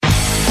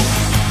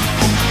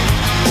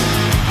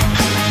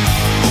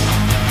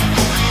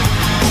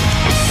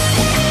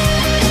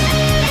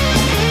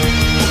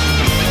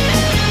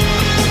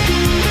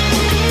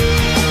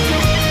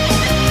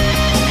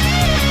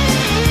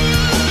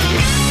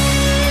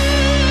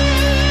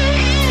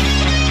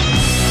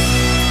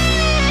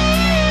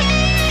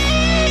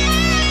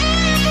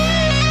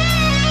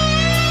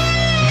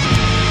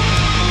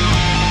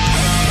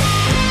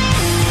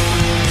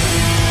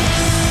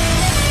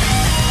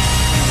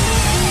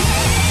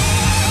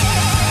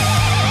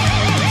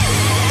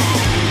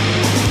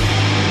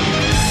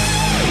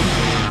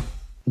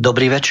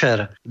Dobrý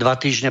večer. 2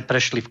 týždne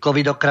prešli v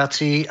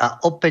covidokracii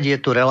a opäť je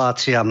tu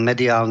relácia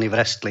Mediálny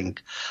Wrestling.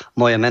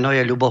 Moje meno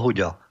je Ľubo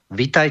Huďo.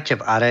 Vítajte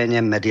v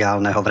aréne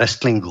mediálneho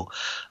wrestlingu.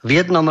 V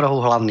jednom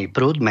rohu hlavný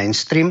prúd,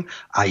 mainstream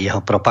a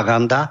jeho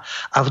propaganda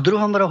a v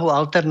druhom rohu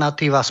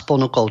alternatíva s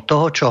ponukou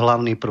toho, čo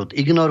hlavný prúd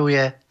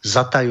ignoruje,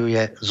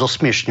 zatajuje,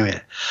 zosmiešňuje.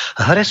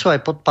 V hre sú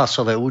aj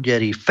podpásové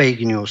údery,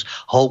 fake news,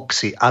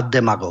 hoaxy a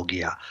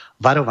demagógia.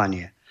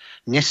 Varovanie.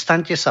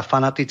 Nestaňte sa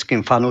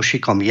fanatickým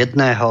fanúšikom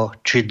jedného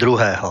či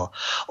druhého.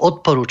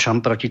 Odporúčam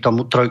proti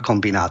tomu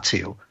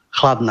trojkombináciu.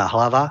 Chladná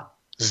hlava,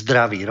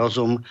 zdravý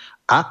rozum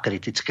a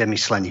kritické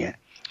myslenie.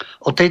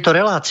 Od tejto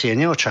relácie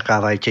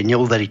neočakávajte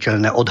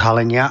neuveriteľné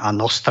odhalenia a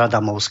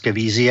nostradamovské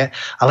vízie,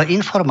 ale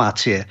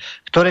informácie,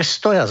 ktoré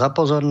stoja za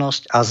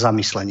pozornosť a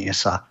zamyslenie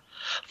sa.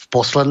 V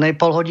poslednej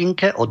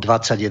polhodinke od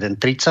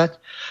 21:30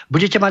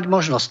 budete mať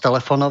možnosť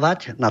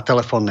telefonovať na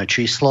telefónne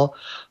číslo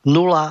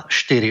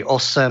 048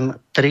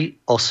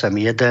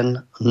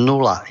 381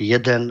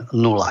 0101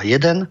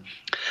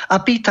 a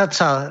pýtať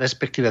sa,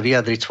 respektíve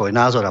vyjadriť svoj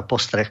názor a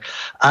postreh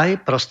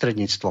aj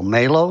prostredníctvom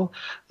mailov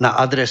na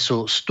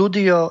adresu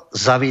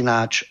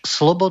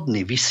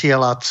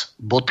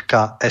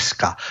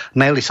studio@slobodnyvysielac.sk.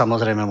 Maily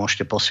samozrejme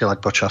môžete posielať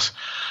počas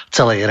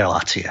celej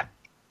relácie.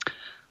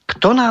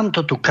 Kto nám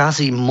to tu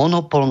kazí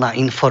monopol na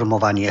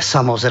informovanie?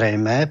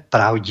 Samozrejme,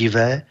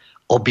 pravdivé,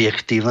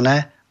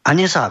 objektívne a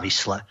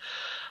nezávislé.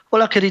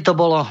 Voľakedy to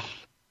bolo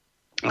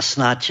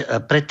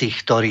snáď pre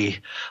tých, ktorí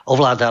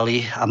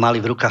ovládali a mali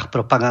v rukách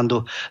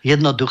propagandu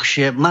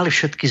jednoduchšie, mali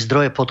všetky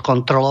zdroje pod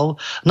kontrolou,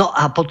 no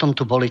a potom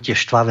tu boli tie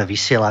štvavé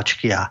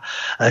vysielačky a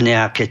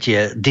nejaké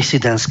tie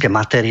disidentské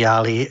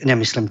materiály,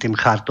 nemyslím tým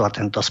Chartu a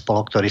tento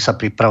spolok, ktorý sa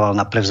pripravoval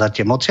na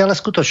prevzatie moci, ale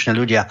skutočne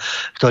ľudia,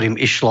 ktorým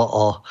išlo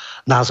o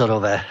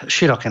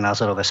široké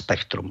názorové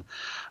spektrum.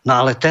 No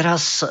ale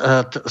teraz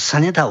sa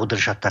nedá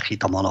udržať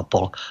takýto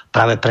monopol.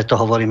 Práve preto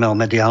hovoríme o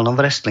mediálnom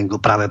wrestlingu,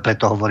 práve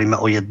preto hovoríme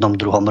o jednom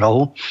druhom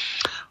rohu,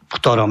 v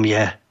ktorom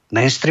je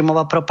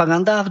mainstreamová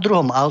propaganda a v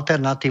druhom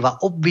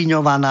alternatíva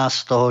obviňovaná z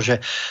toho, že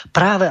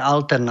práve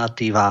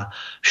alternatíva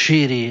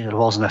šíri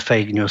rôzne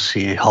fake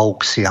newsy,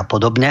 hoaxy a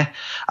podobne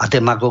a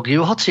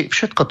demagógiu, hoci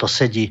všetko to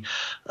sedí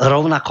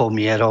rovnakou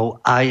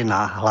mierou aj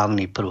na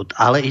hlavný prúd.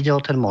 Ale ide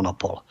o ten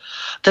monopol.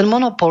 Ten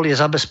monopol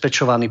je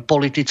zabezpečovaný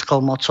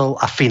politickou mocou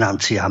a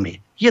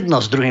financiami.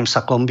 Jedno s druhým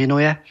sa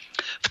kombinuje,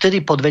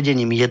 vtedy pod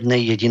vedením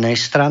jednej jedinej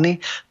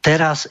strany.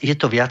 Teraz je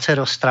to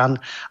viacero stran,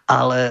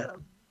 ale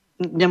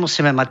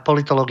nemusíme mať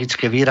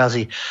politologické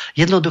výrazy.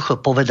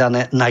 Jednoducho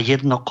povedané na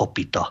jedno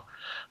kopyto.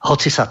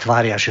 Hoci sa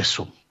tvária, že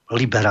sú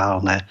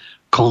liberálne,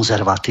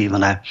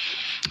 konzervatívne,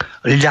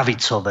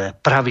 ľavicové,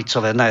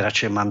 pravicové,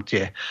 najradšej mám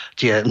tie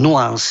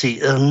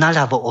nuancy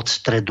naľavo od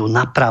stredu,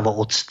 napravo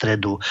od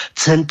stredu,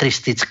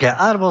 centristické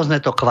a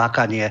rôzne to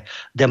kvákanie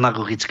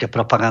demagogické,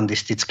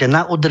 propagandistické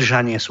na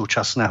udržanie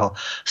súčasného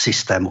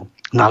systému.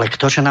 No ale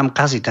ktože nám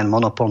kazí ten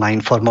monopol na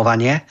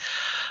informovanie?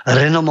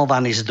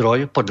 Renomovaný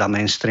zdroj, podľa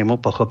mainstreamu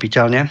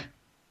pochopiteľne,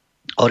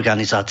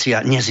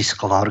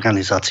 nezisková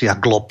organizácia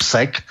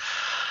Globsec,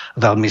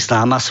 veľmi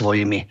známa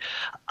svojimi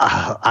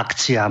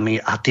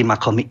akciami a tým,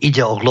 ako mi ide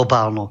o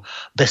globálnu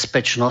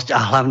bezpečnosť a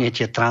hlavne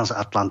tie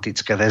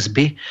transatlantické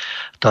väzby.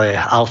 To je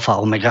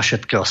alfa, omega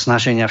všetkého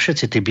snaženia.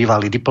 Všetci tí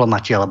bývalí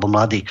diplomati alebo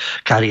mladí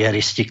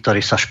kariéristi, ktorí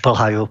sa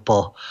šplhajú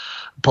po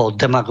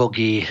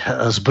demagógii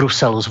z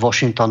Bruselu, z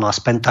Washingtonu a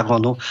z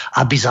Pentagonu,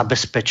 aby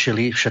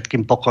zabezpečili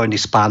všetkým pokojný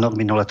spánok.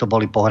 Minule to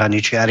boli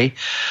pohraničiari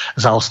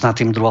za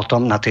ostnatým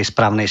drôtom na tej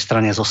správnej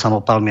strane so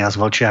samopalmi a s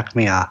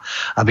vlčiakmi, a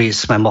aby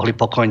sme mohli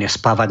pokojne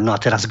spávať. No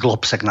a teraz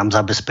Globsec nám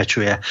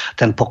zabezpečuje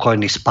ten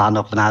pokojný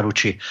spánok v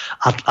náruči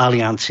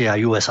Aliancia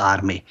US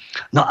Army.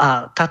 No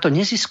a táto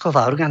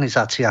nezisková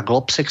organizácia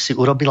Globsec si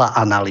urobila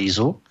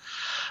analýzu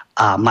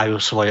a majú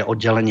svoje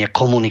oddelenie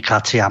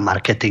komunikácia a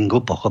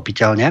marketingu,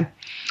 pochopiteľne.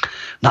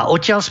 No a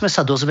odtiaľ sme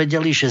sa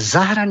dozvedeli, že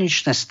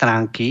zahraničné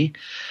stránky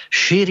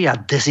šíria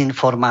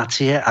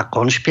dezinformácie a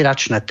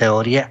konšpiračné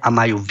teórie a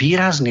majú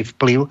výrazný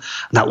vplyv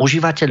na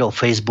užívateľov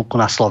Facebooku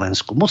na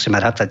Slovensku. Musíme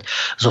rátať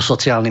so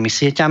sociálnymi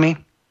sieťami.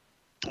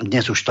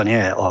 Dnes už to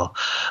nie je o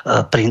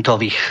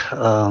printových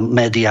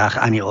médiách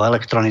ani o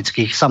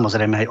elektronických,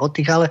 samozrejme aj o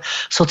tých, ale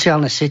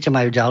sociálne siete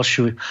majú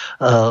ďalšiu,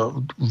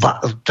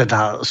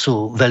 teda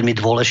sú veľmi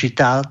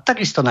dôležité.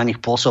 Takisto na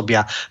nich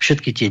pôsobia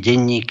všetky tie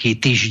denníky,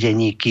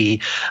 týždenníky,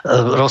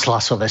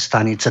 rozhlasové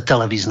stanice,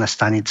 televízne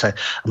stanice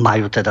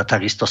majú teda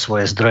takisto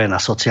svoje zdroje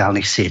na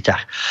sociálnych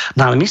sieťach.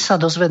 No ale my sa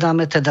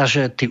dozvedáme teda,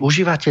 že tí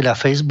užívateľia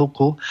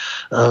Facebooku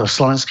v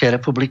Slovenskej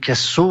republike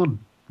sú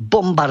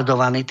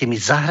bombardovaní tými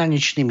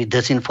zahraničnými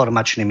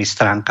dezinformačnými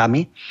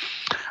stránkami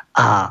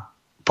a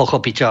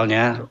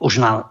pochopiteľne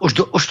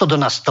už to do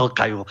nás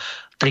tlkajú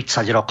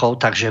 30 rokov,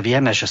 takže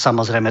vieme, že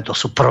samozrejme to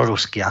sú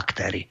proruskí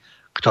aktéri.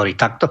 ktorí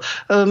takto...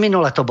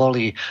 Minule to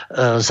boli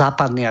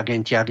západní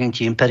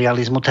agenti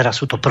imperializmu, teraz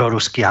sú to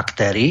proruskí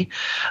aktéri.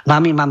 No a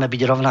my máme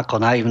byť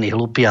rovnako naivní,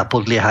 hlúpi a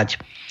podliehať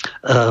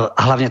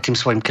hlavne tým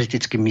svojim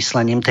kritickým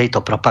myslením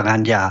tejto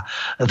propagande a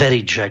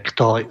veriť, že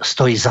kto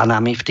stojí za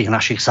nami v tých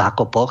našich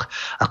zákopoch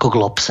ako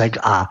globsek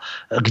a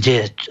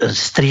kde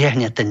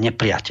striehne ten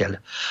nepriateľ.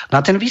 No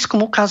a ten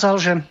výskum ukázal,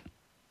 že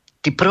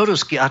tí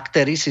proruskí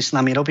aktéri si s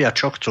nami robia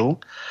čo chcú.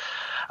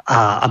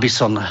 A aby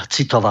som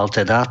citoval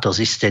teda to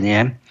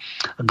zistenie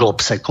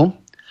Globseku,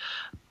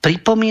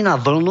 pripomína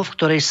vlnu, v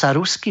ktorej sa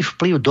ruský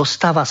vplyv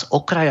dostáva z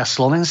okraja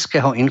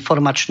slovenského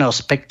informačného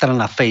spektra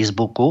na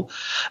Facebooku,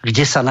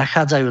 kde sa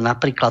nachádzajú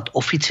napríklad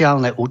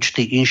oficiálne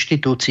účty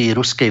inštitúcií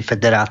Ruskej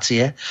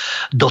federácie,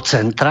 do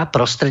centra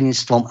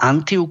prostredníctvom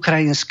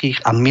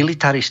antiukrajinských a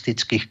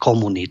militaristických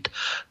komunít.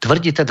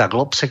 Tvrdí teda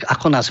Globsek,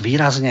 ako nás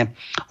výrazne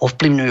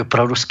ovplyvňujú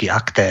proruskí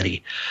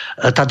aktéri.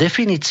 Tá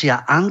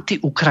definícia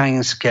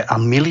antiukrajinské a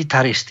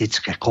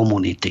militaristické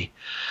komunity.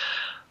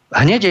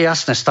 Hneď je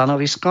jasné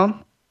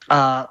stanovisko.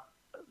 A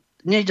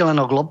nejde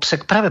len o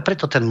Globsek, práve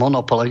preto ten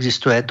monopol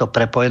existuje, je to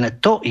prepojené.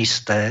 To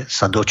isté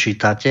sa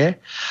dočítate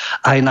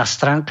aj na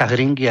stránkach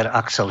Ringier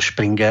Axel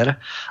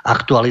Springer,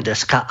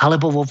 Aktuality.sk,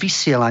 alebo vo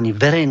vysielaní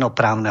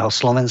verejnoprávneho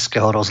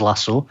slovenského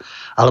rozhlasu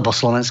alebo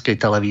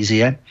slovenskej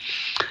televízie,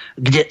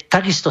 kde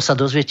takisto sa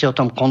dozviete o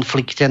tom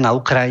konflikte na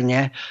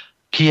Ukrajine.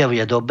 Kyjev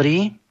je dobrý,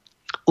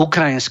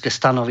 ukrajinské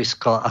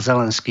stanovisko a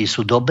Zelenský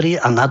sú dobrí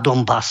a na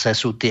Donbase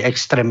sú tí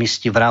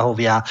extrémisti,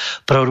 vrahovia,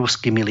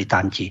 proruskí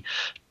militanti.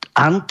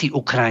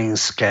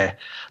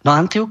 Antiukrajinské. No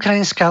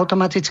antiukrajinské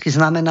automaticky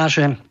znamená,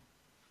 že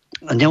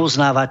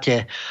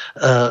neuznávate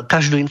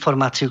každú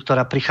informáciu,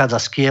 ktorá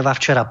prichádza z Kyjeva.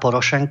 Včera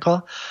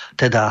Porošenko,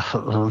 teda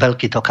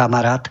veľký to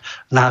kamarát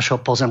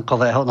nášho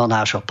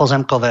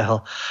pozemkového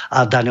a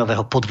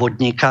daňového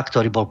podvodníka,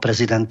 ktorý bol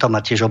prezidentom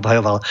a tiež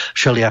obhajoval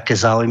všelijaké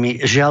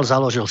záujmy. Žiaľ,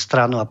 založil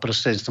stranu a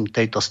prostredníctvom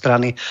tejto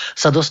strany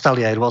sa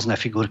dostali aj rôzne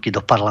figurky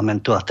do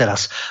parlamentu a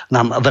teraz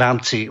nám v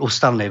rámci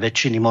ústavnej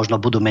väčšiny možno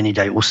budú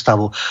meniť aj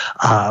ústavu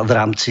a v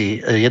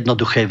rámci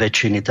jednoduchej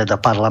väčšiny, teda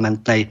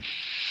parlamentnej,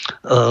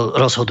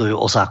 rozhodujú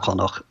o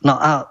zákonoch. No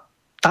a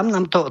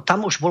tam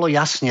už bolo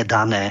jasne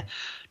dané,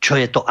 čo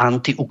je to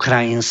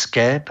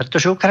antiukrajinské,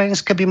 pretože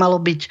ukrajinské by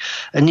malo byť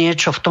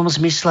niečo v tom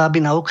zmysle,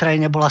 aby na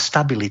Ukrajine bola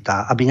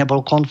stabilita, aby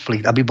nebol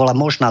konflikt, aby bola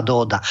možná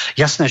dohoda.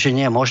 Jasné, že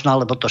nie je možná,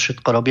 lebo to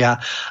všetko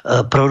robia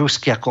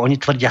prorusky, ako oni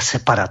tvrdia,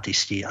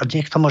 separatisti. A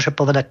niekto môže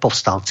povedať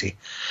povstalci.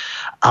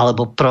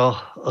 Alebo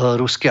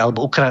ruský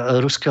alebo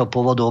ruského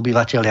pôvodu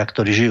obyvateľia,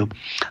 ktorí žijú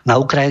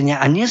na Ukrajine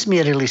a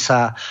nezmierili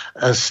sa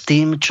s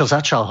tým, čo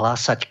začal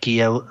hlásať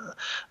Kyjev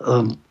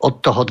od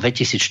toho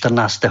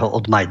 2014.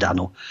 od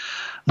Majdanu.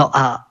 No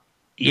a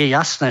je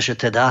jasné, že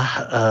teda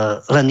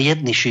len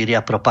jedni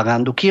šíria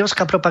propagandu.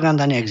 Kyjevská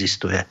propaganda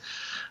neexistuje.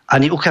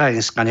 Ani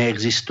ukrajinská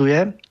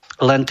neexistuje,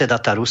 len teda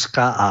tá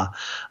ruská a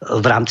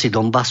v rámci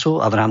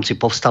Donbasu a v rámci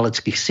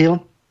povstaleckých síl.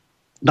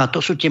 No a to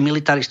sú tie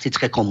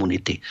militaristické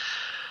komunity.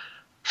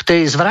 V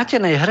tej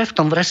zvrátenej hre, v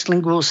tom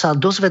wrestlingu sa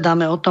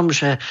dozvedáme o tom,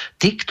 že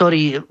tí,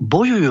 ktorí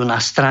bojujú na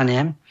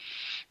strane,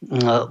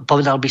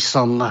 povedal by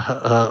som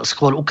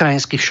skôr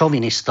ukrajinských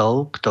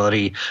šovinistov,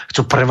 ktorí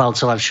chcú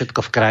prevalcovať všetko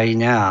v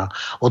krajine a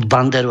od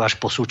Banderu až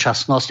po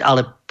súčasnosť,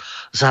 ale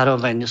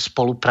zároveň v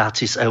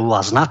spolupráci s EÚ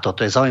a s NATO.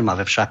 To je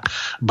zaujímavé však.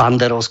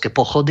 Banderovské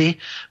pochody,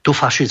 tu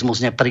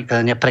fašizmus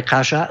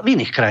neprekáža, v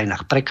iných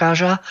krajinách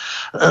prekáža.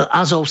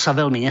 Azov sa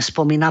veľmi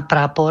nespomína,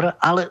 prápor,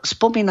 ale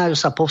spomínajú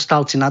sa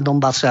povstalci na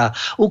Donbase a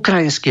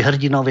ukrajinskí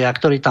hrdinovia,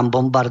 ktorí tam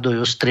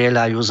bombardujú,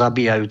 strieľajú,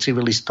 zabíjajú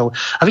civilistov.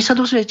 A vy sa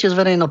dozviete z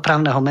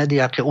verejnoprávneho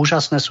média, aké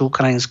úžasné sú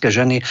ukrajinské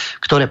ženy,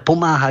 ktoré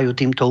pomáhajú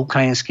týmto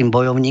ukrajinským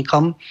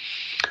bojovníkom.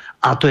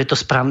 A to je to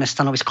správne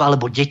stanovisko,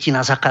 alebo deti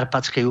na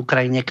zakarpatskej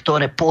Ukrajine,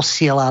 ktoré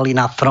posielali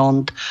na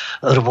front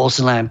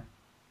rôzne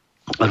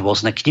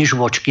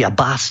knižočky a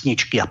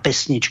básničky a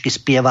pesničky,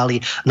 spievali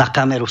na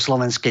kameru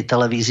slovenskej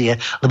televízie,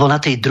 lebo na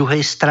tej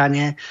druhej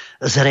strane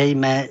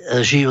zrejme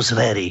žijú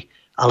zvery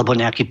alebo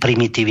nejakí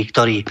primitívy,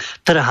 ktorí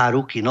trhá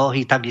ruky,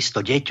 nohy, takisto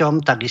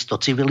deťom, takisto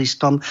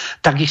civilistom,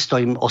 takisto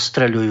im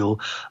ostreľujú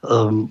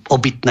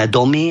obytné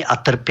domy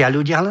a trpia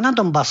ľudia, ale na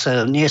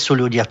Donbase nie sú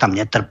ľudia, tam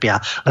netrpia,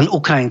 len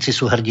Ukrajinci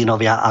sú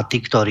hrdinovia a tí,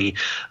 ktorí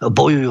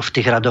bojujú v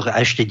tých radoch a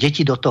ešte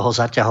deti do toho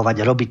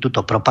zaťahovať, robiť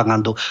túto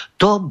propagandu,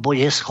 to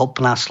je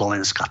schopná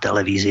slovenská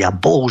televízia,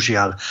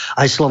 bohužiaľ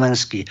aj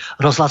slovenský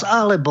rozhlas,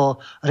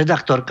 alebo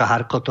redaktorka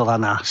Harkotová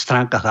na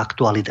stránkach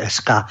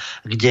Aktuality.sk,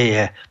 kde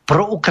je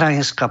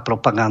proukrajinská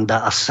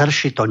propaganda a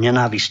srší to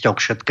nenávisťou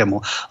k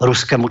všetkému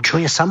ruskému, čo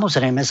je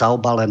samozrejme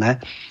zaobalené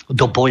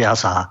do boja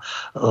za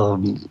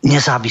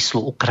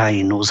nezávislú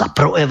Ukrajinu, za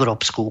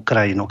proevropskú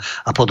Ukrajinu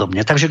a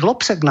podobne. Takže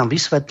Globsek nám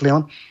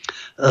vysvetlil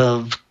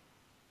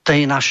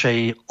tej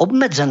našej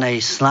obmedzenej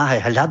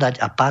snahe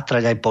hľadať a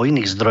pátrať aj po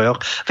iných zdrojoch,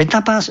 veď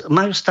na nás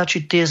majú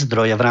stačiť tie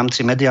zdroje v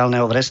rámci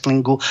mediálneho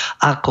wrestlingu,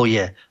 ako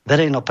je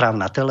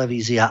verejnoprávna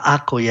televízia,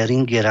 ako je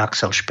Ringier,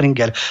 Axel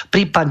Springer,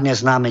 prípadne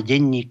známe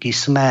denníky,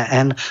 SME,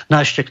 N, no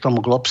a ešte k tomu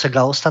Globsek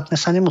a ostatné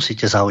sa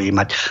nemusíte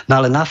zaujímať.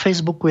 No ale na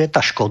Facebooku je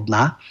tá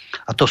škodná,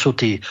 a to sú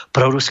tí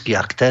proruskí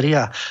aktéri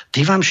a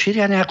tí vám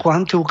šíria nejakú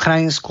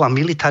antiukrajinskú a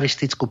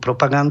militaristickú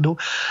propagandu,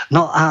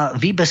 no a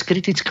vy bez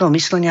kritického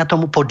myslenia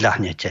tomu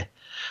podľahnete.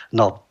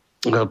 No,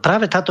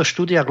 práve táto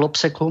štúdia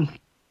Globseku,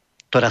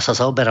 ktorá sa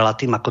zaoberala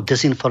tým, ako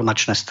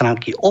dezinformačné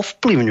stránky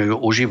ovplyvňujú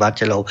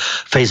užívateľov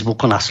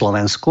Facebooku na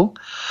Slovensku,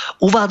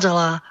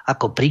 uvádzala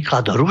ako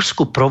príklad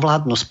ruskú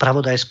provládnu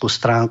spravodajskú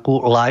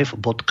stránku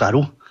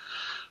live.ru,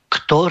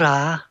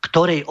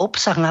 ktorej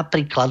obsah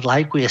napríklad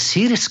lajkuje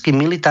sírsky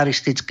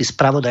militaristický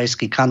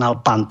spravodajský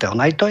kanál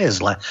Pantheon. Aj to je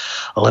zle,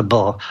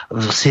 lebo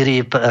v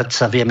Syrii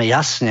sa vieme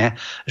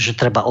jasne, že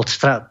treba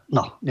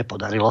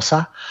nepodarilo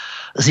sa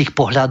z ich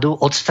pohľadu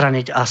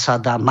odstraniť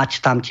Asada,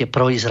 mať tam tie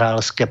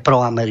proizraelské,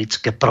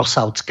 proamerické,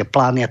 prosaudské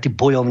plány a tí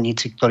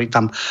bojovníci, ktorí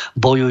tam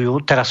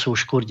bojujú, teraz sú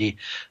už Kurdi,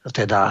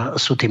 teda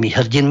sú tými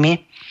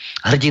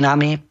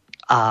hrdinami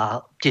a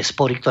tie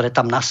spory, ktoré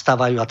tam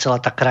nastávajú a celá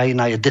tá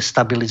krajina je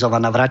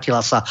destabilizovaná, vrátila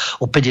sa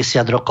o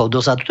 50 rokov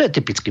dozadu. To je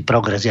typický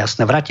progres,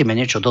 jasné. Vrátime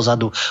niečo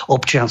dozadu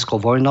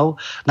občianskou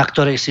vojnou, na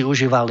ktorej si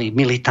užívali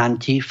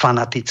militanti,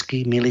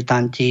 fanatickí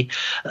militanti,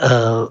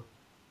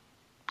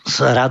 s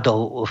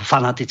radou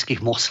fanatických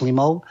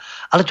moslimov,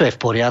 ale to je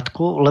v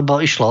poriadku, lebo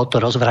išlo o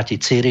to rozvratiť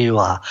Sýriu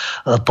a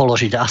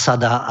položiť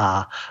Asada a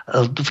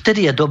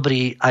vtedy je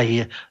dobrý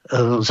aj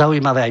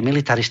zaujímavé aj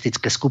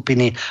militaristické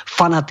skupiny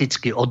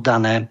fanaticky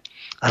oddané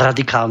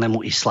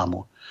radikálnemu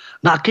islamu.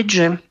 No a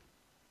keďže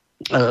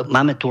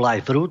máme tu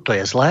live.ru, to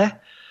je zlé,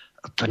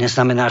 to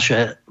neznamená,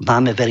 že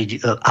máme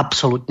veriť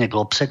absolútne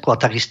Globseku a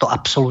takisto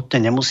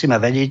absolútne nemusíme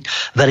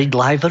veriť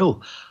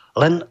live.ru.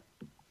 Len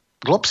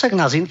Globsek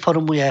nás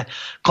informuje,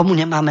 komu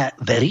nemáme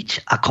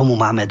veriť a komu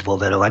máme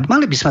dôverovať.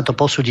 Mali by sme to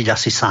posúdiť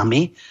asi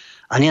sami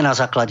a nie na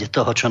základe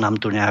toho, čo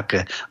nám tu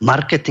nejaké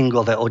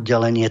marketingové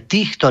oddelenie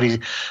tých, ktorí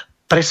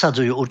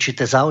presadzujú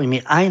určité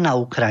záujmy aj na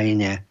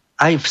Ukrajine,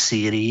 aj v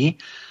Sýrii,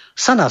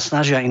 sa nás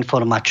snažia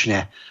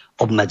informačne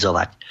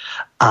obmedzovať.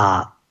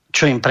 A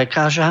čo im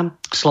prekáža?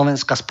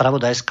 Slovenská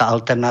spravodajská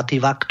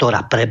alternatíva,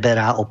 ktorá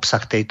preberá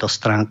obsah tejto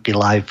stránky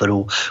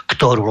live.ru,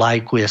 ktorú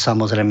lajkuje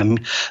samozrejme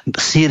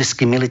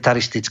sírsky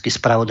militaristický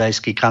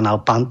spravodajský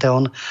kanál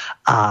Pantheon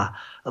a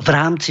v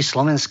rámci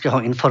slovenského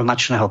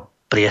informačného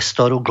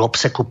priestoru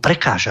Globseku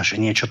prekáža, že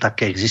niečo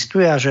také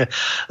existuje a že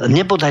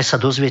nebodaj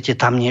sa dozviete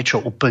tam niečo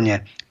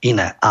úplne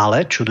iné.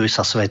 Ale, čuduj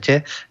sa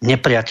svete,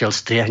 nepriateľ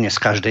striehne z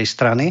každej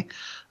strany.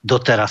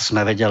 Doteraz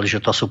sme vedeli,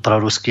 že to sú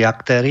proruskí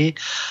aktéri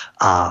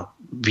a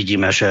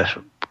vidíme, že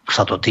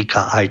sa to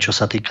týka aj čo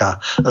sa týka,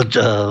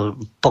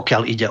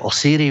 pokiaľ ide o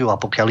Sýriu a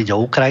pokiaľ ide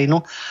o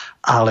Ukrajinu,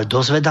 ale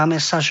dozvedáme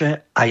sa,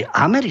 že aj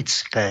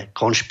americké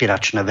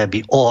konšpiračné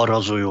weby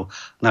ohrozujú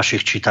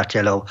našich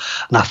čitateľov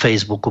na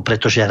Facebooku,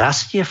 pretože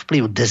rastie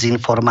vplyv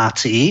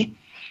dezinformácií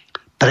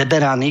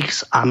preberaných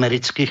z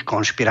amerických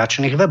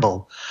konšpiračných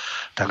webov.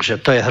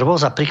 Takže to je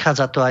hrôza,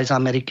 prichádza to aj z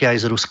Ameriky,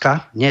 aj z Ruska.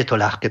 Nie je to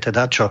ľahké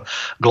teda, čo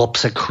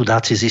Globsek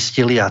chudáci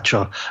zistili a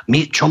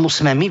čomu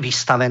sme my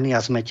vystavení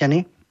a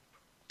zmetení.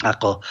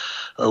 Ako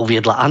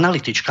uviedla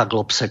analytička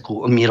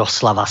Globseku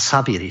Miroslava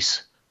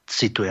Saviris,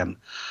 citujem,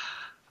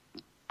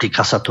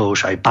 týka sa to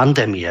už aj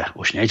pandémie,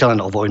 už nie je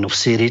len o vojnu v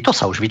Sýrii, to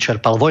sa už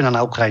vyčerpalo, vojna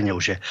na Ukrajine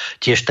už je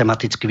tiež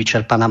tematicky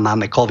vyčerpaná,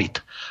 máme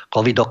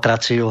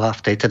covidokraciu a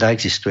v tej teda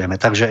existujeme.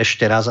 Takže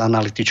ešte raz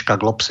analytička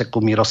Globseku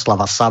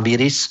Miroslava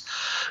Saviris,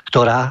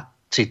 ktorá,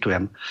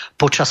 citujem,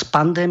 počas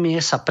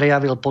pandémie sa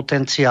prejavil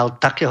potenciál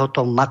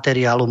takéhoto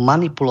materiálu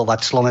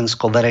manipulovať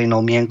slovenskou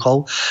verejnou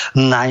mienkou,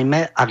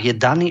 najmä ak je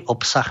daný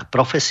obsah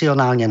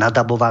profesionálne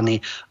nadabovaný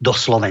do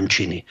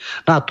slovenčiny.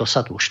 No a to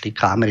sa tu už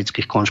týka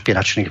amerických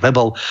konšpiračných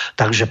webov,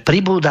 takže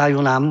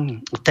pribúdajú nám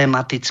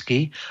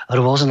tematicky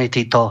rôzni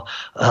títo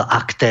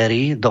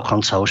aktéri,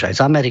 dokonca už aj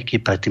z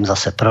Ameriky, predtým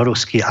zase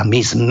proruskí a my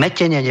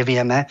zmetene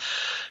nevieme,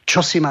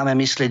 čo si máme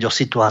myslieť o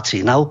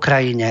situácii na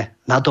Ukrajine,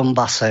 na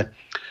Donbase,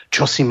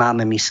 čo si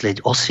máme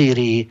myslieť o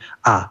Sýrii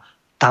a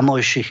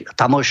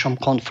tamojšom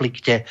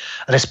konflikte,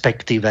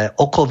 respektíve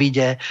o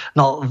covide.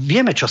 No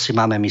vieme, čo si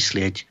máme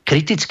myslieť.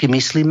 Kriticky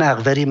myslíme, ak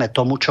veríme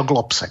tomu, čo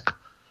Globsek.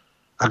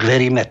 Ak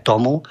veríme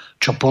tomu,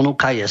 čo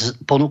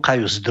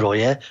ponúkajú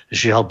zdroje,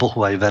 žiaľ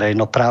Bohu aj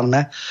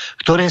verejnoprávne,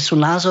 ktoré sú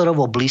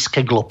názorovo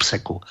blízke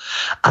Globseku.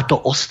 A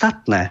to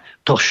ostatné,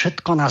 to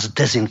všetko nás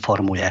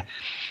dezinformuje.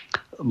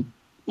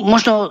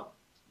 Možno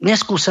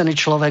neskúsený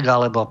človek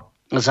alebo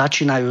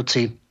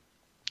začínajúci,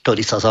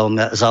 ktorý sa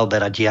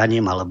zaoberá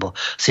dianím alebo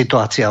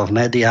situáciou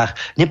v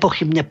médiách,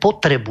 nepochybne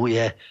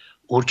potrebuje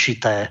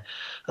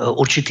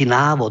určitý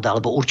návod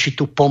alebo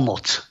určitú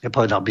pomoc.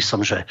 Nepovedal by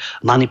som, že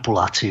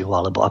manipuláciu,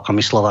 alebo ako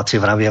my Slováci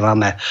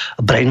vravievame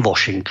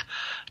brainwashing,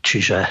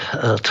 čiže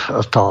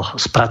to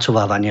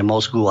spracovávanie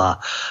mozgu a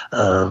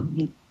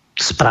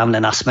správne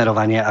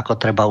nasmerovanie, ako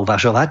treba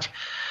uvažovať.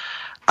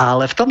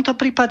 Ale v tomto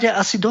prípade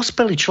asi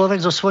dospelý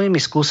človek so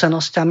svojimi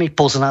skúsenosťami,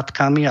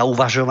 poznatkami a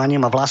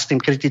uvažovaním a vlastným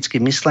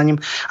kritickým myslením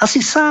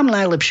asi sám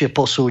najlepšie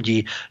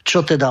posúdi,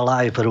 čo teda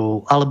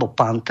Live.ru, alebo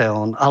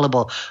Pantheon,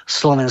 alebo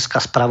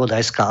Slovenská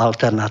spravodajská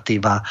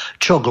alternatíva,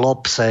 čo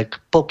Globsek,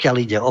 pokiaľ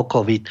ide o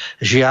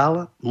COVID.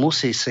 Žiaľ,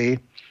 musí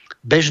si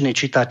bežný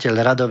čitateľ,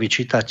 radový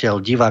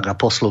čitateľ, divák a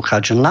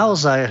poslucháč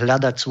naozaj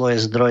hľadať svoje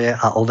zdroje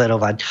a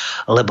overovať,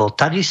 lebo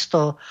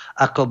takisto,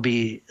 ako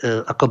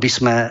by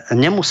sme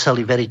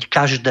nemuseli veriť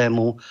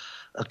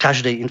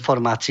každej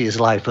informácii z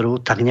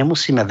Live.ru, tak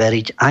nemusíme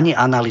veriť ani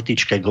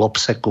analytičke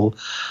Globseku,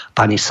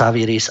 pani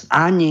Saviris,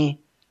 ani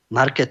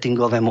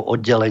marketingovému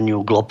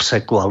oddeleniu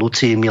Globseku a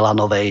Lucii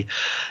Milanovej,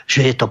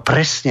 že je to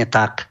presne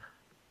tak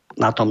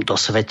na tomto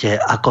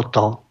svete, ako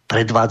to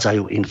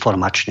predvádzajú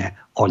informačne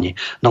oni.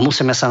 No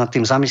musíme sa nad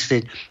tým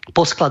zamyslieť.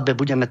 Po skladbe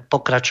budeme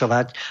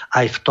pokračovať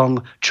aj v tom,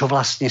 čo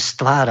vlastne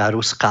stvára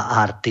ruská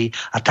arty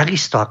a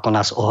takisto ako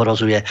nás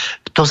ohrozuje.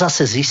 To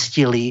zase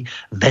zistili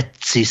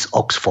vedci z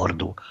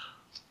Oxfordu.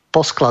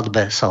 Po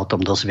skladbe sa o tom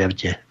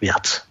dozviete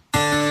viac.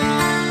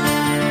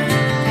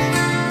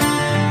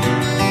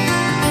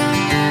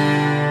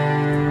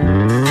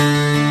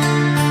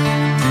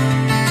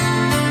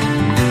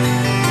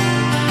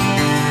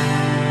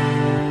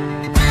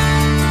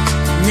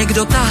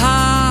 Někdo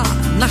tahá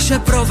naše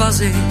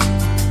provazy.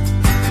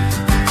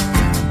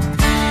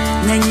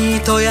 Není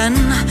to jen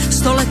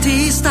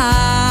stoletý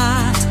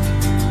stát.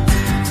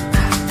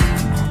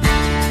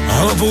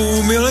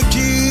 Hlavou mi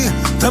letí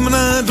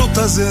temné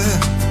dotazy.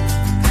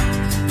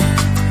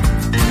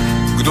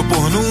 Kdo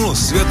pohnul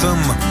světem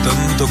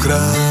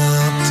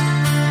tentokrát?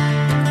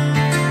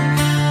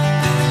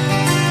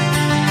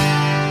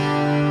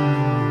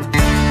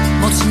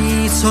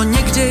 Mocní, co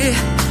někdy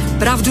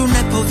pravdu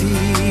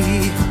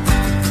nepoví,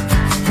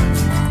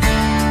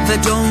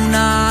 vedou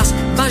nás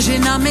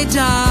bažinami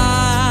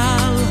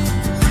dál.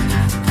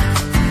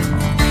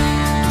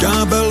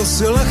 Ďábel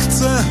si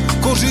lehce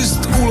kořist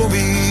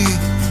uloví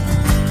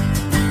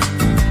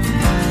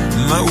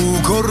na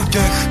úkor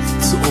těch,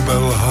 co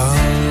obelhal.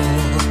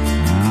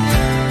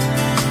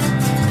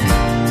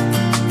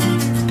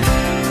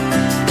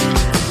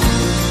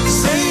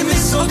 Zej mi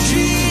z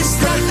očí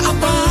strach a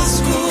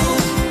pásku,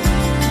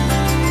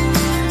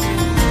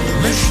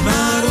 než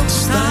národ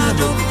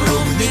stádo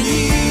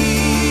promění.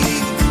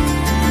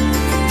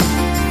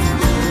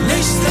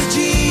 Než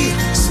strčí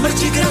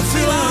smrti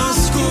grafy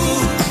lásku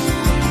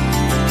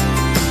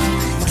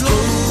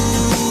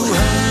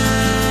dlouhém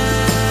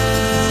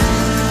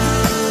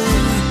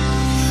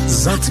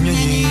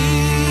zatmění.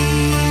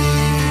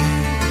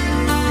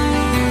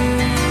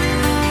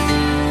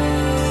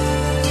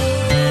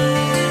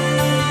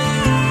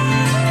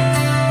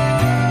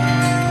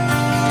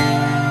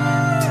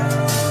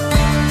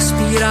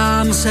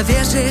 Spírám se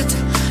věřit,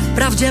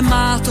 pravdě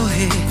má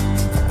tohy,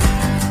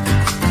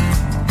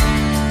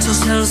 co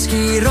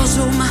selský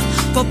rozum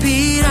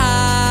popírá.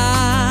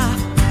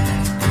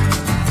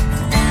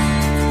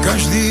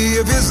 Každý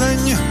je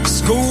vězeň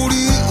s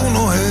koulí u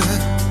nohy,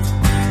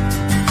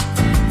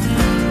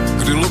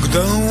 kdy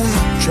lockdown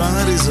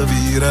čáry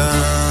zavírá.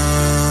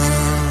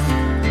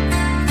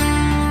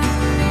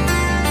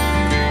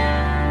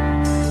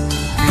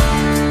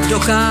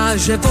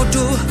 Dokáže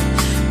vodu,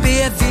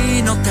 pije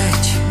víno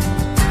teď,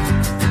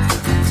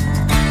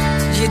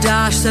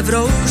 jidáš se v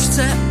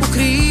roušce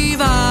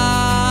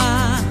ukrývá.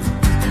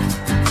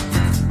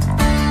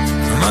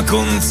 Na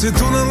konci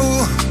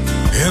tunelu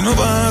je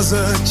nová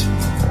zeď,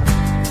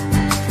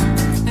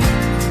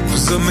 v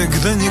zemi,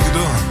 kde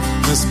nikdo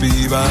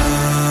nespívá.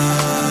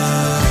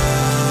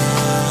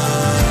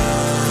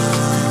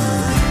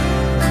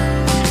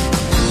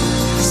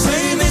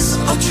 Zej mi z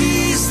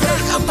očí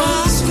strach a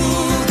pásku,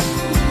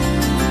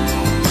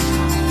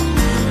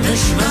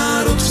 než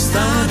národ v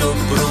stádo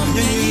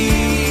promění.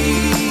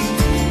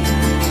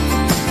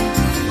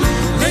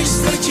 Než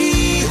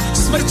strčí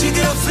smrti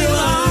grafy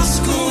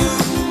lásku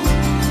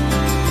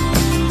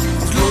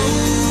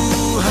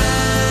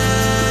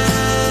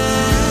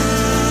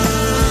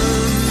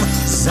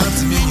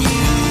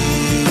Zatmění.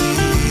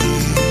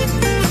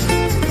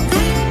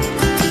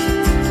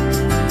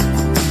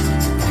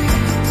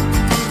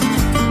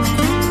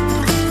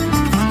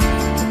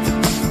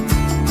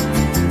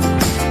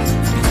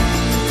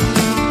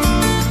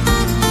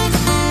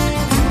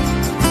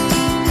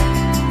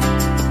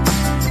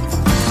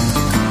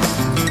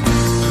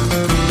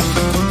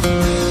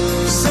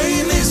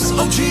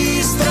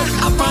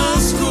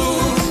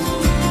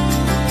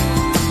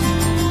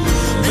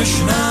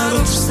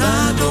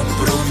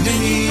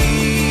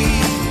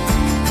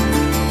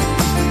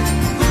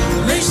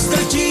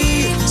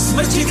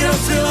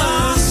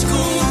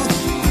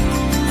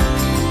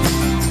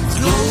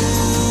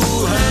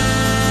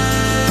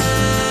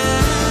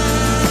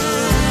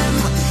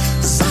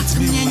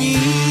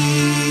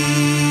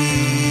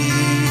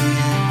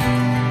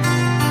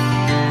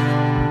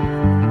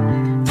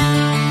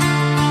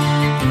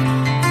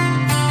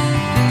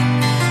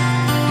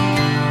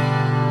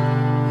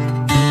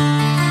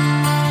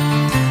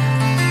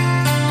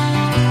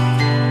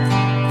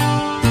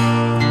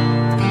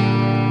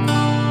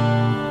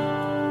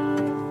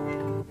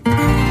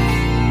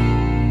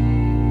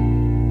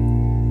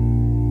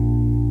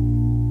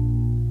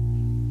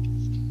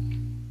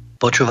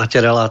 Počúvate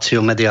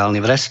reláciu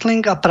Mediálny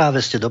Wrestling a práve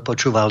ste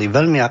dopočúvali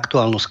veľmi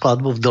aktuálnu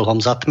skladbu v dlhom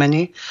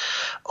zatmení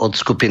od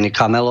skupiny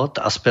Kamelot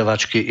a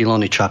spevačky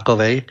Ilony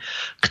Čakovej,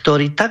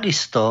 ktorí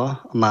takisto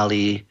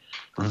mali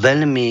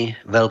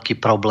veľmi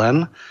veľký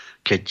problém,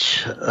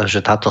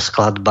 že táto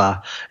skladba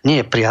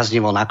nie je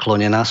priaznivo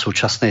naklonená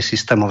súčasnej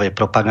systémovej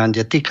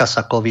propagande. Týka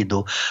sa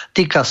covidu,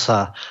 týka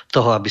sa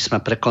toho, aby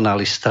sme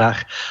prekonali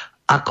strach.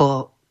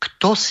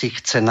 Kto si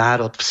chce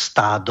národ v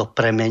stádo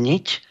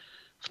premeniť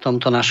v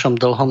tomto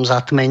našom dlhom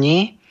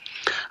zatmení.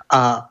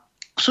 A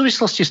v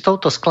súvislosti s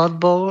touto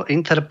skladbou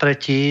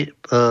interpreti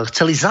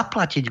chceli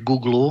zaplatiť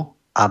Google,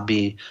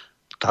 aby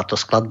táto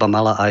skladba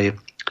mala aj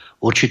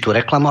určitú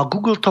reklamu a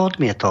Google to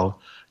odmietol.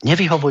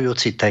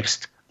 Nevyhovujúci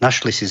text,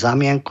 našli si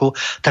zámienku,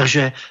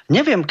 takže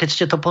neviem, keď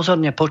ste to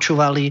pozorne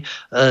počúvali,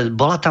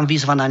 bola tam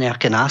výzva na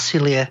nejaké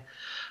násilie,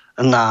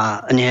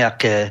 na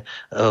nejaké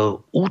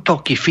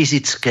útoky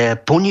fyzické,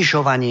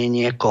 ponižovanie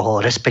niekoho,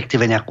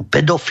 respektíve nejakú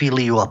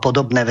pedofíliu a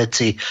podobné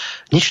veci.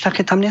 Nič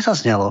také tam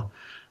nezaznelo.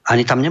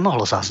 Ani tam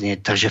nemohlo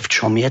zaznieť. Takže v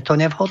čom je to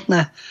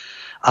nevhodné?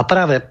 A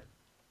práve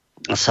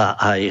sa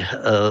aj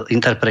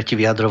interpreti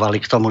vyjadrovali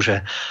k tomu,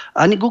 že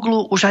ani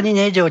Google už ani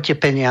nejde o tie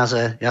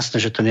peniaze.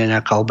 Jasné, že to nie je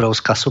nejaká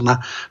obrovská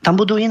suma.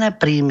 Tam budú iné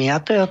príjmy a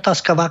to je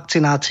otázka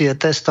vakcinácie,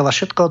 testov a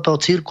všetko toho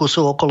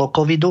cirkusu okolo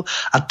covidu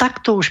a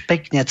takto už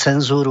pekne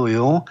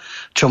cenzurujú,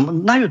 čo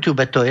na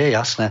YouTube to je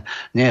jasné,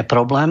 nie je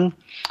problém,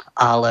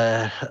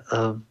 ale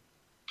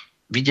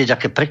vidieť,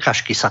 aké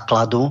prekažky sa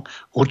kladú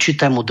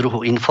určitému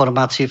druhu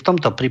informácií. V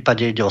tomto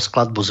prípade ide o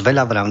skladbu s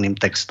veľavravným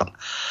textom.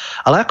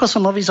 Ale ako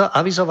som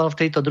avizoval v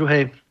tejto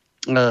druhej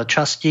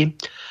časti,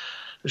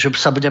 že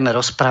sa budeme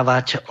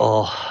rozprávať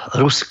o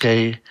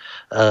ruskej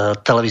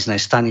televíznej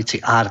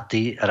stanici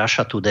RT,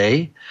 Russia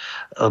Today,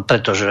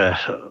 pretože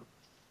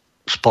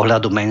z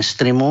pohľadu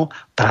mainstreamu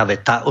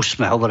práve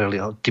už sme hovorili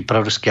o tí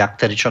proruskí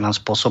aktéri, čo nám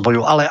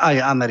spôsobujú, ale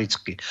aj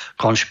americkí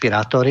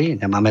konšpirátori,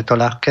 nemáme to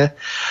ľahké.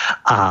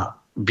 A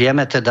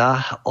vieme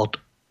teda od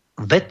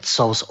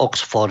vedcov z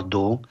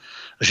Oxfordu,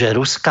 že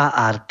ruská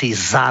RT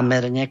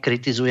zámerne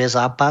kritizuje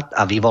Západ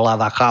a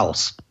vyvoláva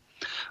chaos.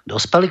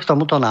 Dospeli k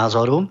tomuto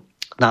názoru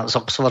z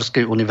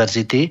Oxfordskej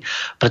univerzity,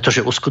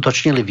 pretože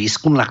uskutočnili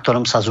výskum, na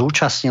ktorom sa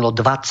zúčastnilo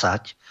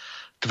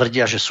 20,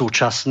 tvrdia, že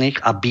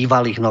súčasných a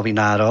bývalých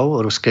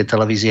novinárov ruskej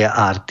televízie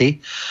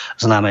RT,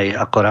 známej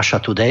ako Russia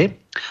Today.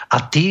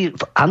 A tí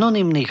v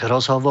anonymných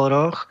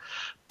rozhovoroch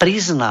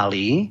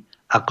priznali,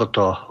 ako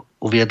to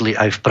uviedli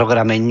aj v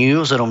programe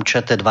Newsroom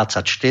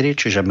ČT24,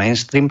 čiže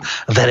mainstream,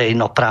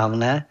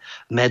 verejnoprávne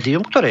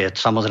médium, ktoré je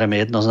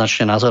samozrejme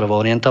jednoznačne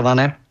názorovo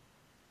orientované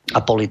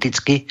a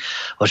politicky,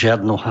 o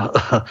žiadnu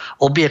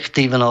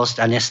objektívnosť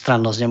a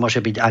nestrannosť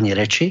nemôže byť ani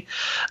reči.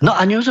 No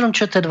a Newsroom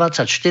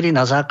ČT24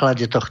 na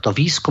základe tohto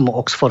výskumu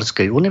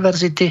Oxfordskej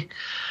univerzity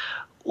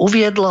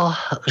uviedlo,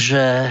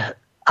 že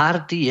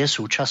RT je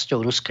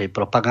súčasťou ruskej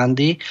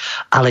propagandy,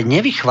 ale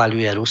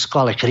nevychvaľuje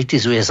Rusko, ale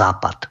kritizuje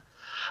Západ.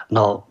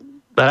 No,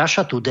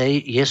 Russia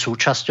Today je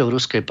súčasťou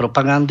ruskej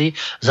propagandy,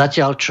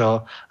 zatiaľ čo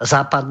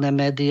západné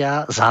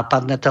médiá,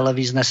 západné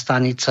televízne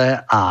stanice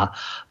a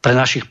pre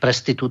našich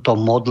prestitútov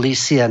modly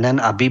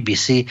CNN a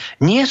BBC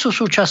nie sú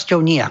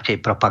súčasťou nejakej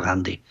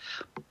propagandy.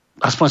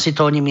 Aspoň si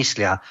to oni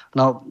myslia.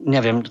 No,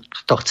 neviem,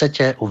 kto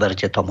chcete,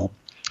 uverte tomu.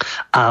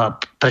 A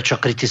prečo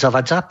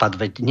kritizovať Západ?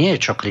 Veď nie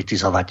je čo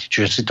kritizovať.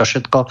 Čiže si to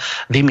všetko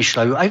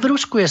vymýšľajú. Aj v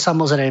Rusku je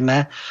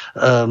samozrejme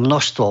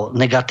množstvo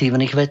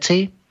negatívnych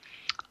vecí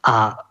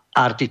a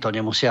RT to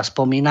nemusia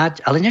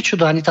spomínať, ale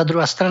nečudo, ani tá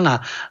druhá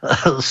strana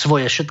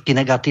svoje všetky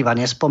negatíva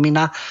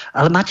nespomína,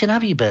 ale máte na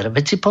výber.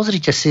 Veď si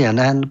pozrite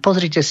CNN,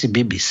 pozrite si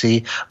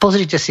BBC,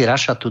 pozrite si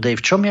Russia Today.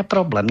 V čom je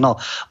problém? No,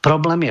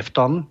 problém je v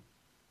tom,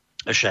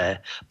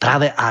 že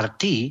práve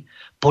RT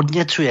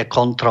podnecuje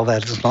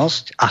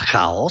kontroverznosť a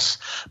chaos,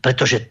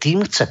 pretože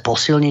tým chce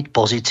posilniť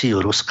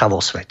pozíciu Ruska vo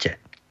svete.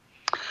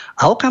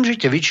 A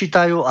okamžite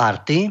vyčítajú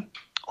RT,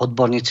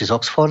 odborníci z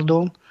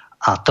Oxfordu,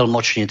 a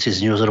tlmočníci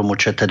z newsroomu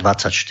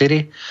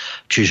ČT24,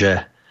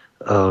 čiže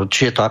či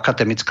je to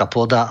akademická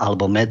pôda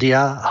alebo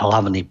média,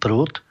 hlavný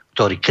prúd,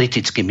 ktorý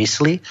kriticky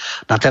myslí.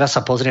 No a teraz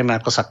sa pozrieme,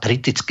 ako sa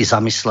kriticky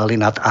zamysleli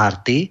nad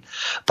RT,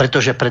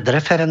 pretože pred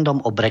referendum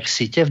o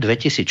Brexite v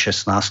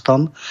 2016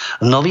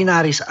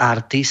 novinári z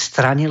RT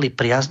stranili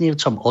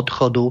priaznivcom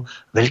odchodu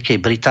Veľkej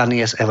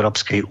Británie z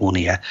Európskej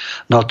únie.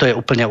 No to je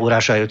úplne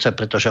urážajúce,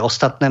 pretože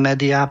ostatné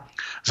médiá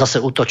zase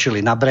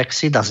útočili na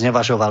Brexit a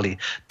znevažovali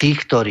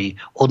tých,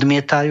 ktorí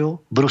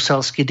odmietajú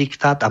bruselský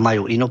diktát a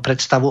majú inú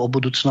predstavu o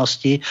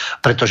budúcnosti,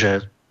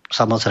 pretože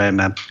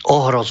samozrejme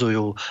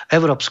ohrozujú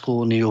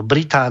Európsku úniu,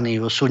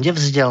 Britániu, sú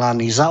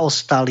nevzdelaní,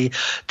 zaostali.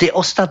 Tie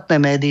ostatné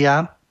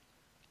médiá,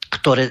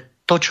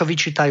 ktoré to, čo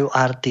vyčítajú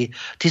RT,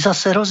 tí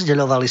zase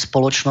rozdeľovali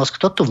spoločnosť,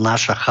 kto tu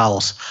vnáša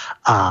chaos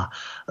a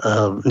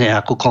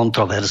nejakú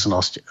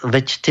kontroverznosť.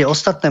 Veď tie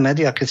ostatné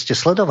médiá, keď ste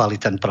sledovali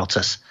ten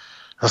proces,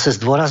 zase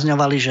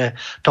zdôrazňovali, že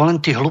to len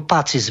tí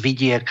hlupáci z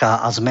vidieka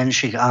a z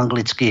menších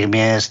anglických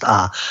miest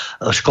a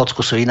v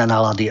Škótsku sú iné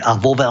nálady a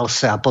vo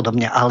Walese a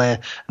podobne,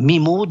 ale my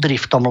múdri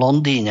v tom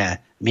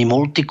Londýne, my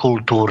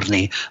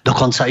multikultúrni.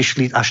 Dokonca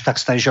išli až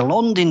tak stane, že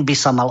Londýn by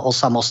sa mal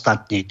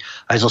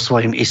osamostatniť aj so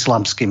svojím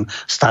islamským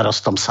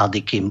starostom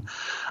Sadikým.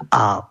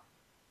 A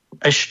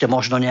ešte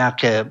možno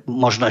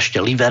ešte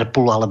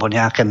Liverpool alebo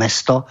nejaké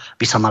mesto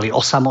by sa mali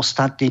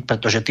osamostatniť,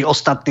 pretože tí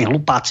ostatní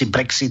hlupáci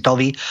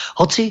brexitoví,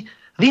 hoci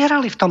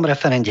vyhrali v tom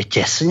referende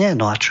tesne,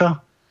 no a čo?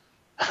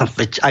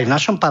 Veď aj v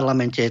našom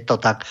parlamente je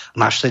to tak,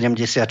 máš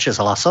 76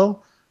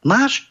 hlasov?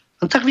 Máš?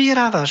 No tak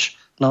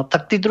vyhrávaš. No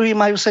tak tí druhí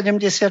majú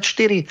 74,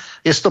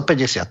 je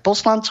 150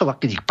 poslancov a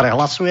keď ich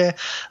prehlasuje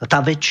tá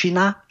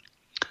väčšina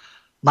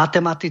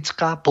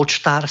matematická,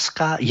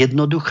 počtárska,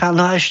 jednoduchá,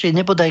 no a ešte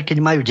nebodaj, keď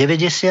majú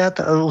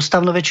 90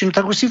 ústavnú väčšinu,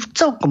 tak už si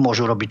celkom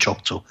môžu robiť, čo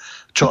chcú,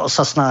 čo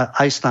sa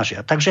aj snažia.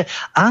 Takže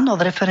áno,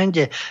 v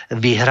referende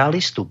vyhrali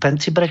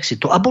stúpenci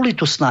Brexitu a boli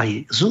tu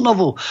snahy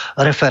znovu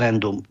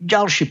referendum,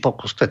 ďalší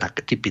pokus, to je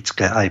také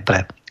typické aj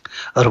pre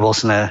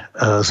rôzne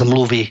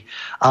zmluvy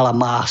a la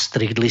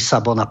Maastricht,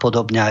 Lisabon a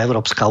podobne,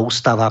 Európska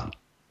ústava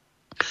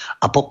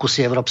a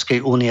pokusy Európskej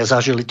únie,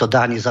 zažili to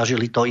Dáni,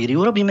 zažili to Íri.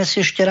 Urobíme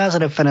si ešte raz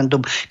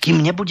referendum, kým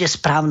nebude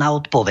správna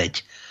odpoveď.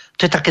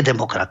 To je také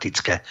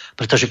demokratické,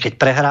 pretože keď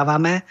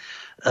prehrávame,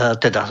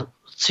 teda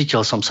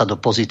cítil som sa do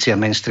pozície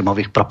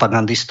mainstreamových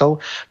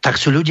propagandistov,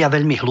 tak sú ľudia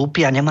veľmi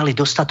hlúpi a nemali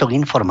dostatok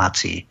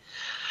informácií.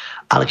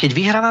 Ale keď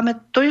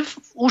vyhrávame, to je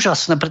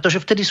úžasné,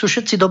 pretože vtedy sú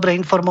všetci dobre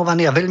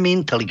informovaní a veľmi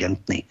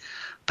inteligentní,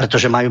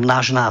 pretože majú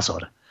náš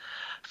názor.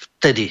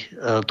 Vtedy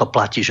to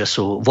platí, že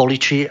sú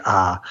voliči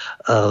a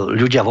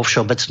ľudia vo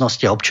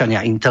všeobecnosti a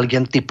občania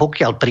inteligentní,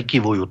 pokiaľ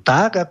prikyvujú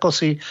tak, ako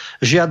si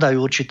žiadajú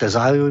určité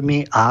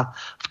záujmy a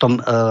v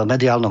tom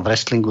mediálnom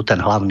wrestlingu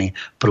ten hlavný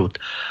prúd.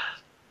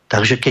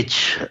 Takže keď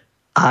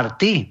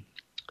RT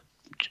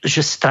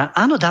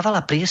áno,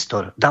 dávala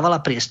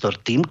priestor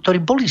tým,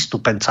 ktorí boli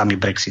stupencami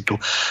Brexitu.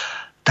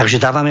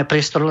 Takže dávame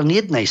priestor len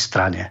jednej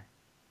strane.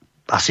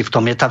 Asi v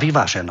tom je tá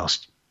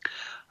vyváženosť.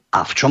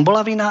 A v čom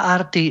bola vina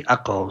RT,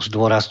 ako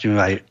zdôrazňujú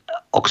aj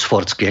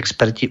oxfordskí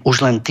experti,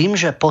 už len tým,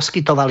 že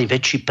poskytovali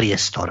väčší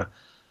priestor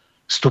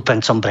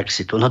stupencom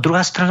Brexitu. No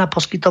druhá strana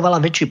poskytovala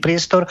väčší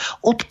priestor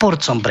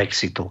odporcom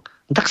Brexitu.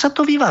 No, tak sa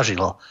to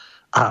vyvážilo.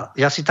 A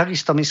ja si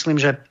takisto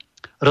myslím, že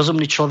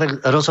rozumný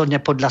človek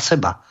rozhodne podľa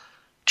seba.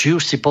 Či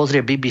už si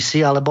pozrie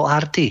BBC alebo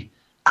RT.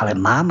 Ale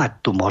má mať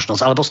tú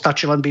možnosť. Alebo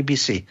stačí len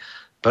BBC.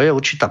 To je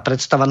určitá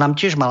predstava. Nám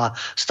tiež mala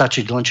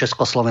stačiť len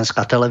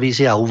československá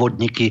televízia a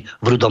úvodníky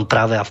v Rudom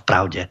práve a v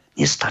pravde.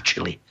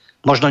 Nestačili.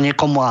 Možno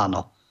niekomu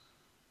áno.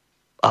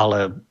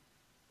 Ale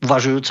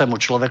uvažujúcemu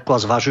človeku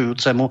a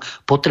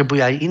zvažujúcemu potrebuje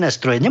aj iné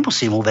zdroje.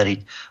 Nemusím uveriť,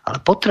 ale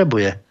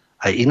potrebuje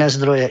aj iné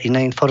zdroje,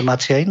 iné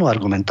informácie a inú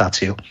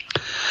argumentáciu.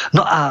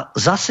 No a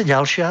zase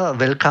ďalšia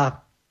veľká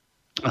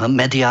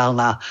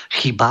mediálna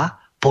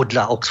chyba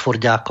podľa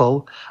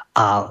oxfordiákov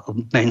a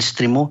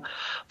mainstreamu.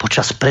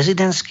 Počas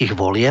prezidentských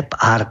volieb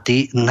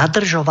RT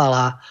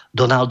nadržovala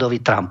Donaldovi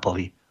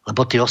Trumpovi,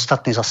 lebo tí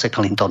ostatní zase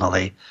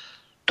Clintonovej.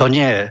 To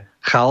nie je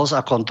chaos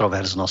a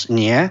kontroverznosť.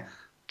 Nie,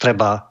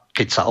 treba,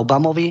 keď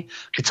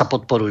sa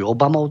podporujú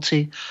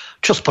Obamovci,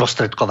 čo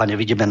sprostredkovane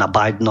vidíme na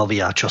Bidenovi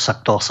a čo sa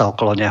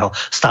okolo neho,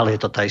 stále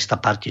je to tá istá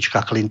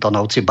partička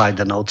Clintonovci,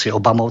 Bidenovci,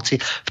 Obamovci,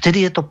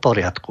 vtedy je to v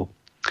poriadku.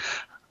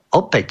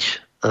 Opäť,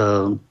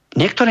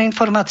 niektoré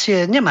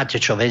informácie nemáte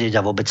čo vedieť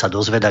a vôbec sa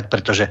dozvedať,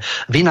 pretože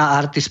vina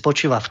RT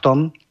spočíva v tom,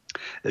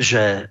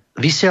 že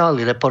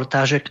vysielali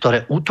reportáže,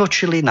 ktoré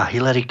útočili na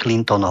Hillary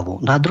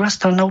Clintonovu. No a druhá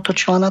strana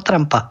útočila na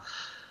Trumpa.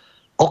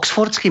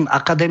 Oxfordským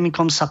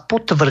akademikom sa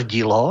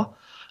potvrdilo,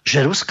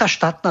 že ruská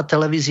štátna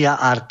televízia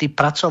RT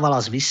pracovala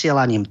s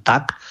vysielaním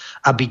tak,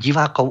 aby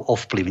divákov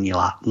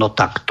ovplyvnila. No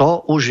tak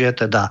to už je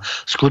teda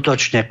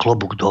skutočne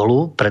klobúk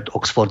dolu pred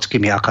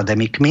oxfordskými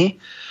akademikmi.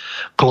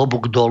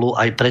 Klobúk dolu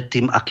aj pred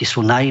tým, akí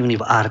sú naivní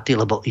v RT,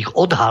 lebo ich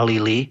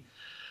odhalili,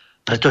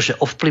 pretože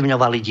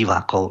ovplyvňovali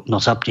divákov. No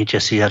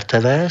zapnite si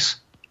RTVS,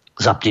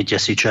 zapnite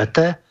si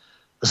ČT,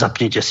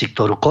 zapnite si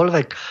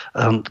ktorúkoľvek.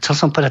 Chcel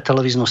som povedať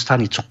televíznu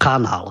stanicu,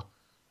 kanál.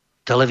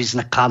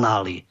 Televízne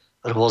kanály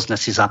rôzne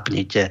si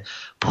zapnite.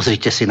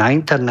 Pozrite si na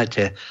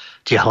internete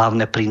tie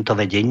hlavné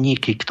printové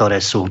denníky, ktoré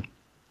sú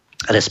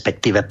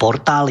respektíve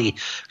portály,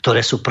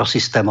 ktoré sú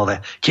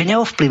prosystémové. Tie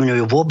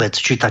neovplyvňujú vôbec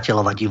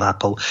čitateľov a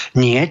divákov.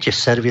 Nie, tie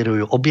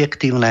servírujú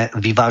objektívne,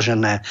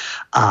 vyvážené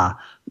a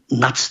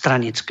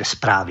nadstranické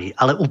správy,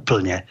 ale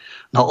úplne.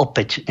 No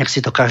opäť, nech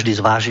si to každý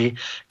zváži,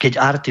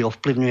 keď RT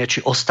ovplyvňuje, či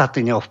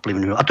ostatní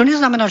neovplyvňujú. A to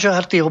neznamená, že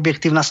RT je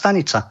objektívna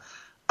stanica,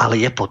 ale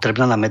je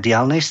potrebná na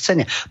mediálnej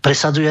scéne.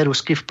 Presadzuje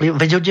ruský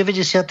vplyv. Veď od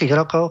 90.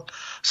 rokov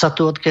sa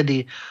tu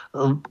odkedy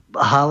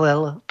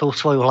Havel tú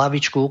svoju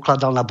hlavičku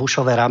ukladal na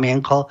Bushové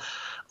ramienko,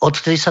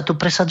 odtedy sa tu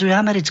presadzuje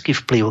americký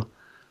vplyv.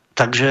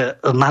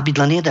 Takže má byť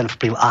len jeden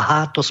vplyv.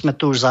 Aha, to sme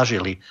tu už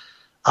zažili.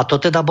 A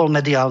to teda bol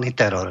mediálny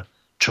teror.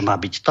 Čo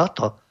má byť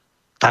toto?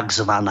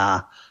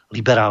 Takzvaná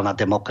liberálna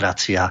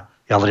demokracia.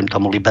 Ja hovorím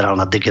tomu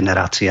liberálna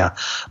degenerácia,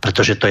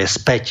 pretože to je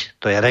späť,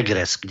 to je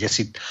regres,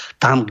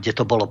 tam, kde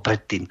to bolo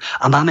predtým.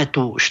 A máme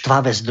tu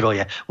štvavé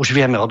zdroje. Už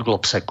vieme od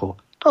Globseku,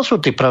 To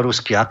sú tí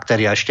proruskí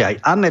aktéri a ešte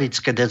aj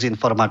americké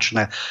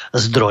dezinformačné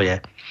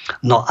zdroje.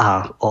 No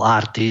a o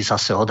RT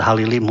zase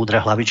odhalili múdre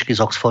hlavičky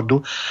z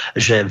Oxfordu,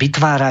 že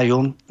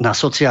vytvárajú na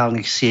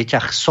sociálnych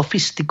sieťach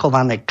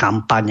sofistikované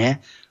kampane,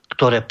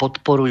 ktoré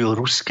podporujú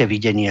ruské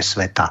videnie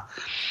sveta.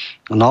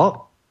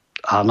 No,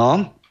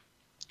 áno,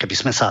 keby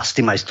sme sa s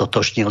tým aj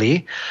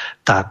stotožnili,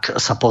 tak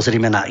sa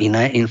pozrime na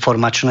iné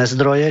informačné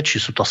zdroje,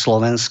 či sú to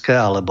slovenské,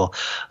 alebo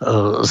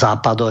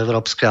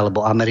západoevropské,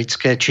 alebo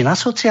americké, či na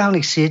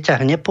sociálnych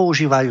sieťach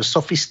nepoužívajú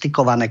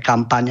sofistikované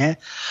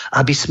kampane,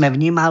 aby sme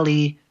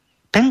vnímali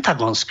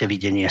pentagonské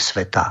videnie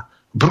sveta,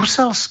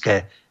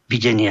 bruselské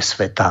videnie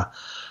sveta,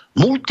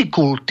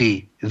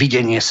 multikulty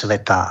videnie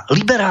sveta,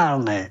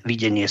 liberálne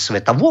videnie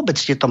sveta. Vôbec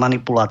tieto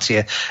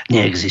manipulácie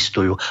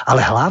neexistujú.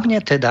 Ale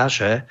hlavne teda,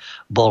 že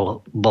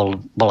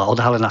bola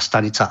odhalená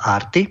stanica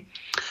Arty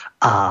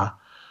a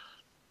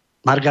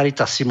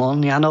Margarita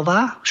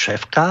Simonianová,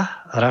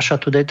 šéfka Russia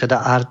Today,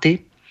 teda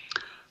Arty,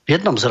 v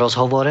jednom z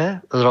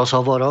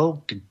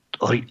rozhovorov,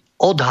 ktorý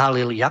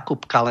odhalil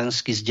Jakub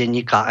Kalenský z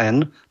denníka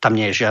N, tam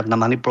nie je žiadna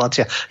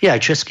manipulácia, je aj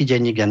český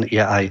denník N,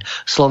 je aj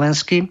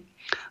slovenský.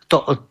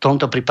 V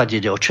tomto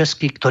prípade ide o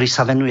český, ktorý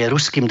sa venuje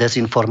ruským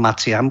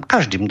dezinformáciám.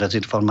 Každým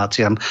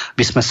dezinformáciám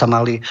by sme sa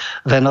mali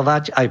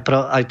venovať,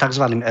 aj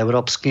tzv.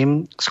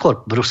 Európskym,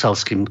 skôr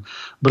bruselským.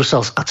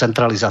 Bruselská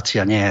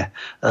centralizácia nie je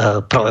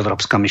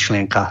proevropská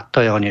myšlienka,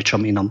 to je o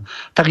niečom inom.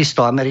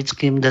 Takisto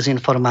americkým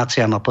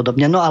dezinformáciám a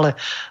podobne. No ale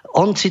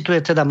on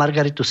cituje teda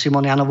Margaritu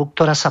Simonianovu,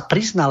 ktorá sa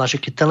priznala, že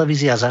keď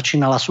televízia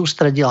začínala,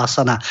 sústredila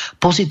sa na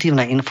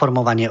pozitívne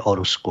informovanie o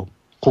Rusku.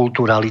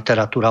 Kultúra,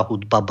 literatúra,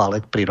 hudba,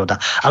 balet, príroda.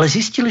 Ale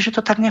zistili, že to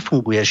tak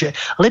nefunguje, že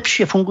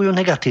lepšie fungujú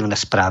negatívne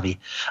správy.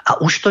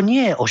 A už to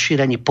nie je o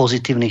šírení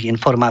pozitívnych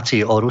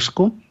informácií o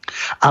Rusku,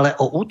 ale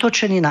o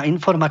útočení na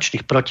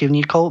informačných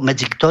protivníkov,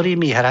 medzi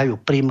ktorými hrajú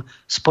prim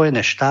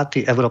Spojené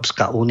štáty,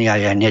 Európska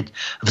únia je hneď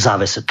v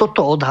závese.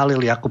 Toto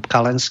odhalil Jakub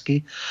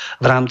Kalenský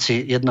v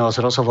rámci jedného z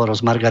rozhovorov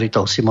s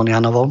Margaritou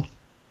Simonianovou.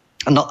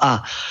 No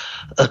a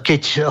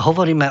keď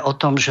hovoríme o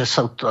tom, že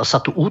sa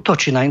tu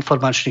útočí na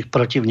informačných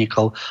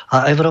protivníkov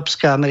a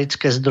európske a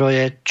americké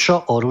zdroje,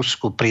 čo o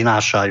Rusku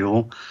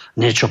prinášajú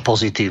niečo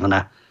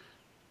pozitívne?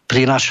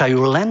 Prinášajú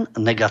len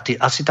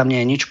negatívne. Asi tam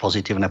nie je nič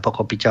pozitívne,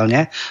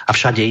 pochopiteľne. A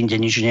všade inde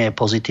nič nie je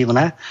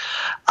pozitívne.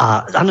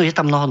 A áno, je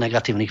tam mnoho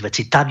negatívnych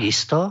vecí.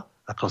 Takisto,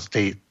 ako z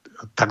tej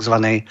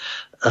tzv.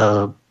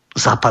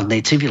 Západnej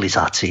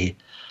civilizácii.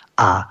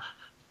 A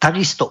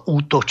takisto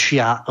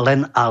útočia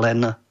len a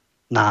len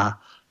na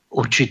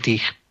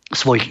určitých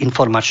svojich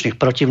informačných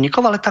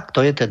protivníkov, ale tak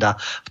to je teda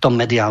v tom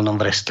mediálnom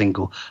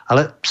wrestlingu.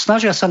 Ale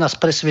snažia sa nás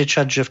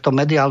presviečať, že v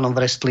tom mediálnom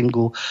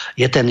wrestlingu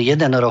je ten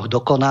jeden roh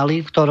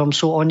dokonalý, v ktorom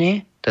sú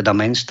oni, teda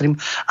mainstream,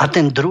 a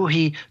ten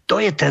druhý, to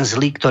je ten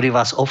zlý, ktorý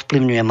vás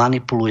ovplyvňuje,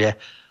 manipuluje.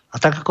 A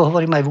tak ako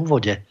hovorím aj v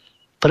úvode,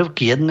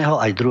 prvky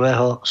jedného aj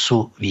druhého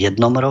sú v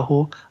jednom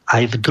rohu,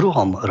 aj v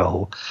druhom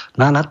rohu.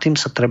 No a nad tým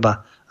sa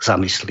treba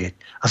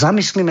zamyslieť. A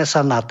zamyslíme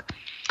sa nad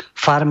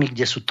farmy,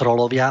 kde sú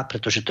trolovia,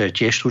 pretože to je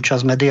tiež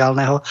súčasť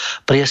mediálneho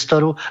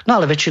priestoru. No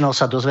ale väčšinou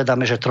sa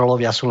dozvedáme, že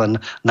trolovia sú len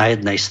na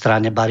jednej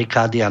strane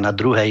barikády a na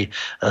druhej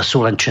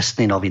sú len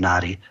čestní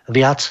novinári.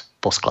 Viac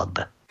po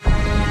skladbe.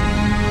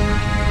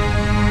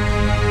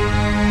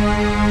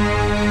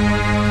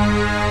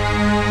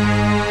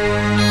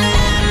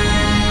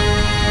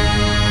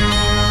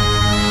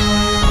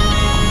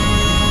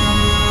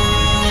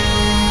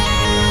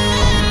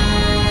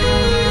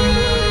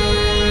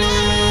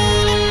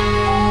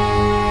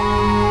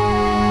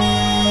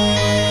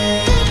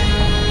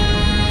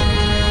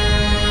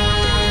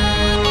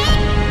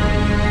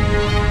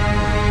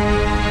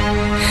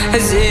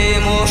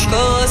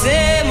 Зимушка,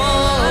 зима,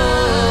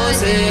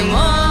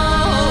 зима,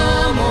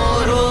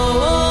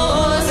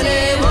 морозлива,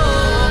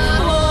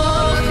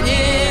 ох,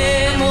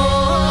 не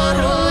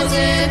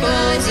морозика,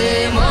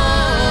 зима,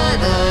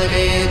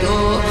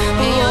 доведу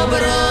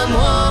добра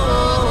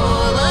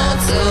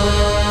молодца.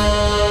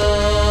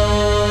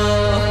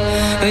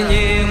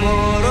 Не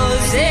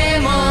мороз,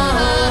 зима,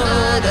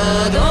 да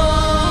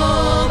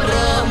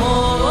добра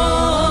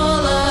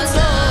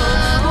молодца,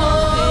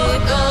 ой,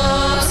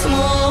 как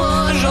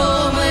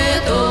сможем мы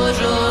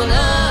тоже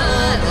на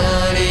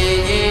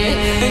долине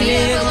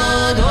не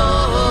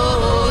кладожила.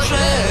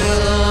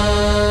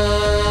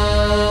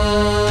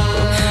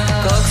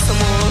 Как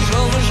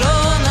сможем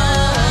жена,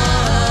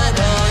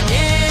 да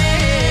не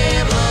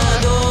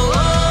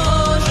кладожила,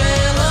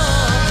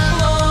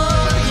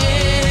 ой,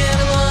 не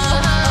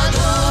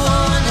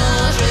кладожила.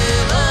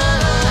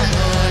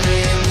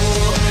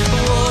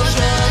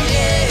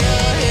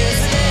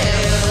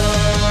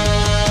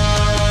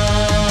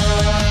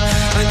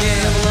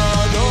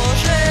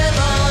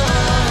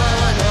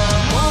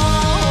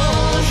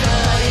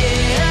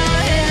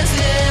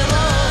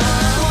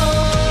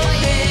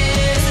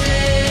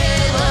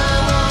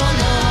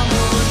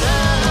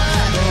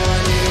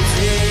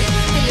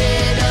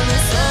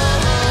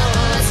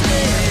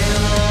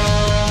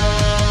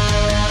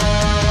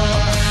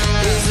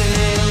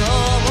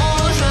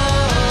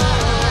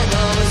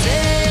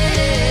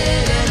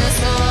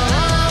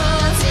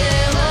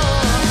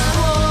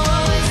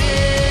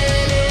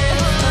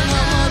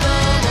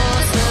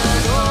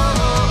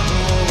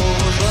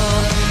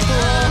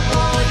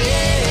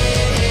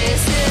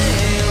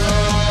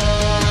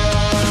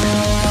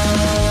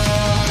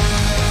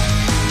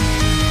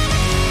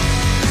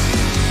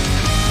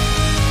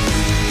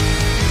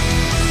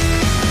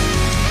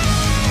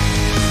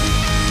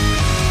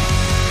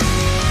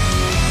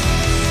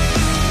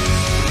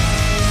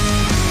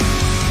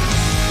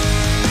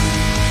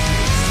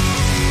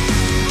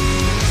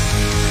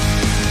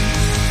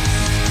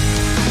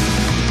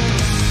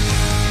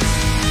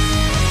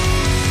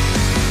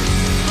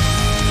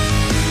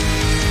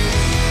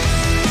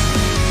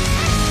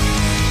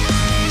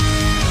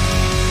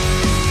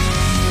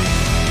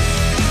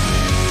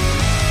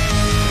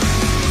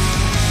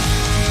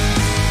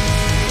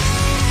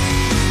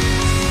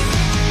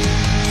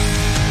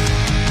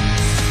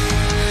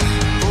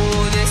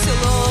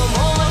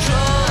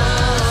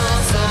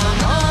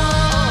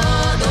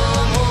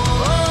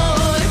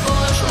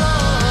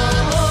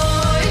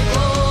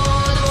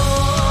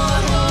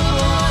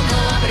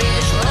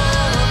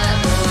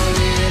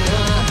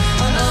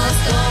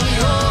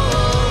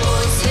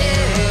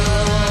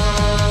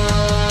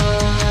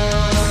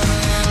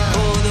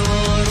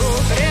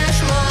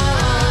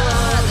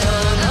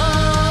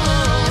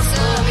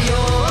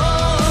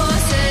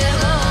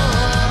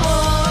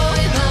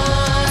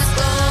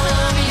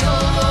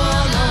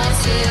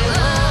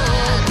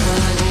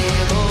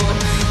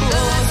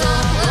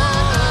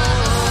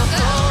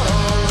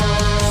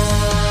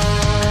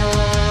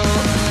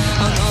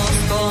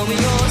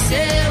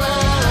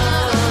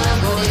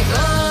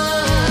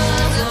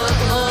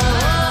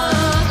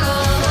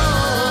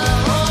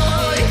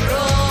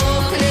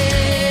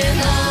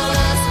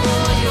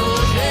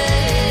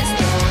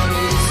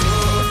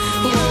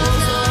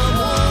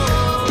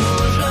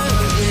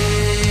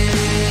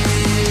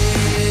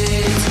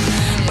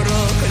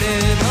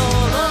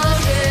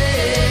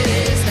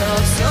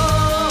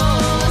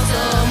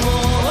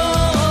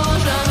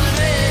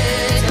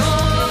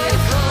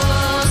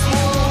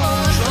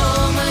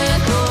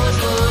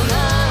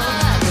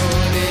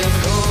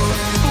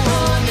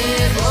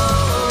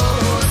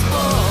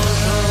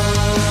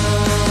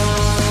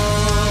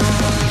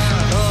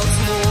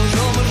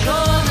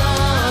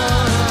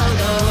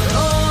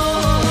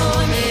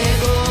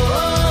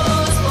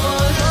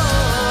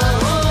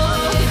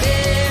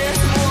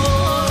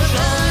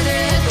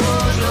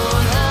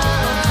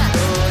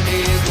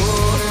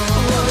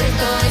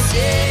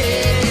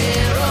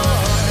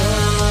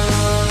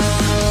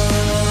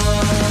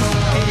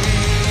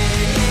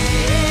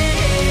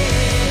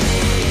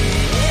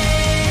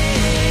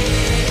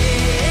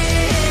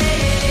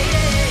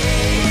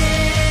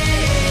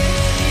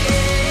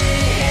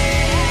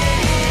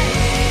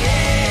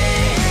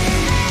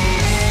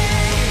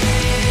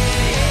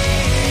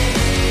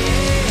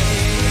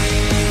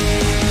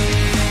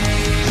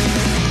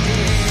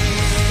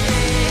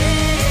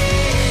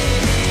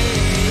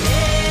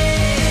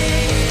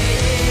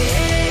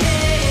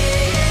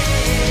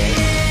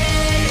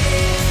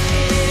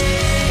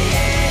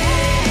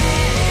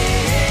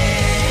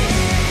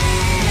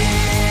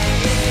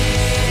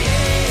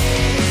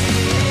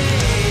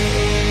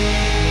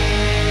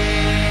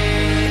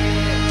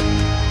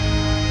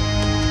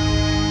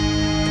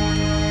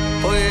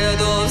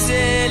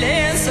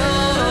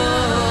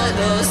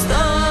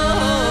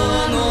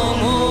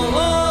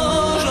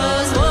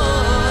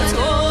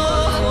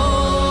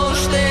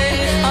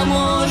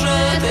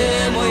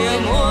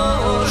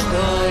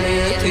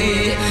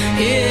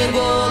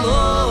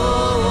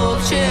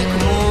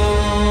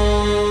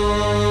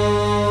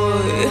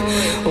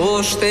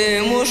 ты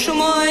муж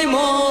мой,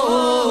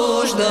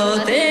 муж,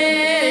 да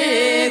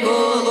ты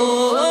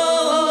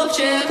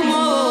голубчик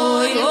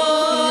мой,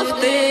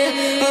 ох ты,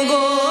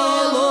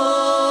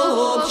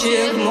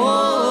 голубчик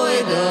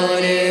мой,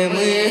 далее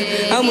мы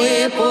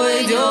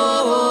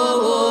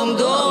пойдем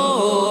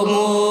домой.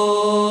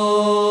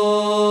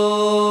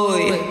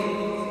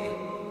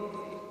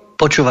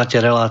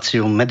 Počúvate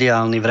reláciu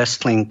Mediálny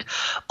Wrestling.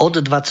 Od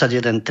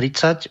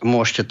 21:30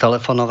 môžete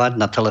telefonovať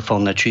na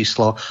telefónne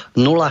číslo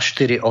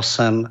 048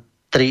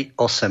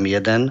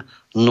 381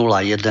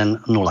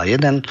 0101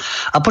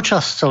 a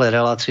počas celej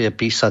relácie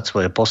písať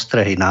svoje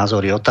postrehy,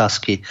 názory,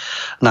 otázky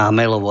na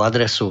mailovú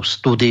adresu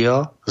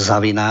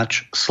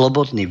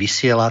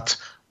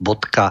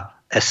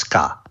studio@slobodnyvysielac.sk.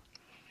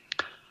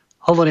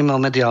 Hovoríme o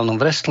mediálnom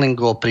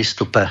wrestlingu, o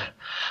prístupe,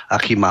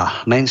 aký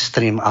má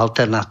mainstream,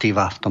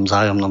 alternatíva v tom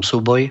vzájomnom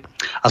súboji.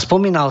 A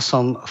spomínal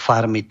som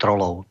farmy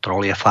trollov,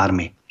 trolie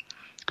farmy.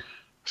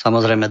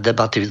 Samozrejme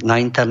debaty na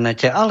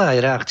internete, ale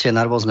aj reakcie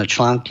na rôzne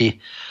články,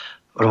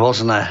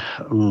 rôzne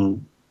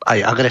aj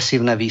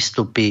agresívne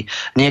výstupy.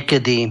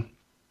 Niekedy,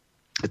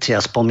 si ja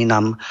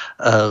spomínam,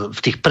 v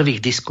tých prvých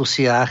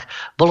diskusiách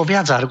bolo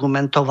viac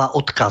argumentov a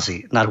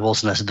odkazy na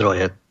rôzne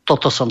zdroje.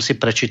 Toto som si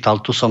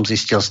prečítal, tu som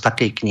zistil z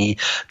takej knihy,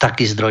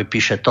 taký zdroj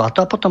píše to a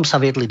to. A potom sa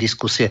viedli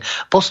diskusie.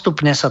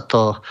 Postupne sa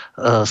to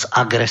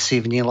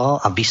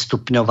zagresívnilo a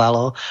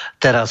vystupňovalo.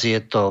 Teraz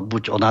je to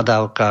buď o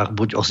nadávkach,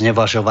 buď o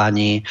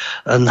znevažovaní,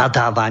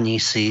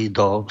 nadávaní si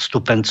do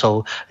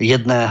stupencov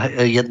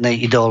jednej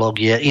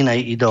ideológie,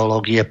 inej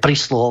ideológie,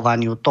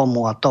 prisluhovaniu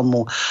tomu a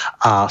tomu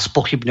a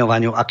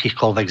spochybňovaniu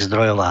akýchkoľvek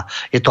zdrojov.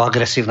 Je to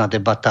agresívna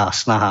debata a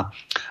snaha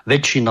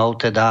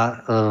väčšinou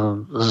teda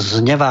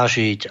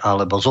znevážiť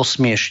alebo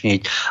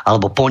zosmiešniť,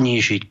 alebo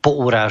ponížiť,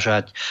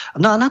 pourážať.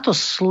 No a na to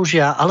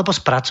slúžia, alebo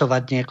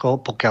spracovať niekoho,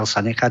 pokiaľ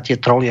sa nechá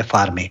tie trolie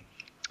farmy,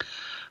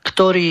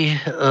 ktoré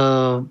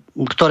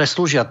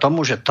slúžia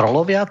tomu, že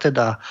trolovia,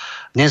 teda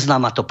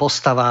neznáma to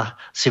postava,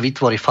 si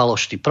vytvorí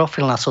falošný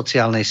profil na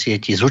sociálnej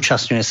sieti,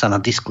 zúčastňuje sa na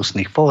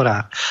diskusných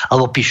fórach,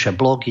 alebo píše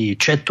blogy,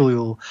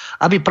 četujú,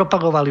 aby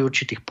propagovali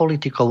určitých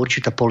politikov,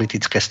 určité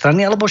politické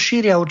strany, alebo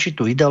šíria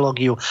určitú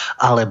ideológiu,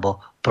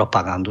 alebo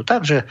propagandu.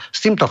 Takže s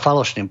týmto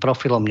falošným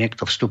profilom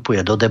niekto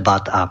vstupuje do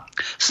debat a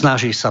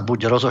snaží sa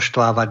buď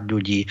rozoštvávať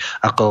ľudí,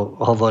 ako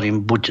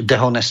hovorím, buď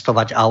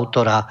dehonestovať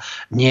autora,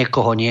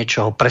 niekoho,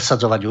 niečoho,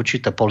 presadzovať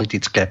určité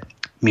politické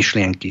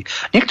myšlienky.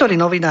 Niektorí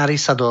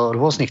novinári sa do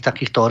rôznych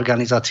takýchto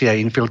organizácií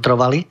aj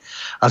infiltrovali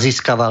a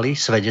získavali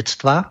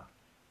svedectva.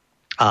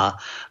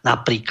 A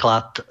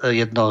napríklad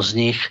jednou z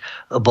nich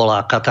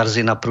bola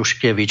Katarzina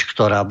Pruškevič,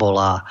 ktorá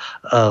bola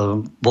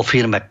vo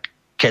firme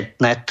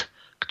Catnet,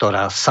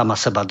 ktorá sama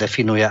seba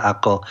definuje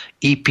ako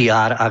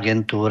PR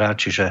agentúra,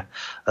 čiže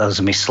v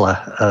zmysle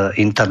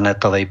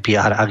internetovej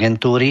PR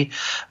agentúry.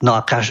 No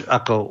a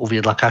ako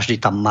uviedla, každý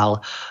tam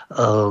mal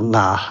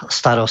na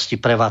starosti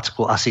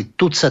prevádzku asi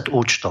tucet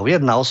účtov.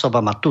 Jedna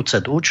osoba má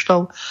tucet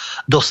účtov,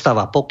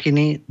 dostáva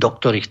pokyny, do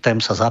ktorých tém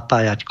sa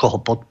zapájať,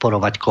 koho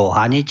podporovať, koho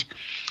haniť.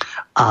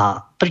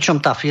 A pričom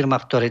tá firma,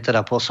 v ktorej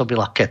teda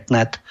pôsobila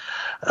Catnet,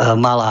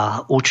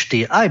 mala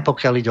účty aj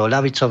pokiaľ ide o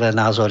ľavicové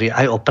názory,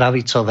 aj o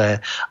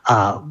pravicové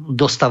a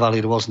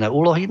dostávali rôzne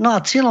úlohy. No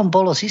a cieľom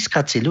bolo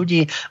získať si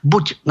ľudí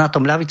buď na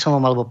tom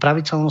ľavicovom alebo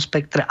pravicovom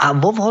spektre a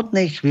vo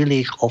vhodnej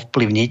chvíli ich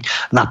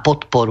ovplyvniť na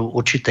podporu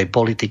určitej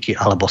politiky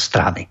alebo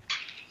strany.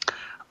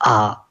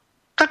 A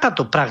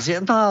takáto prax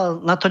je, no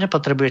na to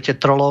nepotrebujete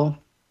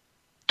trolov.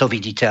 To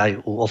vidíte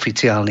aj u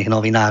oficiálnych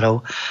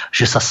novinárov,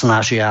 že sa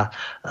snažia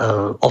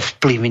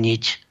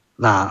ovplyvniť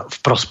v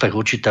prospech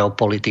určitého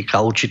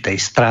politika, určitej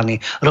strany.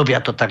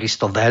 Robia to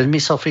takisto veľmi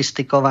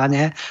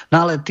sofistikovane, no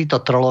ale títo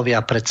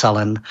trolovia predsa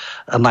len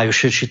majú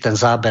širší ten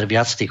záber,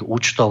 viac tých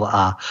účtov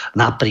a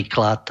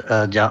napríklad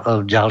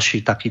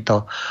ďalší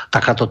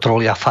takáto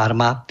trolia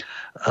farma,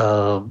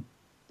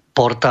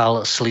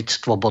 portál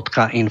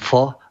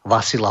slidstvo.info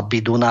Vasila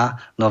Biduna,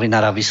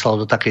 novinára, vyslal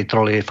do takej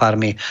troliej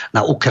farmy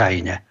na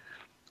Ukrajine.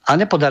 A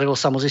nepodarilo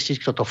sa mu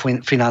zistiť, kto to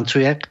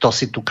financuje, kto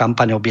si tú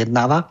kampaň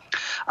objednáva.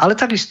 Ale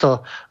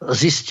takisto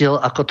zistil,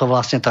 ako to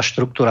vlastne tá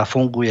štruktúra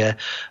funguje.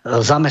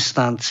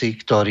 Zamestnanci,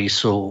 ktorí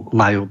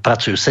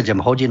pracujú 7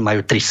 hodín,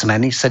 majú 3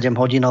 smeny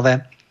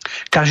 7-hodinové.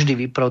 Každý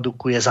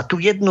vyprodukuje za tú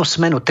jednu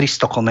smenu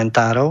 300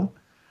 komentárov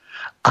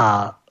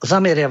a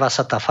zameriava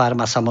sa tá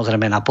farma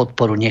samozrejme na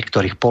podporu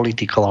niektorých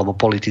politikov alebo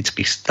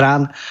politických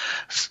strán.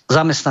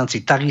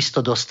 Zamestnanci takisto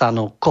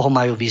dostanú, koho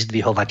majú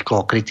vyzdvihovať,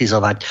 koho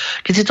kritizovať.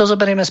 Keď si to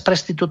zoberieme s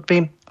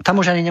prestitútmi, tam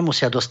už ani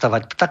nemusia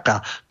dostávať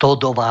taká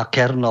Todová,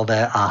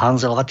 Kernové a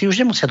Hanzelová. Tí už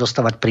nemusia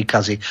dostávať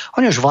príkazy.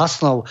 Oni už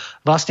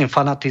vlastným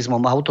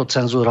fanatizmom,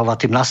 autocenzúrou a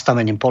tým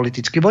nastavením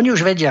politickým, oni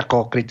už vedia,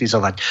 koho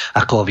kritizovať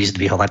a koho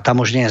vyzdvihovať. Tam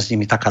už nie je s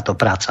nimi takáto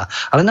práca.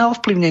 Ale na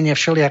ovplyvnenie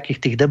všelijakých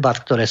tých debat,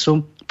 ktoré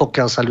sú,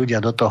 pokiaľ sa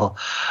ľudia do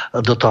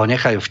toho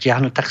nechajú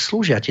vtiahnuť, tak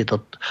slúžia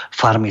tieto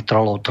farmy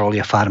trollov,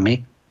 trolie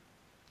farmy.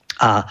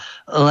 A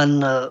len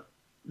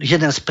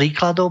jeden z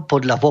príkladov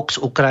podľa Vox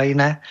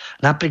Ukrajine,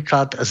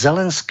 napríklad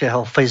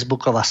Zelenského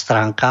facebooková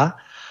stránka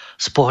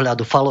z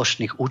pohľadu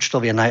falošných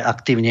účtov je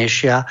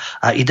najaktívnejšia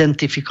a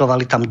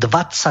identifikovali tam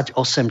 28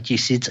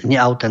 000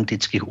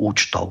 neautentických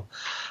účtov.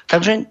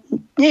 Takže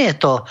nie je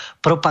to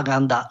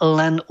propaganda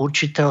len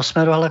určitého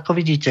smeru, ale ako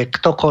vidíte,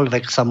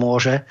 ktokoľvek sa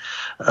môže,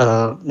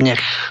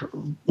 nech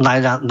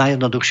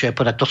najjednoduchšie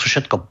povedať, to sú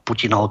všetko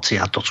Putinovci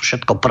a to sú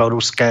všetko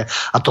proruské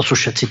a to sú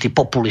všetci tí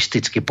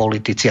populistickí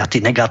politici a tí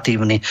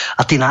negatívni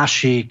a tí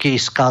naši,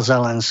 Kiska,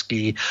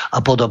 Zelenský a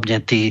podobne,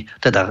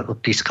 teda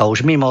Kiska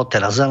už mimo,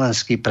 teraz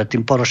Zelenský,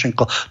 predtým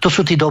Porošenko, to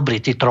sú tí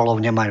dobrí, tí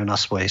trolov nemajú na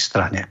svojej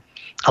strane.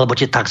 Alebo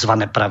tie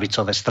tzv.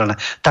 Pravicové strany,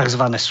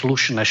 tzv.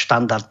 Slušné,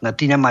 štandardné,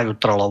 tí nemajú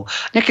trolov.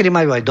 Niekedy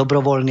majú aj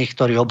dobrovoľných,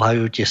 ktorí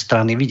obhajujú tie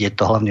strany, vidieť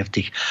to hlavne v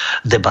tých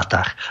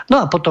debatách. No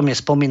a potom je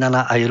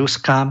spomínaná aj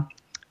ruská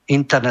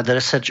Internet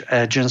Research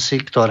Agency,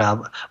 ktorá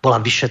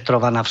bola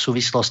vyšetrovaná v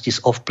súvislosti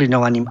s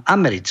ovplyvňovaním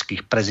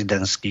amerických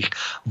prezidentských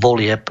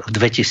volieb v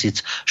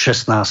 2016.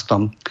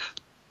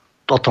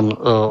 O tom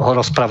ho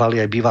rozprávali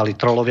aj bývalí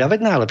trolovia.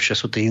 Veď najlepšie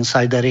sú tí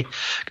insidery,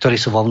 ktorí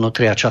sú vo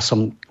vnútri a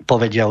časom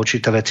povedia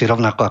určité veci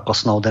rovnako ako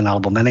Snowden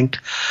alebo Manning.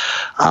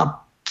 A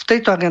v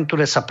tejto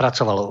agentúre sa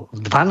pracovalo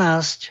v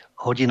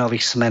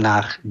 12-hodinových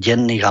smenách,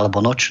 denných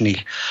alebo nočných.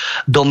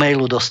 Do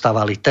mailu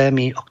dostávali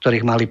témy, o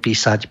ktorých mali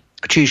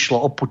písať. Či išlo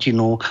o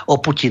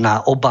Putina,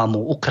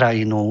 Obamu,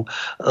 Ukrajinu,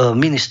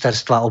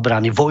 ministerstva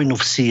obrany, vojnu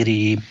v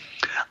Sýrii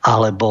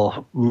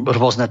alebo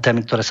rôzne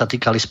témy, ktoré sa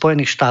týkali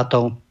Spojených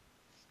štátov.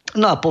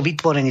 No a po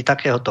vytvorení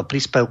takéhoto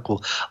príspevku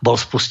bol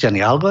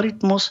spustený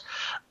algoritmus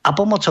a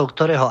pomocou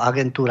ktorého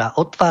agentúra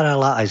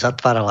otvárala aj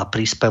zatvárala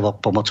príspevok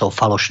pomocou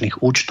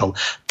falošných účtov,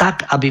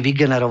 tak, aby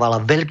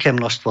vygenerovala veľké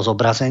množstvo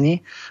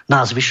zobrazení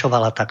a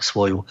zvyšovala tak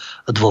svoju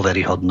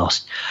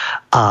dôveryhodnosť.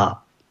 A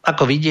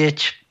ako vidieť,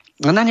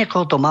 na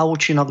niekoho to má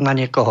účinok, na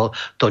niekoho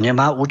to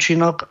nemá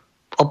účinok.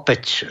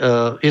 Opäť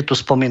je tu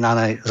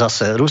spomínané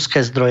zase ruské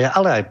zdroje,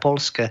 ale aj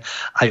poľské,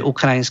 aj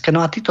ukrajinské.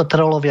 No a títo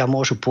trolovia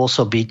môžu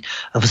pôsobiť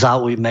v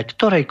záujme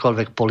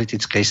ktorejkoľvek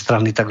politickej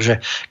strany.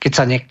 Takže keď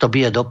sa niekto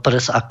bije do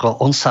prs,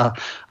 ako on sa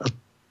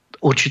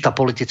určitá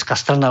politická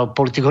strana alebo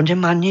politik, on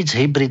nemá nič s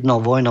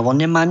hybridnou vojnou, on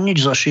nemá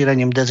nič so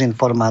šírením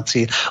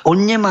dezinformácií,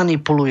 on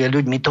nemanipuluje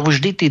ľuďmi, to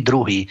vždy tí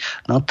druhí.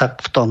 No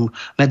tak v tom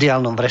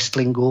mediálnom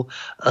wrestlingu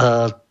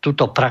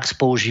túto prax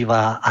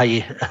používa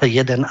aj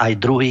jeden, aj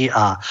druhý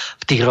a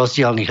v tých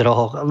rozdielnych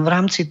rohoch v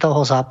rámci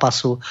toho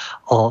zápasu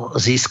o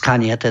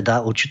získanie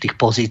teda určitých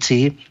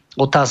pozícií.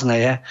 Otázne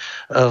je,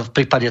 v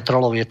prípade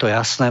trolov je to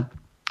jasné,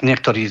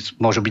 niektorí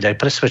môžu byť aj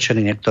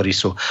presvedčení, niektorí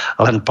sú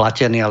len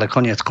platení, ale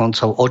koniec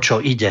koncov o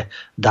čo ide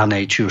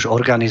danej, či už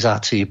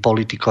organizácii,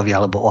 politikovi,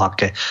 alebo o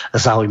aké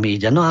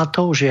záujmy ide. No a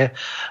to už je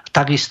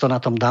takisto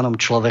na tom danom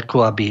človeku,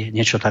 aby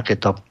niečo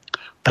takéto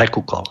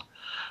prekúkol.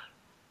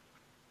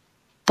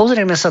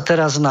 Pozrieme sa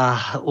teraz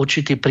na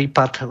určitý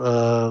prípad,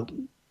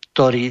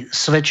 ktorý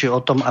svedčí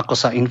o tom, ako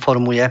sa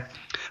informuje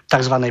v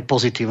tzv.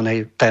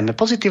 Pozitívnej téme.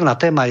 Pozitívna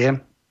téma je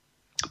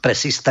pre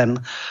systém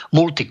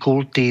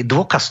multikulty,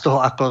 dôkaz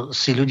toho, ako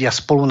si ľudia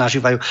spolu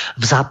nažívajú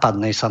v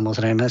západnej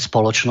samozrejme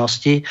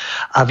spoločnosti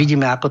a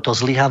vidíme, ako to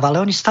zlyháva,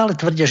 ale oni stále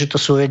tvrdia, že to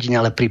sú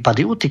ojedinelé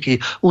prípady.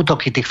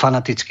 Útoky tých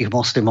fanatických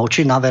moslimov,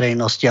 či na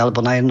verejnosti,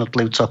 alebo na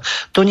jednotlivcov.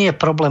 To nie je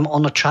problém,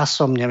 ono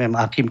časom, neviem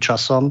akým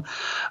časom,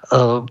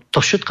 to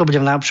všetko bude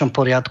v najlepšom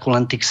poriadku,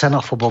 len tí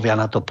xenofobovia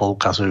na to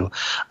poukazujú.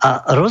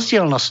 A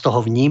rozdielnosť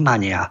toho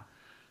vnímania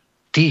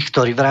tých,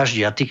 ktorí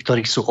vraždia, tých,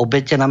 ktorí sú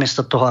obete,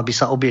 namiesto toho, aby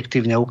sa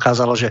objektívne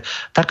ukázalo, že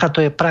takáto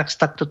je prax,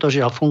 takto to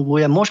žiaľ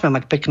funguje. Môžeme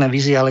mať pekné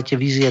vízie, ale tie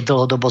vízie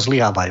dlhodobo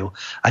zlyhávajú.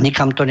 A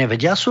nikam to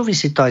nevedia.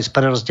 Súvisí to aj s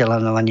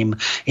prerozdeľovaním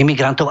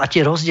imigrantov a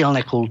tie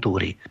rozdielne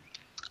kultúry.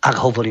 Ak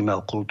hovoríme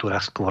o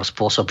kultúrach, skôr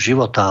spôsob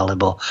života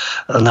alebo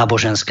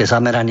náboženské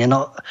zameranie.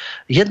 No,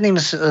 jedným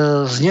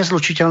z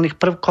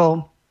nezlučiteľných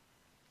prvkov,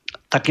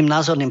 takým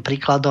názorným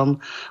príkladom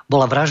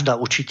bola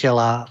vražda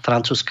učiteľa,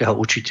 francúzskeho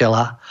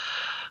učiteľa,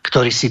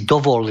 ktorý si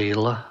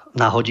dovolil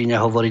na hodine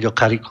hovoriť o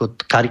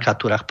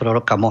karikatúrach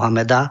proroka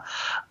Mohameda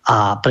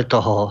a preto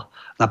ho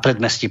na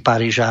predmestí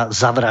Paríža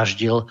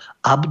zavraždil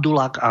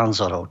Abdullah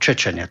Anzorov,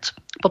 Čečenec.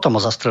 Potom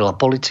ho zastrelila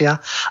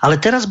polícia,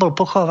 ale teraz bol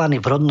pochovaný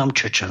v rodnom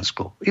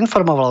Čečensku.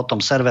 Informoval o tom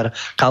server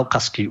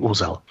Kaukazský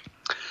úzel.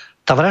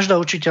 Tá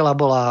vražda učiteľa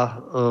bola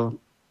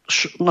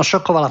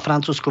šokovala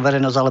francúzsku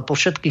verejnosť, ale po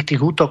všetkých tých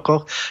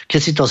útokoch, keď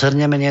si to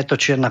zhrnieme, nie je to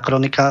čierna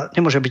kronika,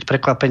 nemôže byť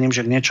prekvapením,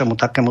 že k niečomu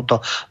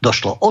takémuto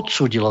došlo.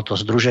 Odsúdilo to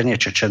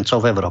Združenie Čečencov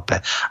v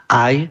Európe.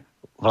 Aj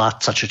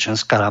vládca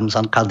Čečenska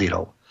Ramzan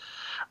Kadyrov.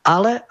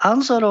 Ale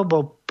Anzorov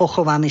bol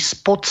pochovaný s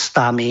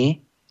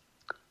podstami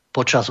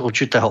počas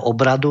určitého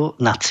obradu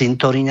na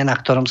cintoríne, na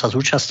ktorom sa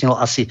zúčastnilo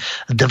asi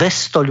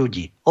 200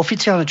 ľudí.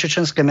 Oficiálne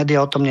čečenské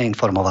médiá o tom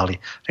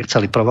neinformovali.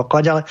 Nechceli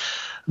provokovať, ale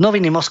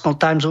noviny Moscow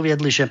Times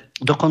uviedli, že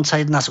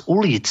dokonca jedna z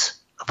ulic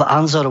v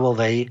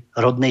Anzorovej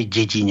rodnej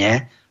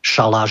dedine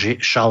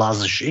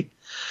Šalazži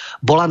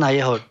bola na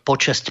jeho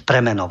počesť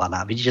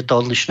premenovaná. Vidíte to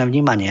odlišné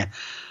vnímanie.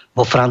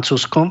 Vo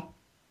Francúzsku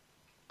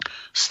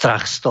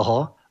strach z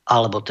toho,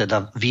 alebo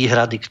teda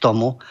výhrady k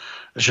tomu,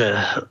 že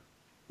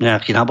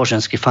nejaký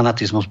náboženský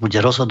fanatizmus bude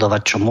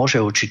rozhodovať, čo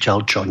môže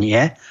učiteľ, čo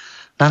nie.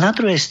 No a na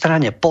druhej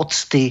strane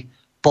pocty,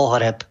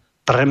 pohreb,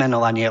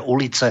 premenovanie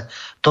ulice,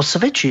 to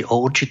svedčí o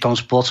určitom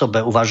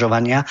spôsobe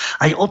uvažovania,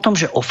 aj o tom,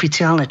 že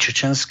oficiálne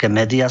čečenské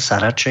médiá sa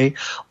radšej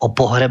o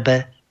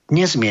pohrebe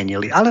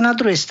nezmienili. Ale na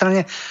druhej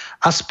strane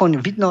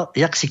aspoň vidno,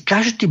 jak si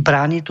každý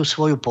bráni tú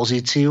svoju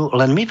pozíciu,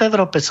 len my v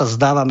Európe sa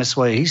vzdávame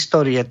svojej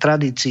histórie,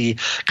 tradícií,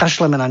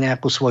 kašleme na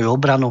nejakú svoju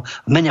obranu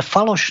v mene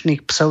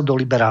falošných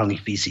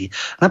pseudoliberálnych vízií.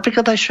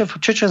 Napríklad aj šéf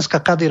Čečenska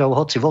Kadyrov,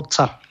 hoci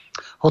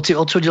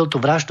odsúdil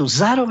tú vraždu,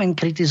 zároveň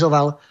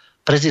kritizoval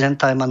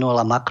prezidenta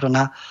Emmanuela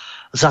Macrona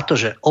za to,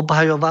 že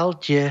obhajoval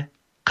tie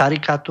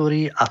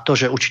karikatúry a to,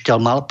 že učiteľ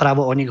mal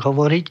právo o nich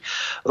hovoriť.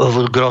 V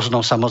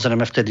Groznom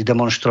samozrejme vtedy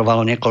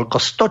demonštrovalo niekoľko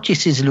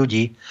 100 000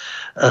 ľudí.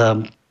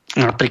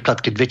 Napríklad,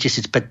 keď v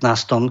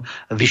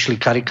 2015 vyšli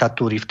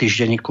karikatúry v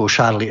týždenníku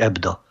Charlie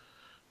Hebdo.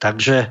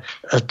 Takže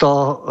to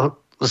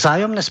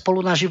vzájomné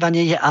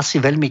spolunažívanie je asi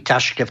veľmi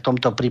ťažké v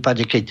tomto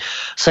prípade, keď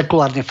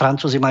sekulárni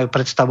Francúzi majú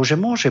predstavu, že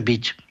môže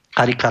byť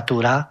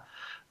karikatúra.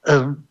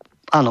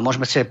 Áno,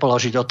 môžeme si aj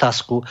položiť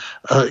otázku,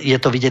 je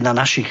to vidieť na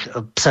našich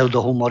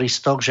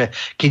pseudohumoristoch, že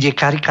keď je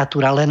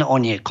karikatúra len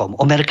o niekom,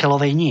 o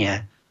Merkelovej nie,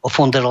 o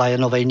von der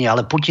Leyenovej nie,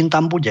 ale Putin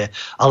tam bude,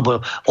 alebo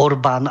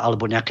Orbán,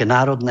 alebo nejaké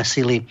národné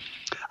sily,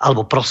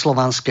 alebo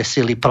proslovanské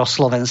sily,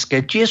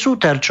 proslovenské, tie sú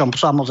terčom,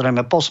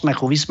 samozrejme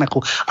posmechu,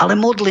 vysmechu, ale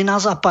modly na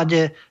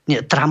západe,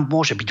 nie, Trump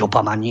môže byť,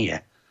 Obama nie.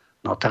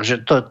 No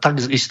takže to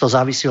takisto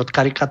závisí od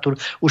karikatúr.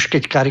 Už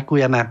keď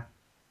karikujeme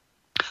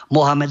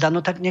Mohameda,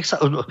 no tak nech sa...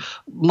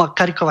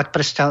 Karikovať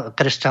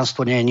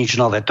kresťanstvo nie je nič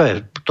nové.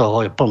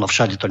 Toho je plno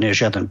všade, to nie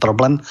je žiaden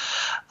problém.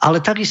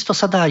 Ale takisto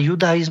sa dá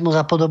judaizmus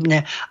a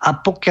podobne. A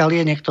pokiaľ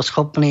je niekto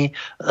schopný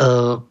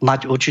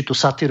mať určitú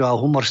satíru a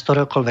humor z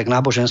ktoréhokoľvek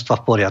náboženstva,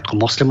 v poriadku.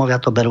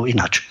 Moslimovia to berú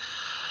inač.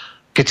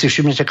 Keď si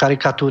všimnete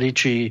karikatúry,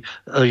 či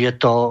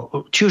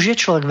už je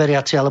človek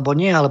veriaci alebo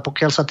nie, ale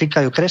pokiaľ sa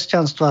týkajú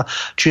kresťanstva,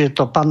 či je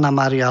to Panna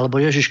Mária alebo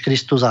Ježiš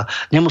Kristus a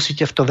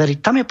nemusíte v to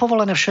veriť, tam je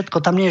povolené všetko,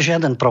 tam nie je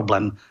žiaden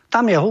problém.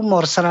 Tam je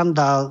humor,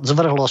 sranda,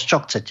 zvrhlosť, čo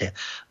chcete.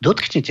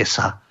 Dotknite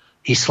sa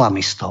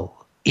islamistov,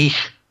 ich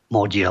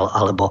modiel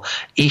alebo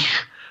ich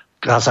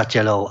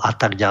kazateľov a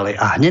tak ďalej.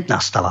 A hneď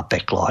nastáva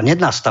peklo, a hneď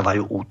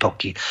nastávajú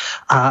útoky.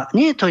 A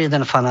nie je to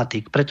jeden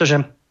fanatik, pretože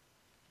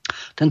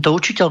tento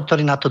učiteľ,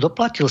 ktorý na to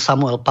doplatil,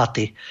 Samuel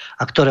Paty,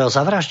 a ktorého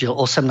zavraždil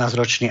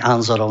 18-ročný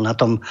Anzorov na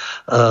tom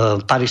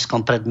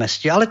parížskom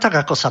predmestí, ale tak,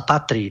 ako sa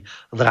patrí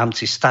v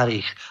rámci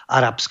starých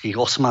arabských,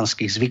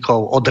 osmanských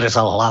zvykov,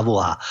 odrezal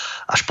hlavu a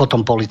až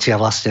potom polícia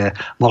vlastne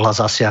mohla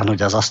zasiahnuť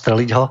a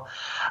zastreliť ho.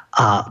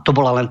 A to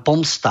bola len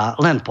pomsta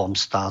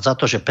za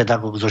to, že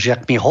pedagóg so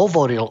žiakmi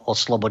hovoril o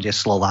slobode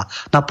slova.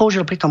 No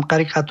použil pritom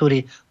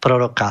karikatúry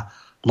proroka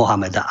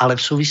Mohameda.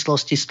 Ale v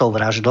súvislosti s tou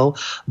vraždou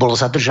bolo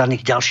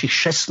zadržaných ďalších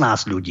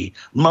 16 ľudí.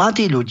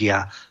 Mladí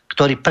ľudia,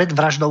 ktorí pred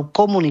vraždou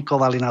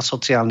komunikovali na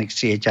sociálnych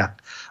sieťach,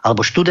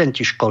 alebo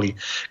študenti školy,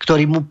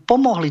 ktorí mu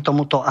pomohli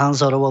tomuto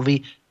Anzorovovi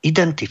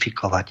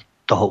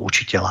identifikovať toho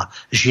učiteľa.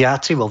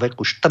 Žiaci vo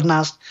veku 14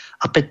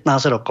 a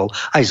 15 rokov.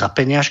 Aj za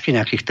peniažky,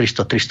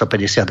 nejakých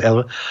 300-350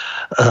 eur,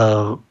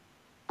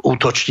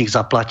 útočník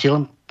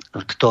zaplatil,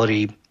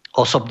 ktorý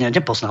osobne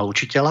nepoznal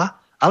učiteľa,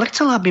 ale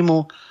chcel, aby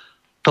mu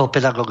toho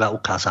pedagóga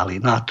ukázali.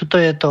 No a toto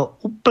je to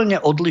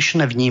úplne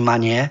odlišné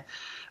vnímanie,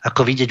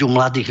 ako vidieť u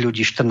mladých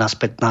ľudí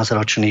 14-15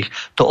 ročných,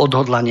 to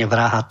odhodlanie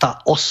vraha,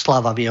 tá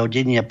oslava v jeho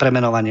dení,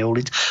 premenovanie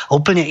ulic a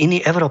úplne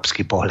iný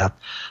európsky pohľad.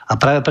 A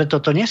práve preto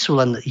to nie sú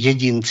len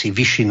jedinci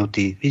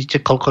vyšinutí.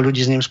 Vidíte, koľko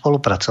ľudí s ním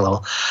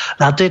spolupracovalo.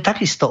 No a to je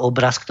takisto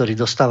obraz, ktorý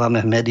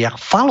dostávame v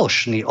médiách,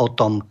 falošný o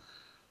tom,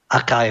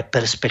 aká je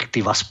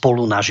perspektíva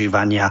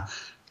spolunažívania.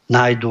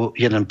 Nájdu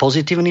jeden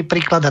pozitívny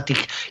príklad a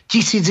tých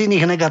 1000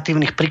 iných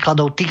negatívnych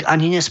príkladov tých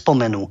ani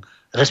nespomenú.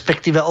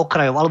 Respektíve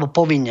okrajov, alebo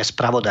povinne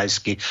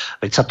spravodajsky.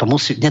 Veď sa to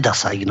nedá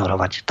sa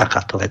ignorovať,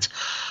 takáto vec.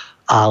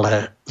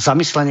 Ale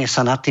zamyslenie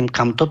sa nad tým,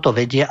 kam toto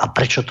vedie a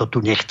prečo to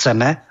tu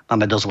nechceme,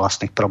 máme dosť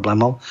vlastných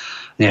problémov,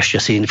 ešte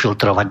si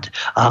infiltrovať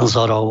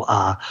Anzorov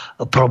a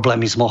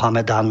problémy s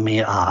Mohamedánmi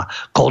a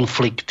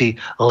konflikty,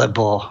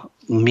 lebo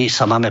my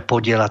sa máme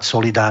podieľať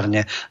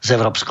solidárne s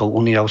Európskou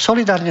úniou.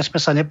 Solidárne sme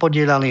sa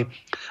nepodielali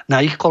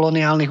na ich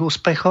koloniálnych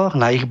úspechoch,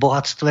 na ich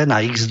bohatstve,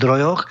 na ich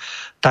zdrojoch,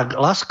 tak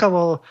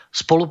láskavo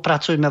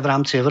spolupracujme v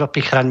rámci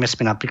Európy, chraňme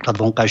si napríklad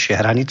vonkajšie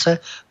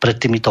hranice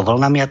pred týmito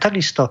vlnami a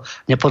takisto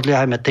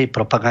nepodliehajme tej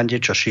propagande,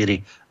 čo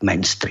šíri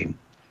mainstream.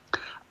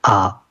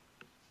 A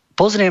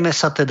pozrieme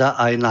sa teda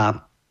aj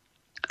na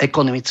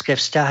ekonomické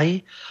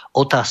vzťahy,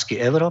 otázky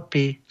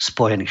Európy,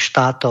 Spojených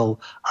štátov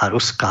a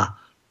Ruska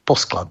po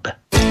skladbe.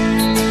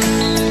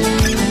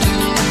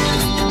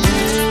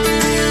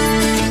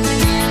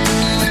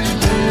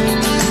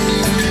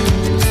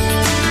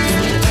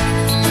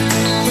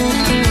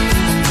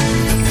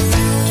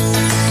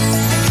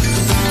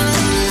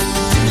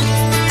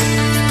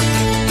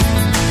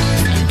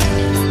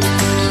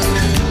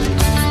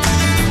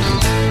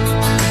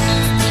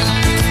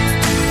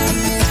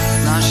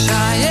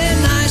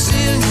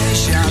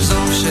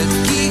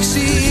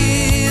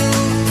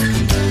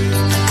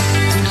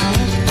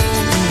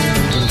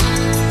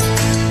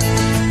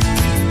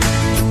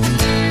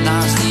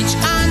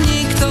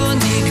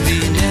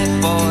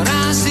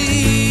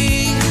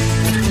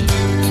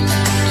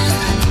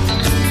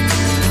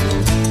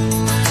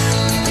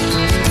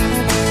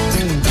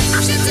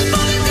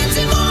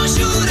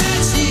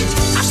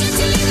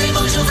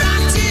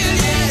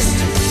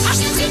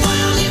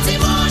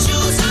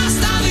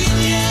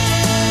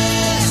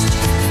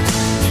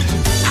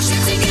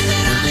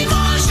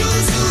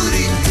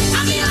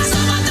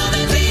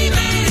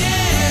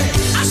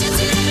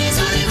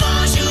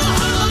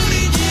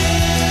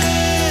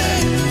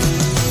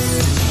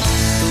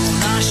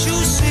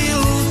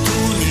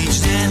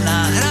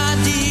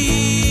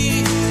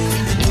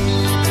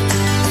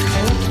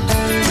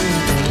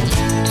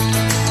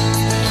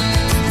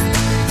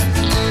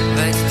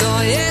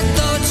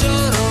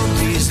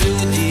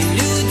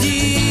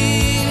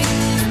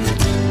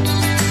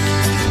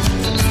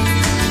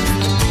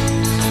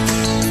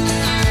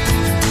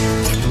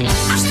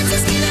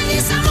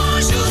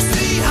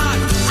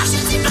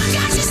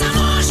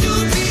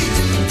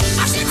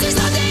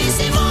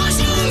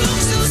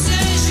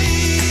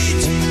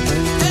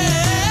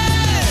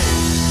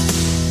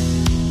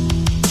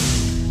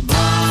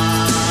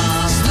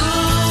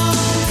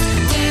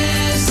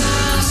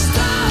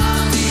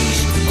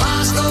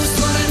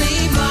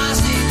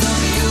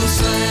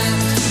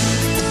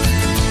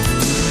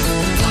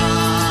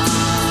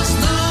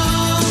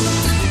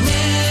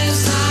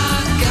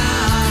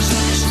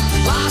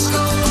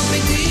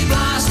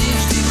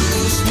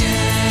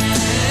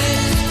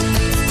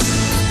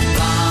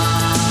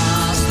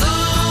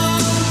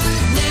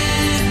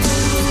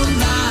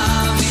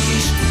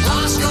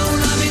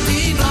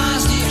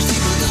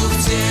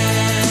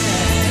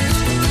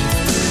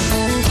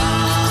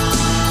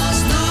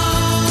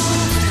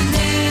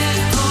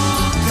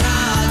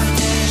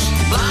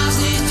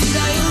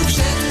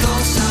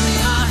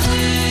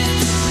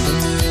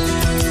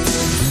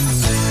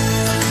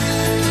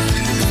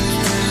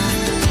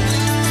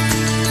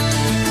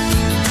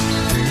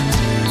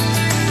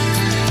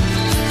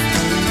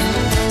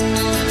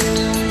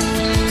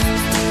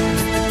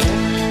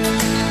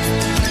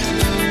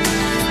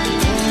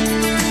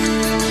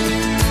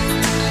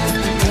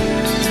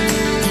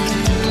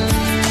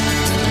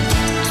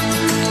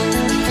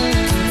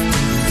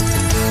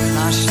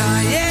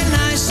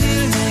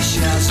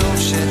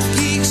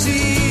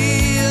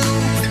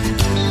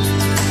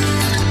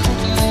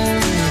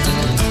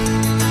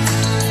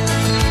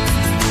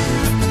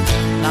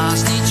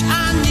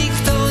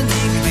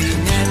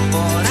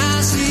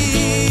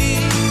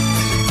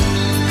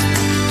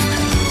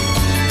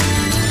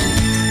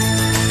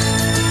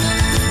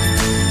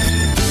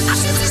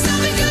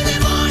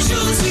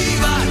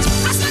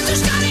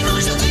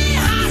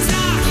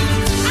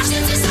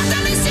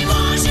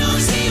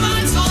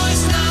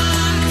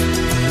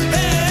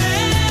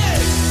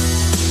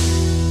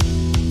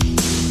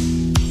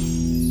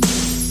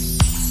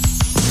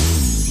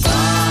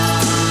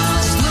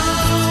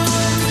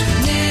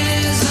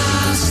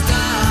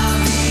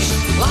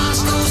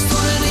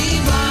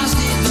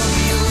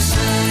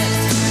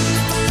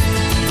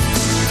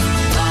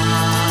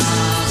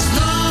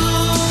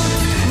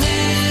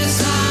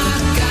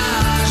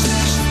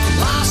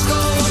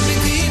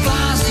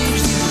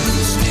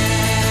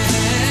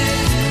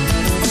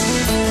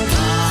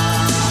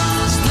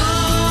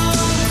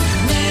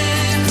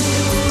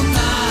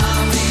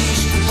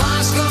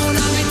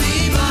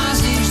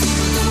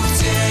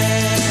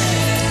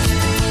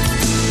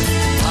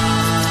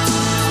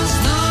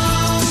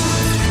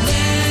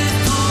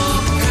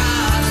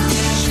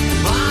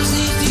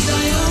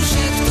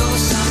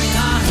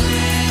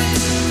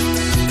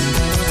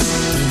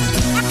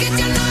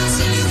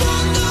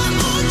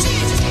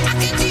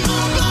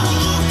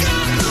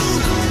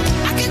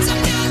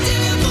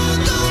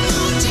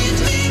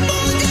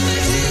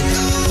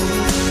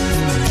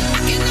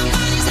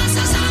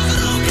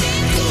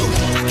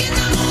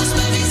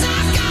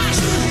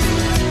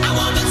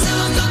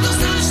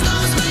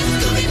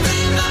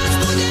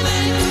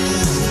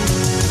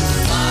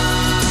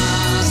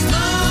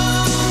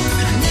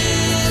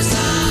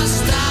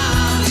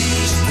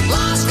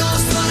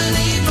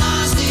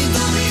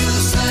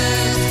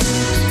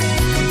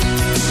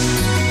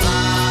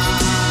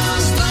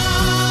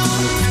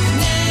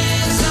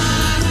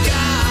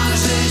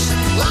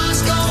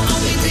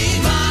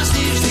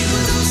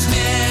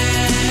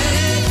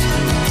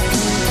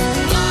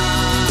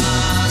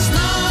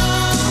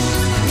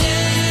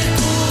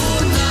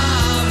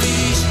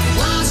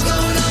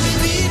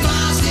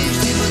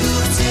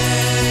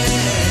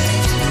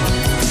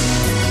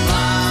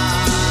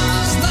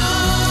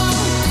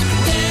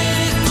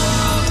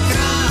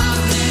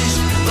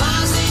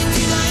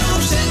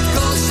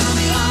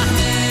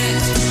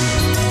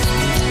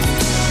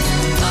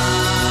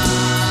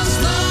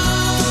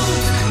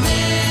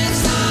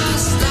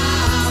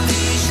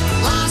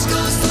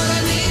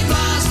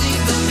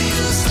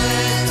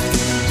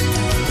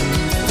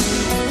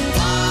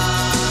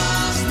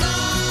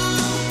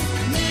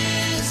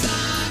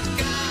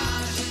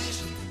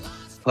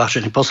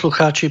 Vážení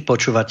poslucháči,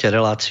 počúvate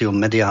reláciu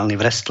Mediálny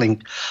Wrestling.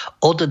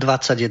 Od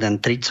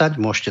 21:30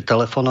 môžete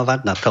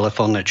telefonovať na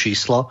telefónne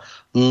číslo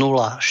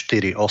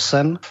 048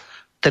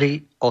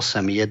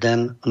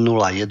 381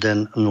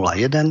 0101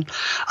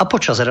 a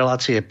počas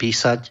relácie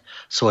písať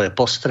svoje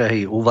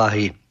postrehy,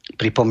 úvahy,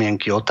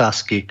 pripomienky,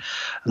 otázky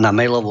na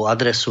mailovú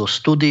adresu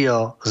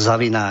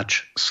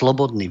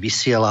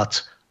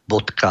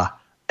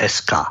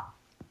studio@slobodnyvysielac.sk.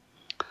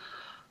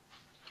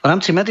 V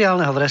rámci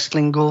mediálneho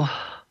wrestlingu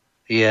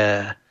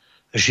je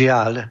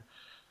žiaľ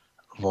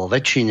vo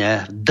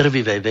väčšine,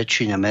 drvivej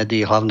väčšine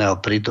médií hlavného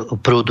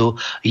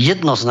prúdu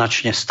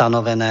jednoznačne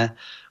stanovené,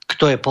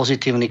 kto je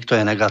pozitívny, kto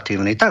je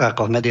negatívny. Tak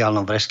ako v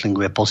mediálnom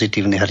wrestlingu je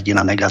pozitívny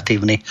hrdina,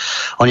 negatívny.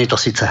 Oni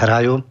to síce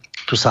hrajú,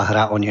 tu sa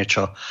hrá o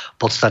niečo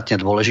podstatne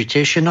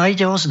dôležitejšie, no a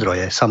ide o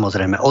zdroje,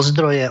 samozrejme. O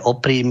zdroje, o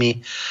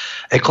príjmy,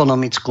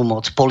 ekonomickú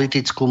moc,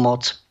 politickú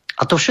moc.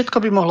 A to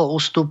všetko by mohlo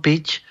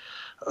ustúpiť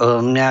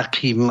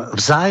nejakým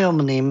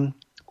vzájomným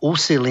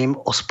úsilím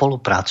o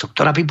spoluprácu,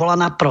 ktorá by bola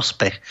na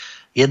prospech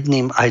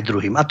jedným aj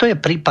druhým. A to je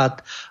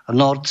prípad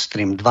Nord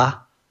Stream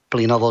 2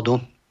 plynovodu,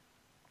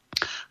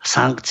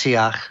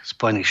 sankciách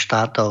Spojených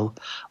štátov,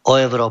 o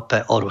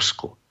Európe, o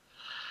Rusku.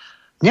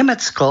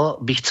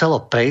 Nemecko by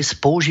chcelo prejsť z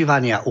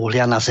používania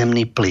uhlia na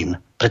zemný plyn,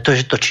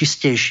 pretože to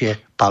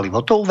čistejšie palivo.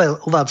 To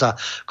uvádza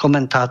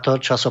komentátor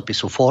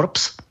časopisu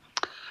Forbes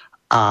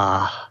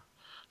a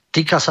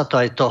týka sa to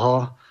aj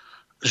toho,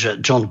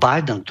 že John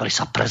Biden, ktorý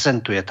sa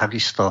prezentuje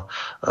takisto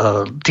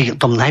v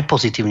tom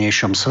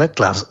najpozitívnejšom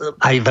svetle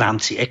aj v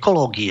rámci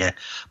ekológie,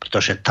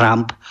 pretože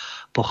Trump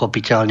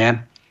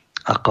pochopiteľne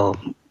ako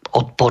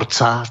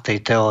odporca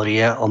tej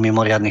teórie o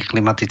mimoriadnych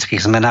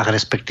klimatických zmenách,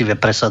 respektíve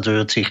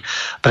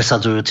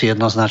presadzujúci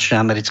jednoznačne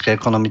americké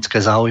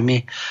ekonomické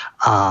záujmy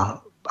a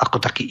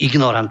ako taký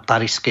ignorant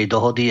Parížskej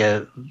dohody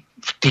je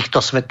v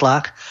týchto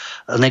svetlách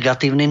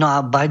negatívny. No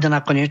a Biden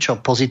ako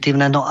niečo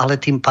pozitívne, no ale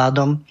tým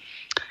pádom,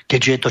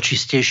 keďže je to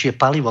čistejšie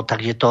palivo,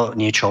 tak je to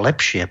niečo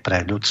lepšie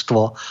pre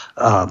ľudstvo,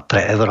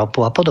 pre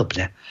Európu a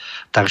podobne.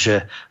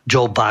 Takže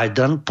Joe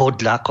Biden,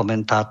 podľa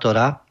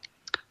komentátora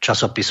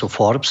časopisu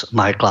Forbes,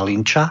 Michaela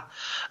Lyncha,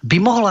 by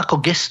mohol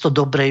ako gesto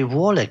dobrej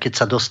vôle, keď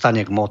sa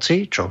dostane k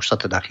moci, čo už sa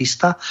teda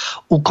chystá,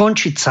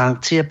 ukončiť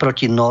sankcie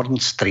proti Nord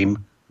Stream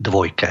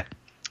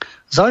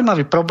 2.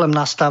 Zaujímavý problém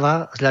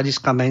nastáva z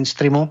hľadiska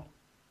mainstreamu,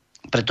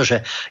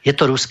 pretože je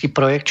to ruský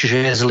projekt,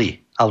 čiže je zlý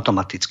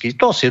automaticky.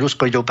 To si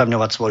Rusko ide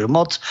upevňovať svoju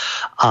moc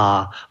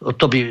a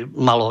to by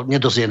malo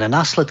nedozriené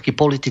následky,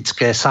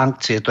 politické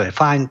sankcie, to je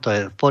fajn, to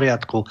je v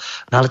poriadku.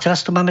 No ale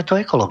teraz tu máme to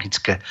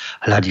ekologické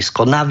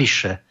hľadisko.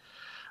 Navyše,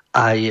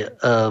 aj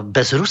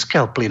bez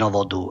ruského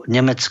plynovodu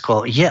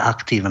Nemecko je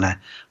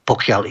aktívne,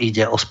 pokiaľ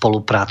ide o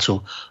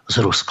spoluprácu s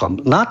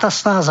Ruskom. No a tá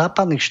snaha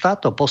západných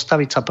štátov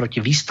postaviť sa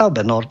proti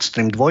výstavbe Nord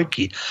Stream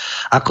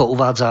 2, ako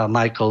uvádza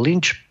Michael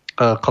Lynch,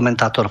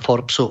 komentátor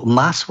Forbesu,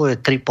 má svoje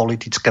 3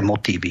 politické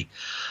motívy.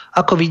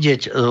 Ako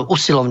vidieť,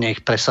 usilovne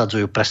ich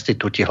presadzujú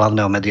prestitúti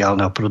hlavného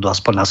mediálneho prúdu,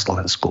 aspoň na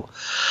Slovensku.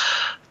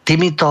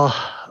 Týmito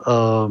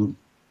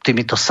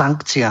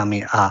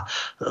sankciami a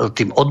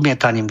tým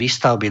odmietaním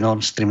výstavby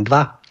Nord Stream 2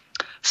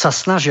 sa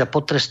snažia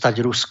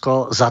potrestať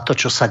Rusko za to,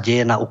 čo sa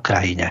deje na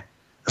Ukrajine.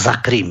 Za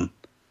Krym.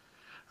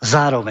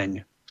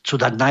 Zároveň chcú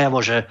dať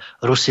najavo, že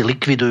Rusi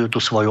likvidujú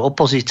tú svoju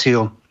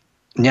opozíciu,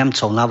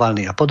 Nemcov,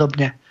 Navalny a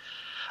podobne.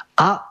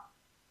 A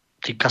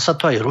týka sa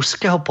to aj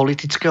ruského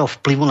politického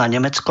vplyvu na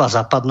Nemecko a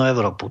západnú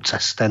Európu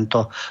cez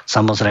tento,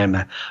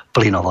 samozrejme,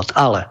 plynovod.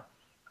 Ale,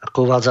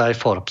 ako uvádza aj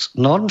Forbes,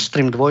 Nord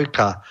Stream 2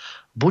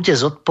 bude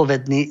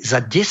zodpovedný za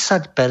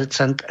 10%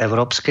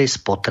 európskej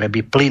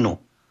spotreby plynu.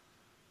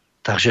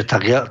 Takže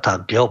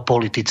tá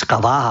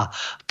geopolitická váha,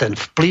 ten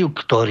vplyv,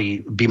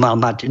 ktorý by mal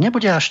mať,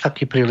 nebude až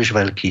taký príliš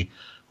veľký,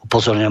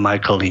 upozorňuje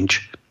Michael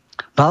Lynch.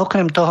 No a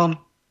okrem toho,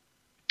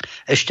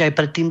 ešte aj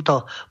pred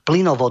týmto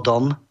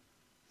plynovodom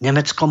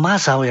Nemecko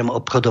má záujem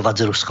obchodovať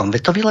s Ruskom,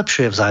 veď to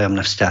vylepšuje vzájomné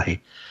vzťahy.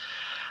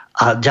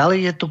 A ďalej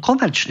je tu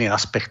komerčný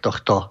aspekt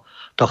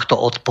tohto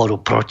odporu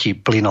proti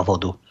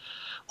plynovodu.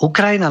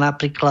 Ukrajina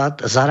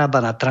napríklad zarába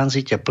na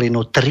tranzite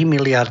plynu $3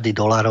 miliardy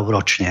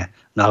ročne.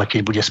 No ale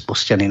keď bude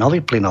spustený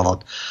nový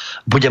plynovod,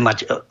 bude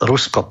mať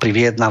Rusko pri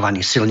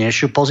vyjednávaní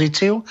silnejšiu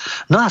pozíciu,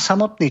 no a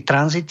samotný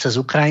tranzit cez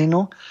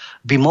Ukrajinu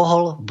by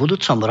mohol v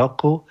budúcom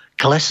roku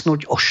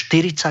klesnúť o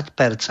 40%.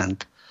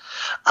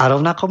 A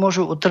rovnako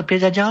môžu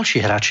utrpieť aj ďalší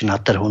hráči na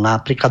trhu,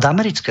 napríklad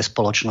americké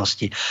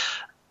spoločnosti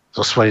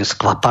so svojím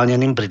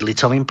skvapalneným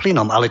bridlicovým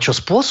plynom. Ale čo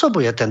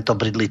spôsobuje tento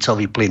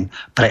bridlicový plyn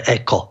pre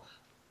eko?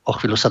 O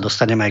chvíľu sa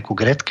dostaneme aj ku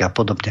Gretke a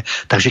podobne.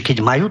 Takže keď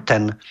majú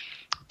ten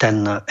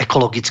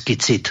ekologický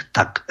cit,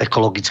 tak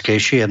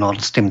ekologickejší je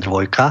Nord Stream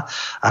 2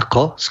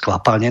 ako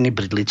skvapalnený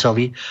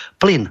bridlicový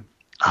plyn.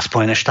 A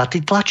Spojené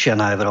štáty tlačia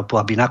na Európu,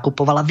 aby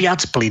nakupovala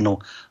viac plynu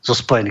zo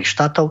Spojených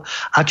štátov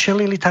a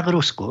čelili tak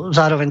Rusku.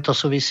 Zároveň to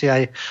súvisí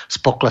aj s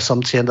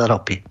poklesom cien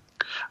ropy.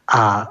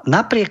 A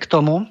napriek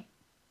tomu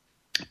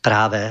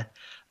práve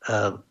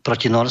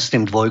proti Nord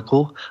Stream 2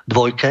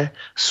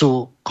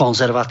 sú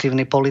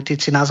konzervatívni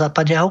politici na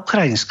západe a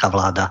ukrajinská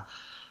vláda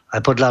Aj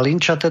podľa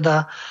Lynča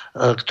teda,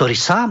 ktorý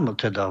sám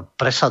teda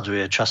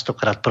presadzuje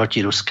častokrát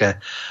protiruské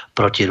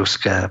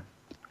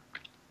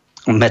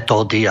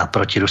metódy a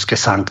protiruské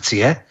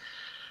sankcie,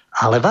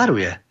 ale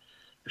varuje,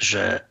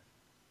 že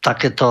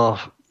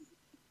takáto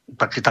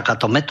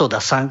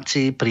metóda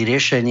sankcií pri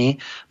riešení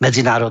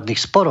medzinárodných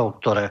sporov,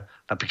 ktoré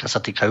napríklad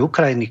sa týkajú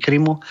Ukrajiny,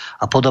 Krymu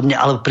a podobne,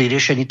 alebo pri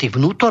riešení tých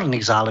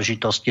vnútorných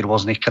záležitostí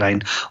rôznych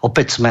krajín.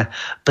 Opäť sme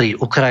pri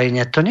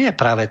Ukrajine, to nie je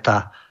práve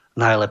tá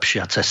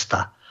najlepšia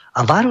cesta.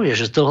 A varuje,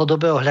 že z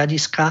dlhodobého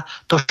hľadiska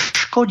to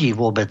škodí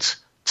vôbec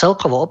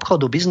celkovo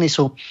obchodu,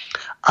 biznisu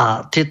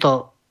a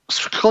tieto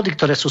škody,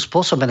 ktoré sú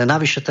spôsobené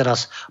navyše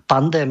teraz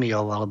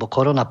pandémiou alebo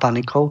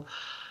koronapanikou,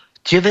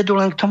 tie vedú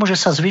len k tomu, že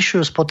sa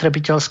zvyšujú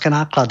spotrebiteľské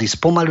náklady,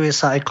 spomaľuje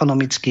sa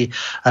ekonomický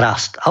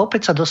rast. A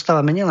opäť sa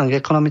dostávame nielen k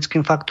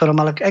ekonomickým faktorom,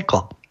 ale k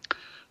eko.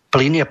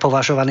 Plyn je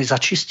považovaný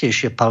za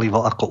čistejšie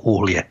palivo ako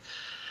uhlie.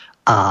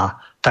 A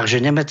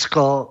takže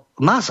Nemecko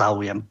má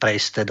záujem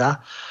prejsť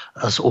teda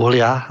z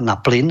uhlia na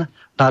plyn.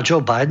 No a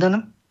Joe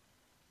Biden,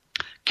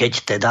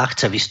 keď teda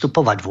chce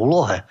vystupovať v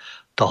úlohe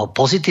toho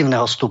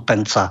pozitívneho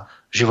stupenca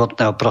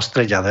životného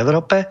prostredia v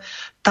Európe,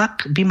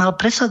 tak by mal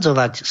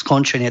presadzovať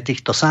skončenie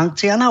týchto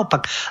sankcií a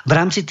naopak v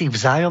rámci tých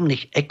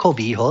vzájomných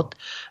ekovýhod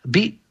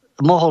by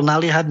mohol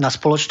naliehať na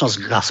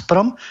spoločnosť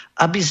Gazprom,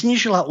 aby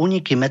znížila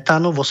úniky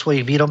metánu vo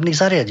svojich výrobných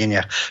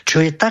zariadeniach, čo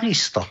je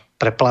takisto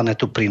pre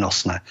planetu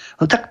prínosné.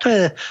 No tak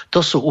to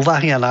sú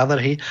úvahy a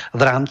návrhy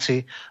v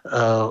rámci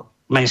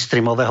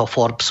mainstreamového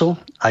Forbesu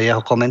a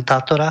jeho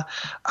komentátora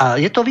a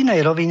je to v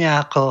inej rovine,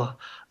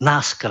 ako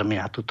nás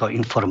krmia túto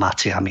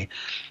informáciami.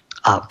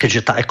 A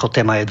keďže tá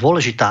ekotéma je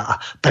dôležitá a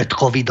pred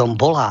covidom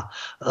bola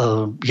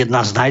jedna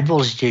z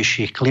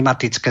najdôležitejších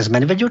klimatické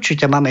zmeny, veď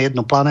určite máme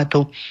jednu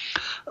planetu,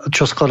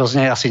 čo skoro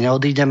z nej asi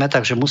neodídeme,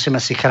 takže musíme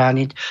si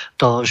chrániť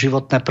to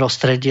životné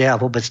prostredie a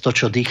vôbec to,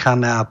 čo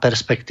dýchame a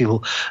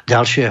perspektívu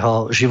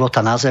ďalšieho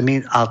života na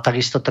Zemi. A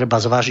takisto treba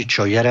zvážiť,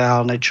 čo je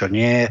reálne, čo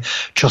nie je,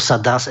 čo sa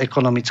dá z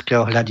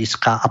ekonomického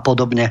hľadiska a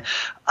podobne.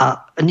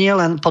 A nie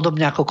len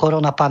podobne ako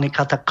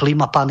koronapanika, tak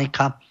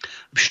klimapanika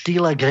v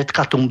štýle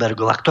Greta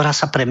Thunbergová, ktorá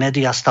sa pre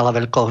médiá stala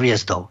veľkou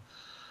hviezdou.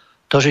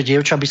 To, že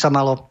dievča by sa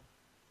malo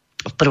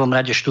v prvom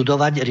rade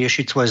študovať,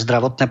 riešiť svoje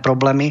zdravotné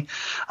problémy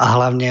a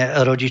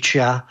hlavne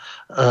rodičia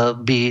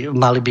by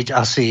mali byť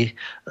asi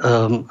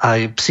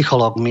aj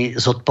psychológmi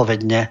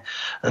zodpovedne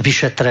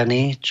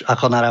vyšetrení,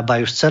 ako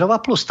narábajú s dcerou a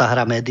plus tá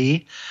hra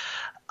médií.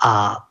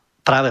 A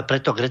práve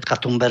preto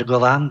Greta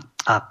Thunbergová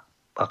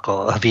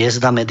ako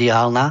hviezda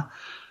mediálna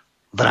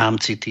v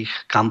rámci tých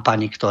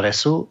kampaní, ktoré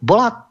sú,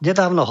 bola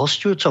nedávno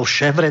hosťujúcou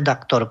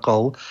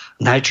šéfredaktorkou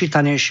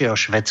najčítanejšieho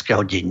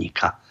švédskeho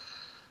denníka.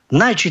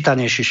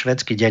 Najčítanejší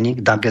švédsky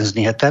denník Dagens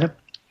Nyheter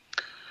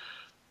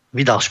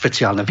vydal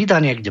špeciálne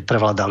vydanie, kde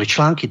prevládali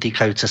články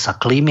týkajúce sa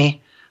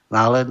klímy, no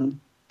ale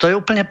to je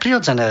úplne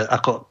prirodzené,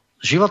 ako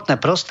životné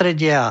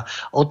prostredie a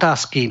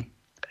otázky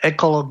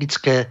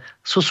ekologické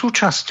sú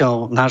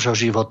súčasťou nášho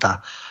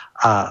života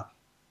a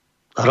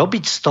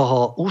robiť z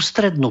toho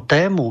ústrednú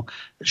tému,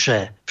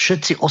 že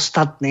všetci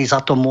ostatní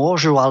za to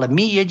môžu, ale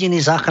my jediní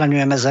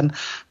zachraňujeme Zem,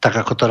 tak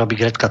ako to robí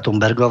Greta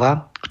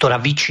Thunbergová,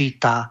 ktorá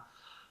vyčíta,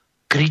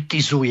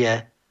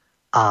 kritizuje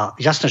a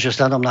jasné, že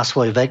vzhľadom na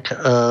svoj vek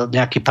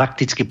nejaký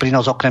praktický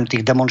prínos okrem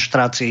tých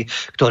demonštrácií,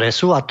 ktoré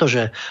sú a to,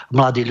 že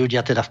mladí ľudia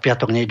teda v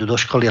piatok nejdú do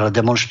školy, ale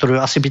demonštrujú,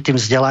 asi by tým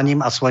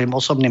vzdelaním a svojim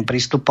osobným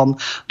prístupom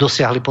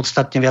dosiahli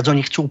podstatne viac.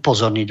 Oni chcú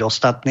upozorniť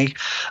ostatných,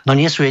 no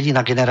nie sú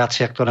jediná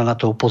generácia, ktorá na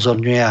to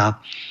upozorňuje a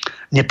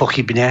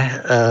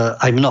nepochybne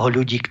aj mnoho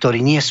ľudí,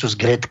 ktorí nie sú z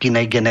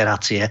Gretkinej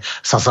generácie,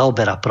 sa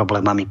zaoberá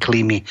problémami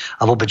klímy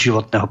a vôbec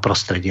životného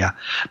prostredia.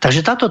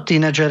 Takže táto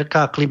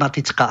tínedžerka,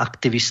 klimatická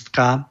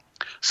aktivistka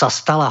sa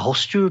stala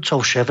hosťujúcou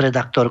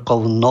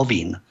šéfredaktorkou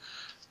novín.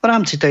 V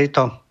rámci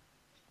tejto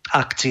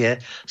akcie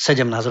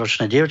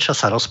 17-ročné dievča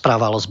sa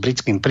rozprávalo s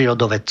britským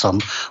prírodovedcom,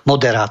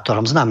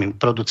 moderátorom, známym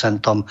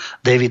producentom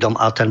Davidom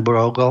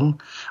Attenboroughom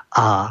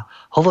a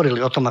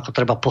hovorili o tom, ako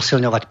treba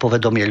posilňovať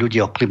povedomie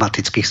ľudí o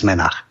klimatických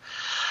zmenách.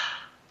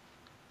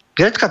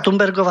 Greta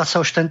Thunbergová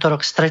sa už tento rok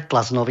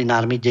stretla s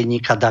novinármi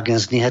denníka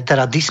Dagens Nyheter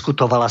a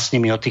diskutovala s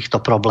nimi o týchto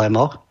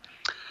problémoch.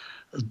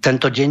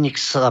 Tento denník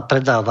sa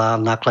predáva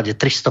v náklade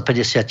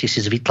 350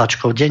 000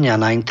 výtlačkov denne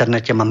a na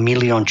internete má 1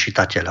 000 000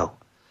 čitateľov.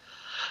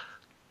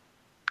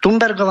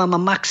 Thunbergová má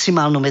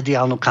maximálnu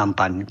mediálnu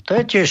kampaň. To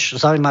je tiež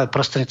zaujímavé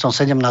prostredníctvom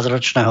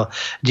 17-ročného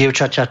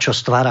dievčaťa, čo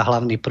stvára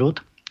hlavný prúd.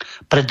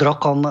 Pred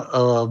rokom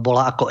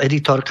bola ako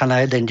editorka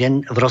na jeden deň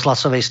v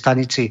rozhlasovej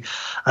stanici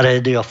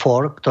Radio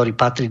 4, ktorý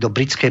patrí do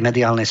britskej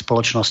mediálnej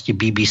spoločnosti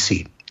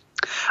BBC.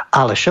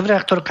 Ale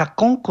šéfredaktorka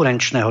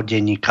konkurenčného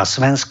denníka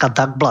Svenska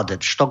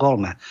Dagbladet v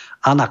Štokholme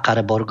Anna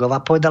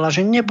Kareborgová povedala,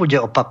 že nebude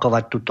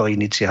opakovať túto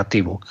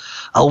iniciatívu.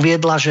 A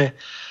uviedla, že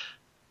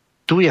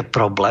tu je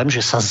problém,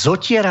 že sa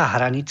zotiera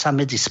hranica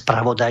medzi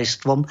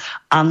spravodajstvom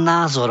a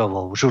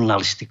názorovou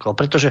žurnalistikou,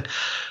 pretože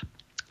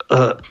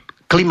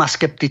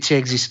klimaskeptici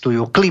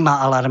existujú,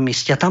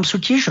 klimaalarmisti a tam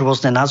sú tiež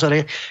rôzne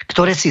názory,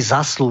 ktoré si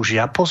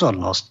zaslúžia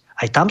pozornosť.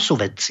 Aj tam sú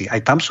vedci,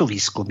 aj tam sú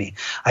výskumy,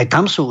 aj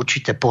tam sú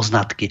určité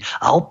poznatky.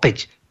 A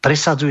opäť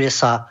presadzuje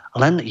sa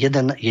len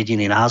jeden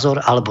jediný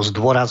názor, alebo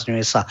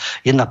zdôrazňuje sa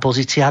jedna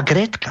pozícia.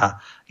 Grétka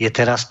je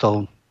teraz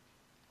tou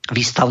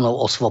výstavnou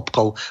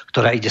osvobkou,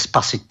 ktorá ide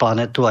spasiť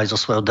planetu aj so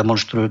svojou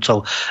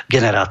demonstrujúcou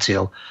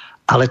generáciou.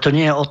 Ale to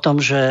nie je o tom,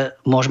 že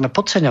môžeme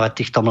podceňovať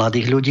týchto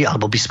mladých ľudí,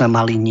 alebo by sme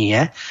mali nie,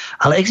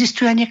 ale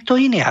existuje aj niekto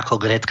iný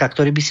ako Grétka,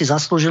 ktorý by si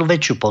zaslúžil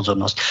väčšiu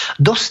pozornosť.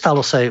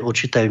 Dostalo sa jej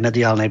určitej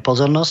mediálnej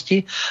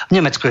pozornosti. V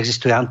Nemecku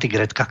existuje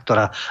antigrétka,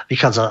 ktorá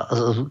vychádza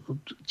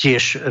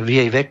tiež v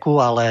jej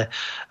veku, ale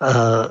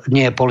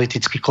nie je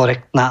politicky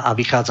korektná a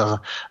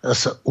vychádza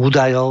z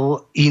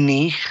údajov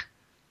iných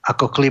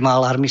ako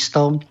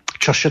klimaalarmistov,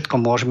 čo všetko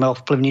môžeme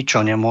ovplyvniť,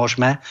 čo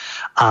nemôžeme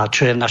a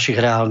čo je v našich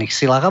reálnych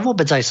silách a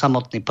vôbec aj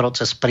samotný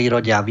proces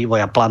prírode a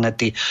vývoja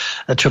planety,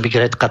 čo by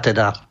Grétka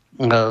teda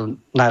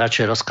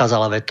najradšej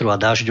rozkázala vetru a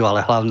dažďu,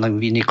 ale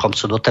hlavným výnikom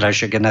sú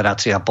doterajšie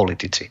generácie a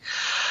politici.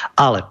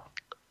 Ale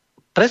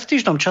v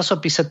prestížnom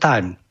časopise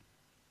Time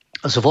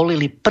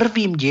zvolili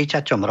prvým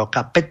dieťaťom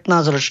roka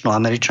 15-ročnú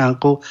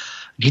Američanku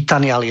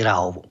Gitaniali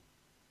Raovu.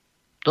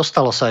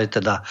 Dostalo sa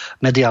aj teda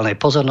mediálnej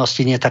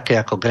pozornosti, nie také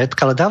ako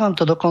Grétka, ale dávam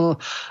to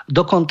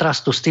do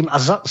kontrastu s tým. A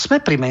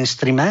sme pri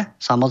mainstreame,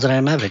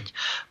 samozrejme, veď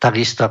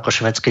takisto ako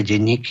švédske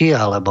denníky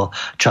alebo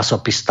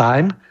časopis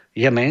Time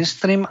je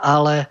mainstream,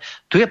 ale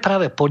tu je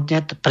práve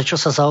podnet, prečo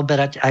sa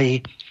zaoberať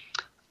aj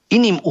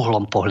iným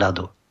uhlom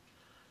pohľadu.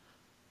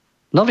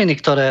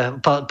 Noviny,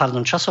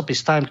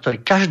 časopis Time,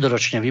 ktorý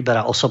každoročne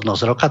vyberá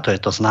osobnosť roka, to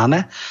je to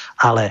známe,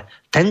 ale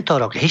tento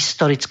rok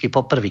historicky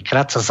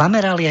poprvýkrát sa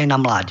zamerali aj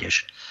na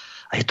mládež.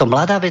 A je to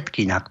mladá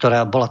vedkyňa,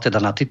 ktorá bola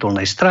teda na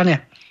titulnej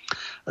strane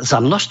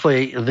za množstvo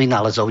jej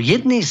vynálezov.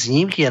 Jedný z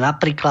nich je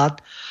napríklad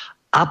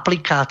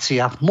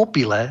aplikácia v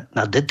mobile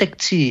na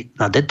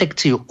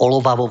detekciu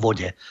olova vo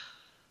vode.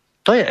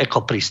 To je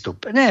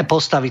ekoprístup. Nie je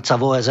postaviť sa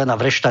v OSN a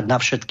vreštať na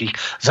všetkých,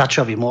 za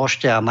čo vy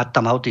môžete a mať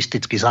tam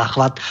autistický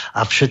záchvat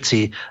a všetci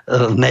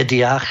v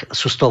médiách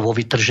sú z toho vo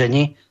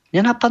vytržení.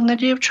 Nenapadne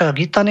dievča,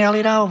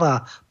 Gitaniali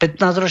Raová,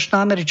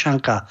 15-ročná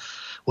Američanka.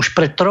 Už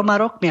pred 3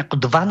 rokmi ako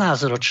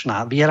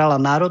 12-ročná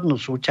vyhrala národnú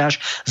súťaž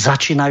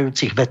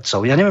začínajúcich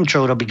vedcov. Ja neviem,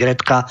 čo urobí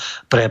Grétka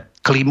pre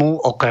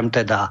klimu, okrem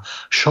teda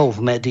show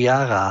v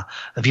médiách a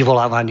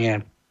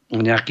vyvolávanie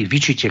nejakých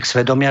vyčitiek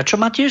svedomia, čo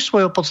má tiež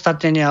svoje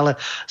opodstatnenie, ale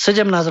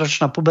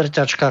 17-ročná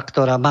puberťačka,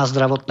 ktorá má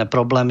zdravotné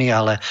problémy,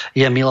 ale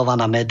je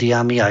milovaná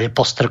médiami a je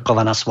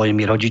postrkovaná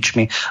svojimi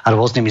rodičmi a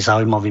rôznymi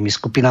záujmovými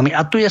skupinami.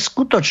 A tu je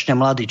skutočne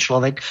mladý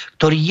človek,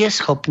 ktorý je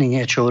schopný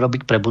niečo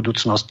urobiť pre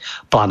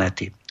budúcnosť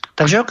planéty.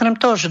 Takže okrem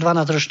toho, že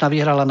 12-ročná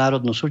vyhrala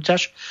národnú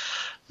súťaž,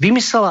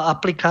 vymyslela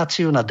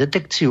aplikáciu na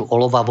detekciu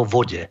olova vo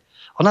vode.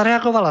 Ona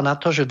reagovala na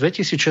to, že v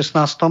 2016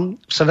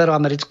 v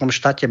severoamerickom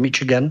štáte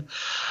Michigan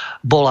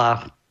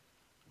bola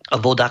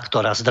voda,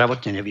 ktorá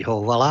zdravotne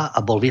nevyhovovala a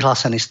bol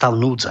vyhlásený stav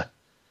núdze.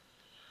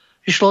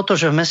 Išlo o to,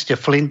 že v meste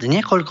Flint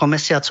niekoľko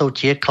mesiacov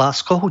tiekla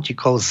z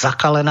kohútikov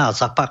zakalená a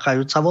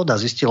zapáchajúca voda.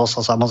 Zistilo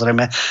sa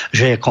samozrejme,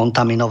 že je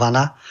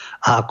kontaminovaná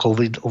a ako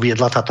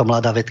uviedla táto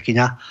mladá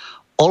vedkyňa,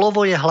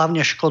 olovo je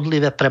hlavne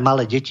škodlivé pre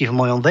malé deti v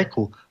mojom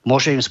veku.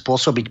 Môže im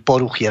spôsobiť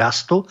poruchy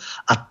rastu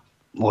a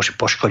môže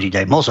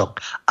poškodiť aj mozog.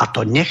 A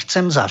to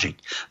nechcem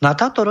zažiť. No a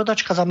táto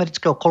rodačka z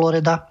amerického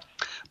Colorada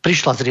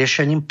prišla s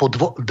riešením po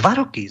 2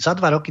 roky. Za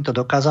 2 roky to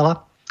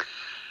dokázala.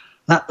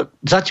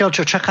 Zatiaľ,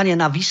 čo čakanie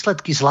na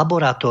výsledky z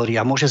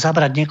laboratória môže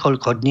zabrať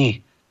niekoľko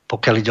dní,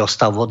 pokiaľ ide o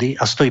stav vody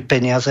a stojí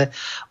peniaze,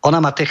 ona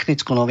má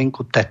technickú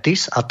novinku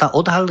TETIS a tá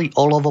odhalí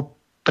olovo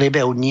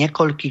priebehu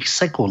niekoľkých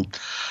sekúnd.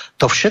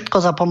 To všetko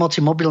za pomoci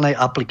mobilnej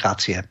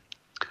aplikácie.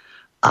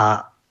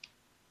 A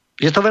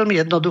je to veľmi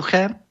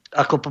jednoduché,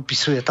 ako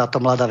popisuje táto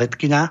mladá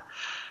vedkyňa.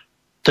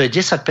 To je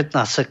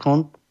 10-15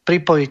 sekúnd,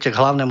 pripojíte k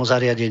hlavnému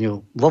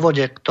zariadeniu vo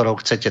vode, ktoré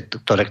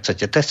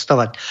chcete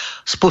testovať,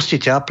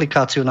 spustíte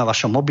aplikáciu na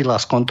vašom mobile a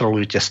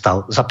skontrolujte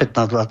stav. Za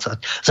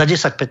 10-15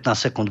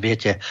 sekúnd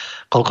viete,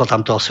 koľko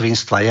tam toho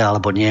svinstva je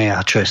alebo nie je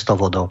a čo je s tou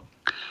vodou.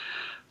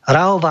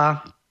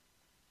 Raová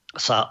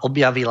sa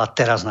objavila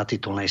teraz na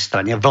titulnej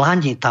strane. V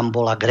Lani tam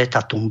bola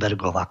Greta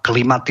Thunbergová,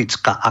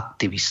 klimatická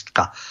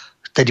aktivistka.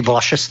 Vtedy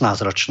bola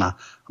 16-ročná.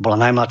 Bola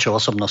najmladšou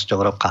osobnosťou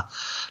roka.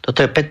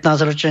 Toto je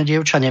 15-ročná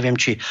dievča, neviem,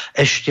 či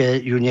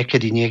ešte ju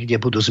niekedy niekde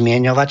budú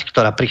zmieňovať,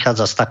 ktorá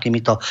prichádza s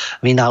takýmito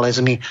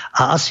vynálezmi.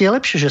 A asi je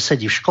lepšie, že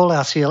sedí v škole,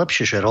 asi je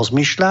lepšie, že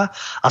rozmýšľa,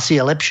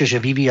 asi je lepšie, že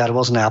vyvíja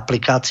rôzne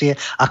aplikácie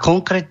a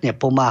konkrétne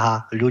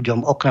pomáha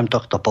ľuďom okrem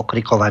tohto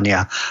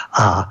pokrikovania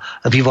a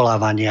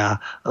vyvolávania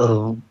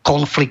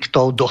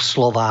konfliktov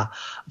doslova,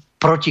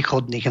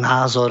 protichodných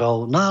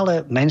názorov. No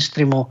ale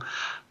mainstreamu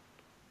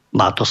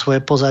má to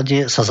svoje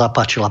pozadie, sa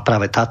zapáčila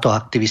práve táto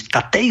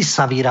aktivistka. Tej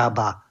sa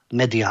vyrába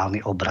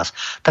mediálny obraz.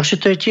 Takže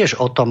to je tiež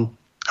o tom,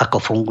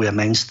 ako funguje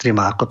mainstream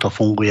a ako to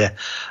funguje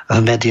v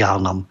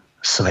mediálnom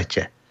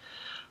svete.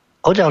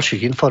 O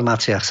ďalších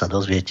informáciách sa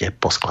dozviete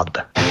po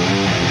skladbe.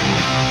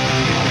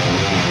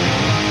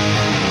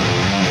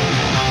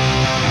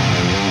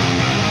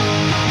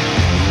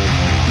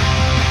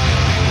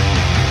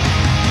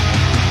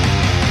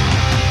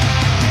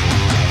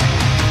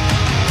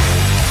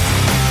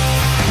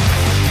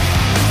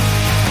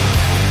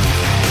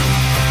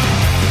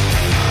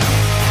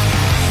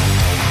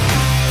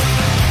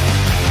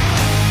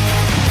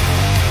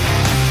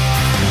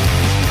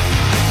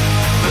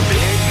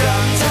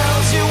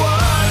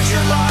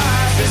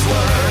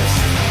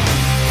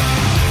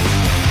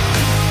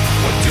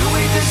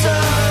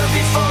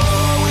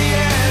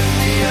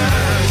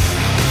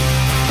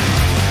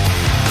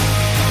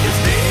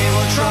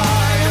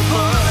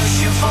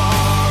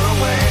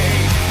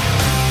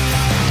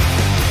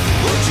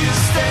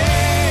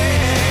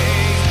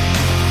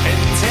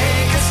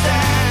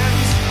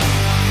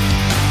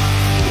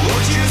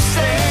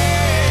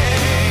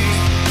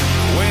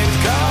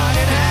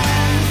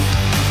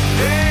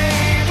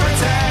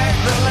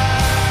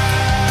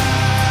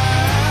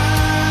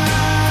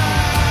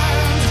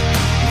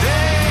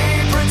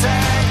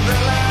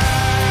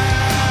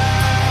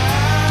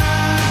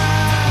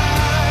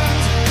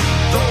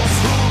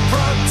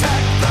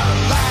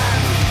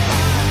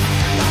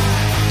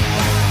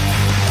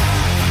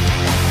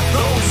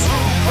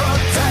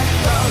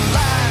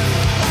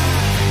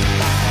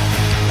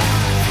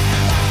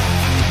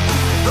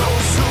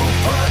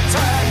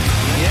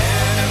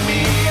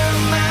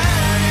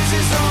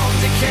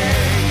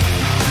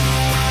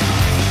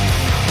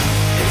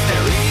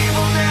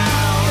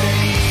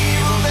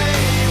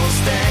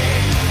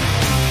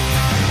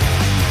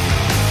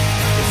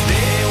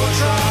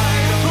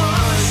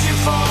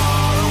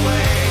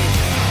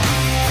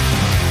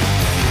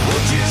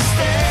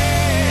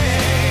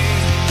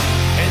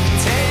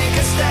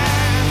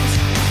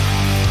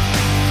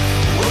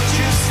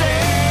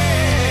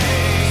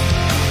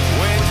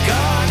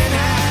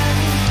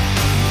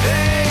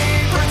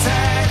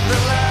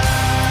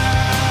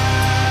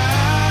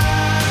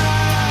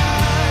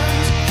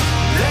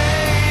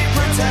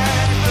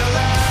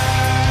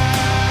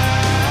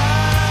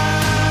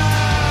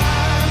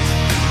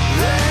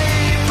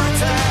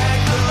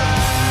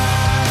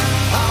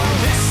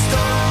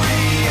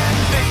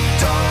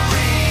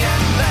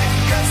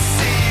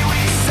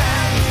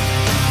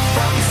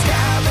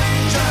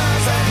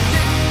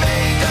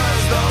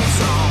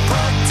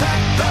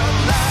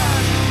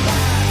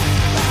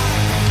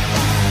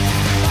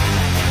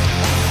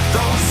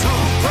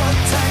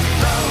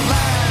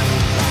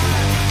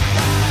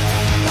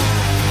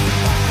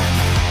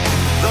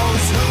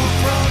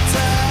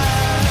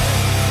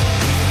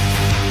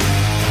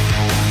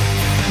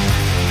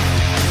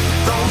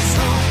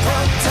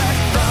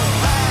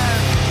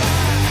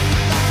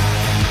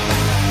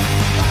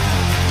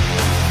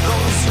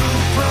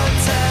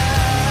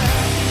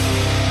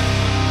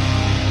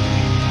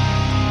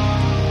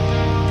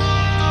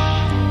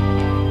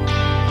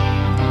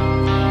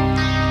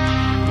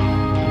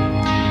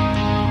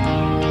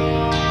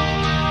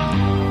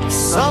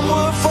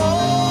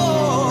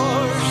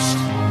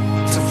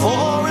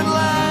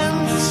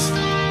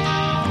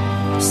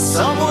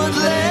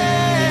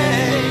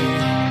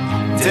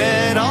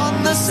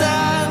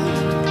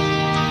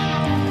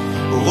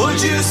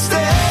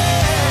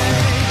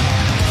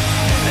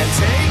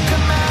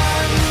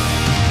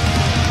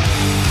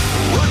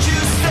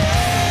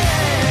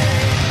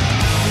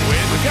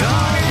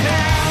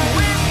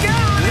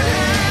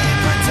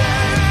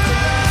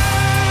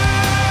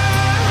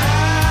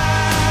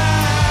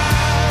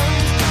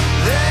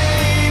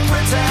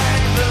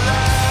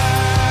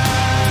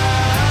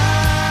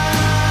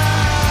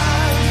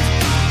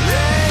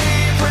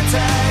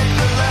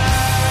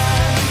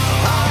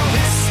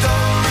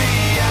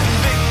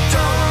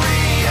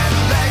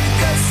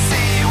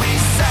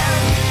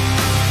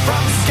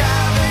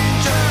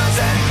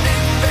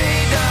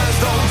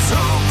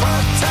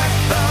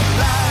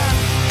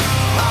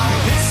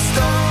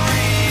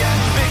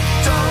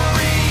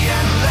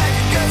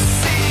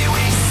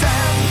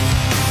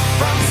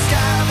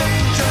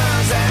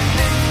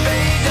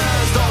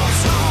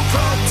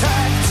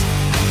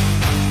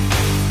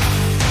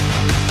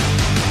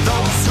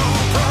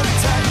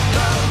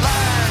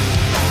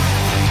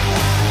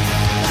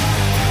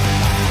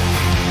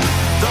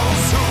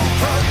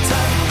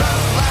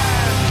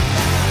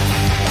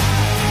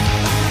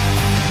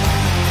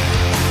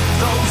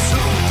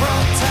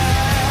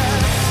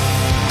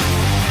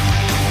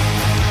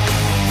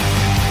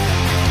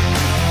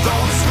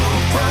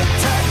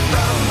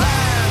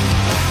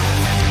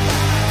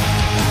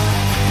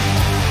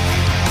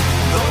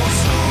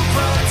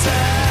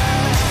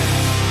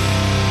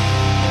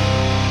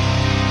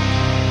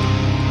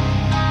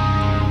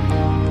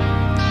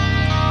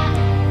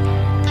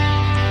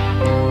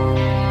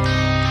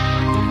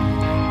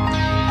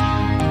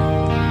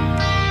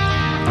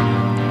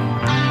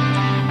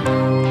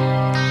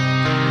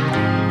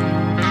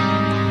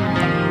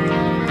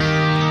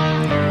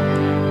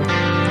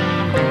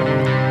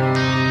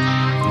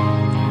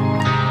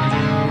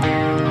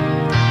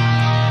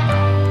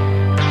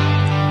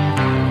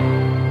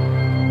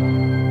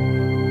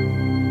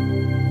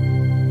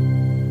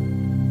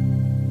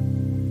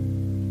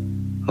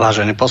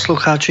 Vážení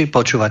poslucháči,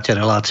 počúvate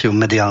reláciu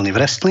Mediálny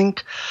Wrestling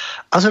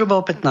a zhruba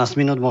o 15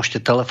 minút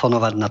môžete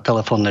telefonovať na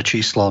telefónne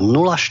číslo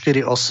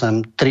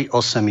 048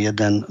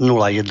 381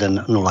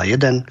 0101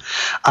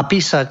 a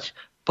písať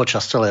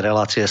počas celej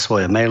relácie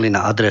svoje maily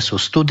na adresu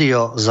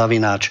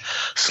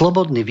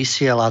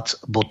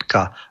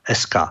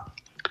studio@slobodnyvysielac.sk.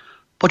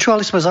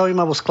 Počúvali sme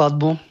zaujímavú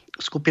skladbu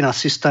skupina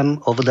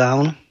System of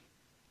Down,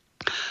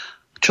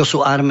 čo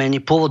sú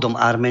Arméni, pôvodom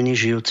Arméni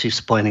žijúci v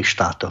Spojených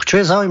štátoch. Čo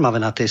je zaujímavé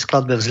na tej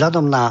skladbe,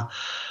 vzhľadom na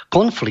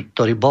konflikt,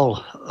 ktorý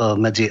bol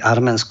medzi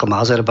Arménskom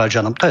a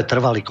Azerbajdžanom, to je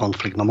trvalý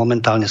konflikt, no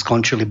momentálne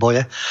skončili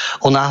boje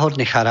o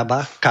náhorný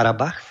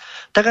Karabach,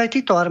 tak aj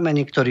títo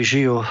Arméni, ktorí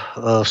žijú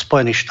v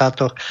Spojených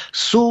štátoch,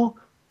 sú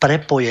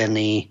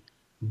prepojení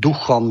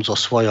duchom so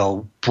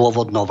svojou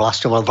pôvodnou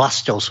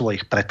vlastou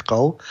svojich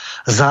predkov.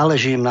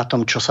 Záleží im na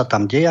tom, čo sa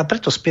tam deje a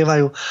preto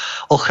spievajú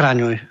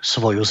Ochraňuj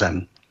svoju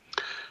zem.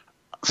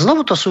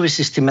 Znovu to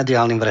súvisí s tým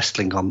mediálnym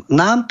wrestlingom.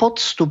 Nám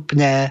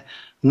podstupne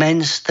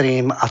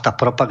mainstream a tá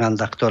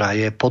propaganda, ktorá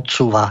je,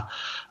 podsúva.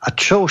 A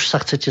čo už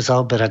sa chcete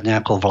zaoberať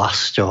nejakou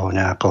vlastou,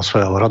 nejakou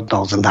svojou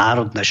rodnou,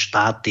 národné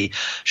štáty,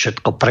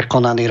 všetko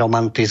prekonaný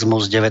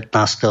romantizmus 19.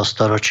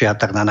 storočia,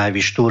 tak na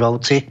najvyš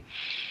Túrovci.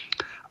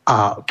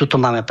 A tuto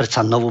máme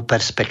predsa novú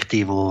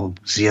perspektívu,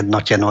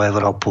 zjednotenú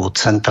Európu,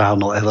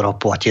 centrálnu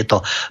Európu a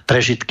tieto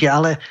prežitky,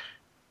 ale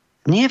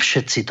nie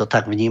všetci to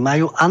tak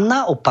vnímajú a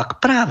naopak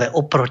práve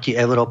oproti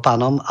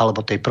Európanom, alebo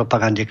tej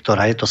propagande,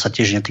 ktorá je, to sa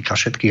tiež netýka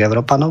všetkých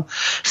Európanov,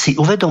 si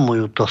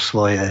uvedomujú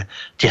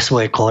tie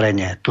svoje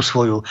korene, tú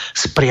svoju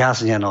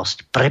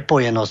spriaznenosť,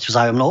 prepojenosť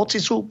vzájomnú,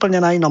 hoci sú úplne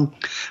na inom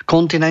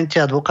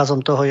kontinente a dôkazom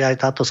toho je aj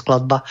táto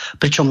skladba,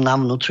 pričom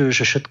nám vnúcujú,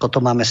 že všetko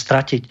to máme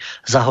stratiť,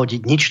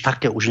 zahodiť, nič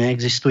také už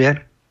neexistuje,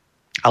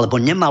 alebo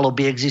nemalo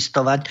by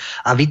existovať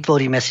a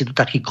vytvoríme si tu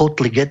taký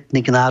kotlik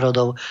etnik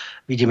národov.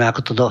 Vidíme,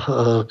 ako to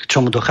k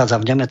čomu dochádza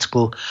v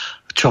Nemecku,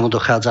 k čomu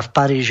dochádza v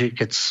Paríži,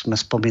 keď som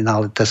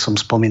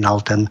spomínal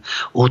ten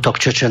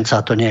útok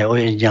Čečenca, to nie je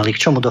ojedinelý,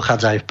 k čomu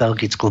dochádza aj v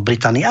Belgicku, v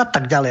Británii a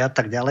tak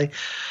ďalej,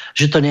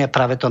 že to nie je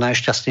práve to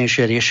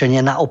najšťastnejšie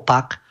riešenie.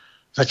 Naopak,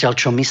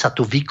 zatiaľ čo my sa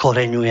tu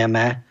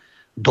vykoreňujeme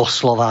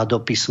doslova do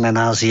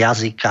písmena, z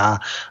jazyka,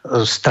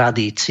 z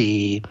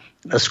tradícií,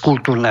 z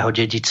kultúrneho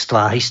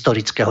dedičstva,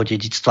 historického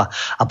dedičstva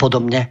a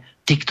podobne.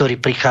 Tí, ktorí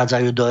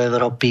prichádzajú do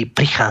Európy,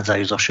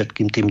 prichádzajú so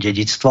všetkým tým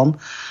dedičstvom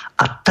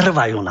a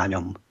trvajú na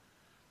ňom.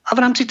 A v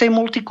rámci tej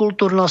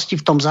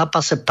multikultúrnosti v tom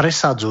zápase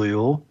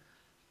presadzujú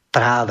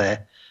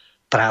práve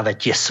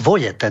tie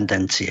svoje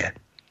tendencie.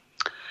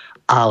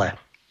 Ale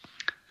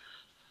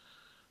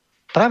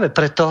práve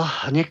preto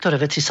niektoré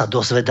veci sa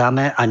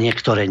dozvedáme a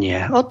niektoré nie.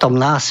 O tom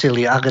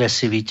násilí,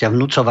 agresivite,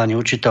 vnúcovaní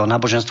určitého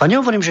náboženstva.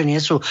 Nehovorím, že nie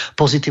sú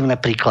pozitívne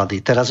príklady.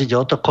 Teraz ide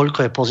o to,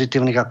 koľko je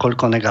pozitívnych a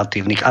koľko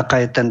negatívnych.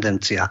 Aká je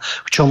tendencia,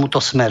 k čomu to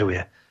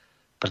smeruje.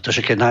 Pretože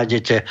keď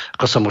nájdete,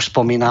 ako som už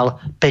spomínal,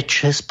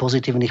 5-6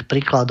 pozitívnych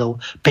príkladov,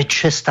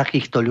 5-6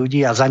 takýchto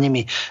ľudí a za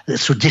nimi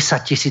sú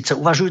 10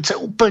 000 uvažujúce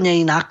úplne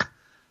inak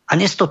a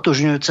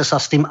nestotožňujúce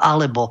sa s tým,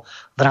 alebo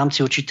v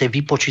rámci určitej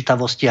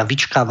vypočítavosti a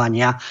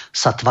vyčkávania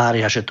sa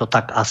tvária, že to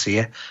tak asi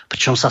je,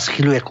 pričom sa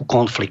schyľuje ku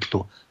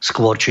konfliktu,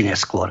 skôr či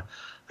neskôr.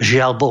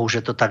 Žiaľ Bohu,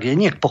 že to tak je,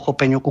 nie k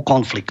pochopeniu, ku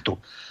konfliktu.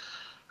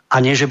 A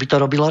nie, že by to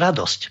robilo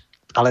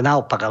radosť, ale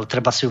naopak, ale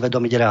treba si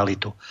uvedomiť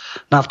realitu.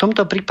 No a v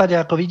tomto prípade,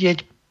 ako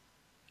vidieť,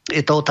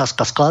 je to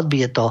otázka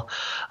skladby, je to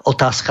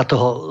otázka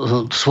toho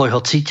svojho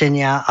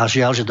cítenia a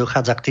žiaľ, že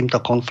dochádza k týmto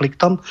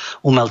konfliktom.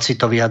 Umelci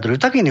to vyjadrujú,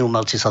 tak iní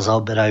umelci sa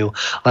zaoberajú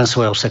len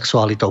svojou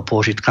sexualitou,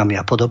 pôžitkami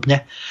a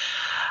podobne.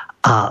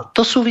 A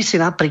to súvisí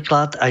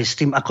napríklad aj s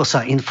tým, ako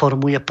sa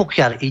informuje,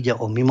 pokiaľ ide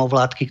o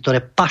mimovládky, ktoré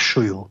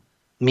pašujú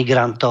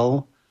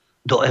migrantov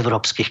do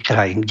európskych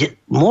krajín, kde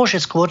môže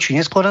skôr či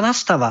neskôr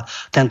nastáva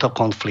tento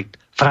konflikt.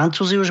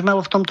 Francúzi už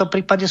majú v tomto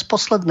prípade z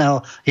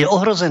posledného, je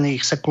ohrozený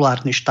ich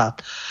sekulárny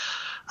štát.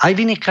 Aj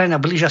v iných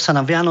krajinách blížia sa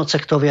nám Vianoce,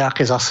 kto vie,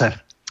 aké zase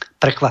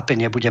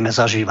prekvapenie budeme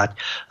zažívať.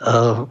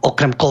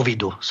 Okrem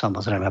covidu,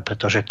 samozrejme,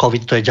 pretože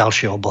covid to je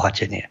ďalšie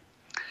obohatenie.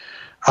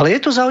 Ale je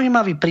tu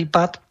zaujímavý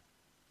prípad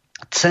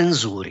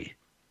cenzúry,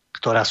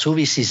 ktorá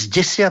súvisí s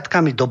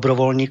desiatkami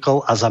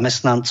dobrovoľníkov a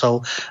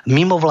zamestnancov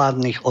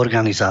mimovládnych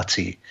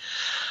organizácií.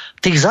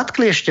 Tých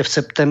zatkli ešte v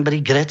septembri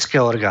grécke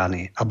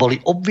orgány a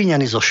boli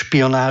obvinení zo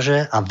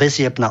špionáže a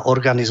väzieb na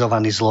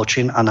organizovaný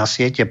zločin a na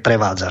siete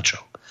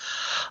prevádzačov.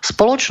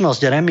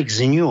 Spoločnosť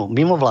Remix New,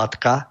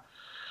 mimovládka,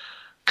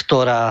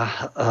 ktorá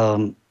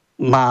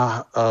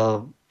má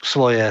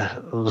svoje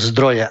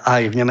zdroje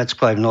aj v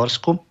Nemecku, aj v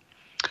Norsku,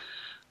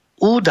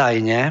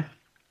 údajne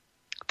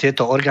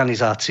tieto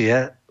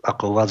organizácie,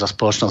 ako uvádza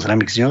spoločnosť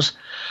Remix News,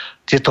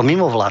 tieto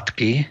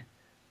mimovládky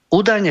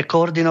údajne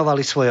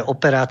koordinovali svoje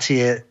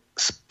operácie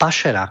s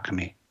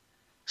pašerákmi.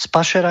 S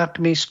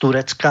pašerákmi z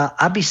Turecka,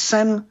 aby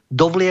sem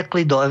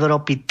dovliekli do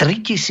Európy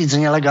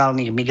 3000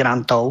 nelegálnych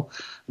migrantov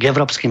k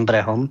európskym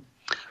brehom,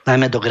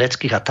 najmä do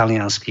gréckych a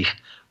talianských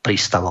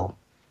prístavov.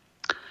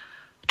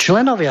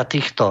 Členovia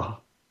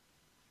týchto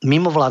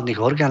mimovládnych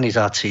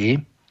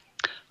organizácií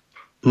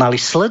mali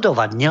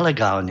sledovať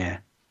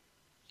nelegálne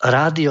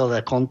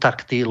rádiové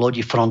kontakty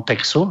lodi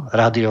Frontexu,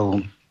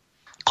 rádiovú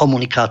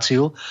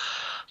komunikáciu,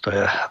 to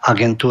je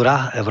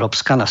agentúra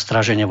európska na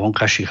stráženie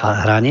vonkajších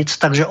hraníc,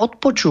 takže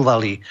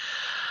odpočúvali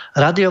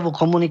rádiovú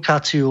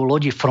komunikáciu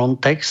lodi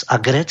Frontex a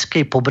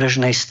gréckej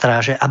pobrežnej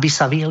stráže, aby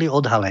sa vyhli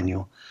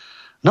odhaleniu.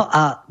 No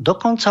a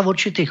dokonca v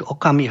určitých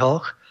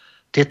okamihoch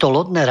tieto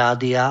lodné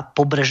rádia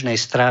pobrežnej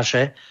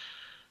stráže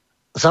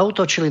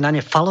zaútočili na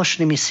ne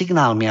falošnými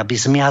signálmi, aby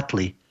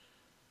zmiatli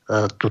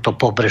túto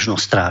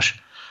pobrežnú stráž.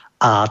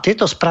 A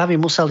tieto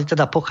správy museli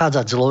teda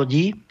pochádzať z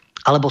lodí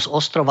alebo z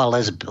ostrova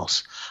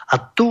Lesbos. A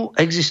tu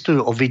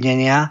existujú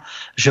obvinenia,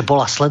 že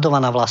bola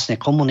sledovaná vlastne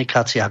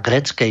komunikácia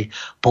gréckej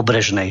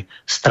pobrežnej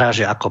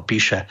stráže, ako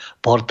píše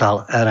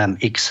portál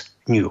RMX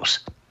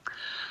News.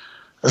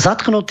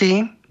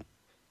 Zatknutí,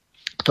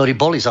 ktorí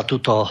boli za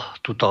túto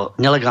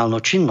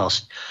nelegálnu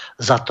činnosť,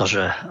 za to,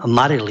 že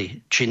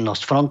marili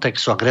činnosť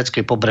Frontexu a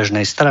gréckej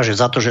pobrežnej stráže,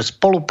 za to, že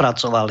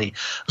spolupracovali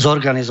s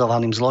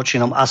organizovaným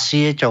zločinom a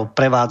sieťou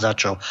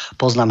prevádzačov,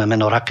 poznáme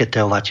meno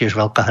Raketeová, tiež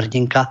veľká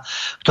hrdinka,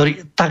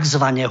 ktorí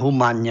takzvané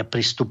humánne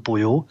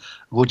pristupujú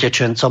k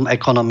utečencom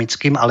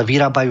ekonomickým, ale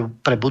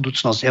vyrábajú pre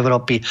budúcnosť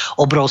Európy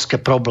obrovské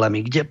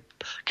problémy,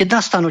 keď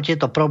nastanú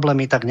tieto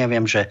problémy, tak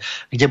neviem, že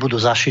kde budú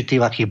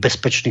zašití, v akých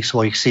bezpečných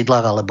svojich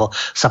sídlach, alebo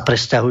sa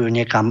presťahujú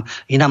niekam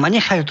inám a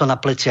nechajú to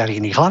na pleciach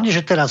iných. Hlavne,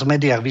 že teraz v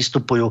médiách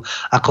vystupujú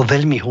ako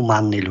veľmi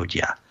humánni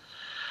ľudia.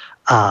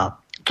 A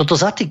toto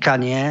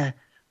zatýkanie,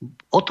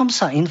 o tom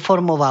sa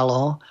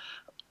informovalo,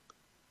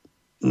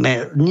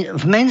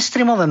 v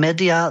mainstreamové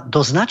médiá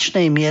do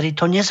značnej miery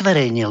to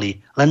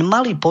nezverejnili. Len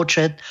malý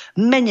počet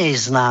menej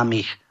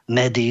známych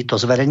médií to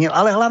zverejnil,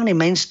 ale hlavný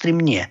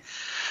mainstream nie.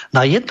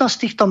 Na jedno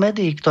z týchto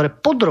médií, ktoré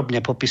podrobne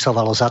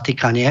popisovalo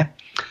zatýkanie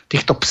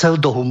týchto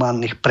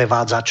pseudohumánnych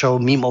prevádzačov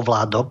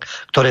mimovládok,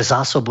 ktoré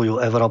zásobujú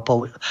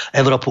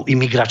Európu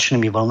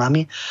imigračnými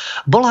vlnami,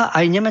 bola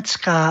aj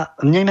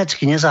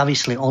nemecký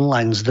nezávislý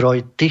online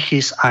zdroj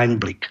Tichys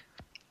Einblick,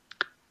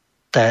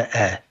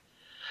 TE.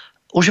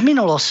 Už v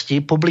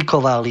minulosti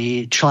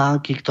publikovali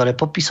články, ktoré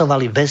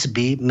popisovali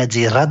väzby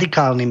medzi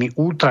radikálnymi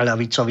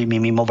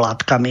ultraľavicovými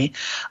mimovládkami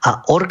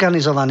a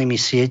organizovanými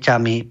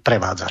sieťami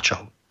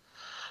prevádzačov.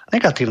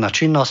 Negatívna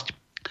činnosť,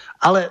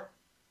 ale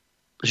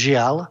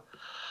žiaľ,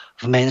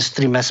 v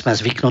mainstreame sme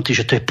zvyknutí,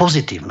 že to je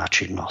pozitívna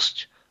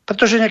činnosť.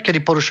 Pretože niekedy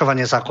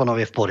porušovanie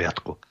zákonov je v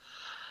poriadku.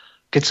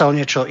 Keď sa o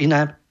niečo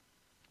iné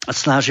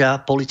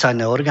snažia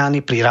policajné orgány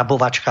pri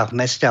rabovačkách v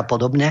meste a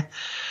podobne,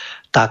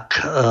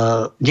 tak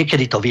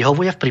niekedy to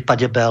vyhovuje, v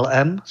prípade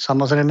BLM,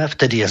 samozrejme,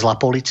 vtedy je zlá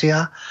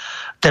polícia,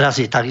 teraz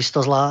je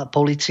takisto zlá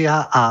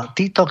polícia a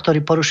títo,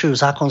 ktorí porušujú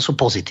zákon, sú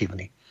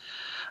pozitívni.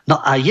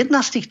 No a jedna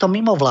z týchto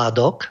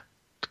mimovládok,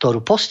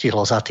 ktorú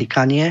postihlo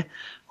zatýkanie,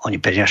 oni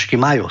peňažky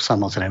majú,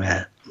 samozrejme,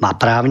 má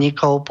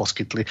právnikov,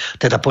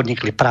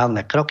 podnikli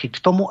právne kroky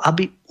k tomu,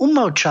 aby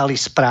umlčali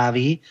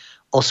správy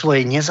o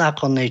svojej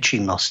nezákonnej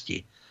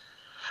činnosti.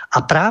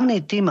 A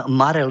právny tím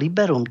Mare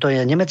Liberum, to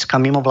je nemecká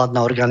mimovládna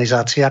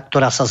organizácia,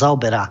 ktorá sa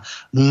zaoberá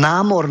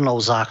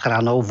námornou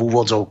záchranou v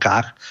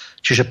úvodzovkách,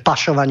 čiže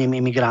pašovaním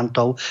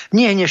imigrantov,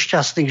 nie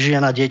nešťastných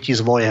žien a detí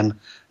z vojen,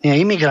 nie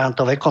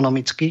imigrantov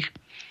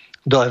ekonomických,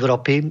 do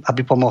Európy,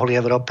 aby pomohli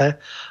Európe.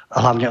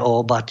 Hlavne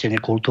o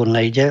obátenie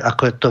kultúrne ide.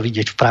 Ako je to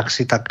vidieť v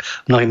praxi, tak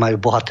mnohí majú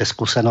bohaté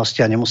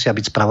skúsenosti a nemusia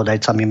byť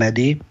spravodajcami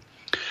médií.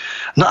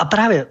 No a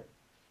práve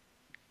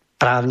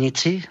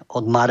právnici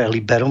od Mare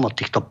Liberum, od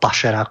týchto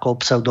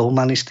pašerákov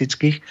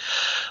pseudohumanistických,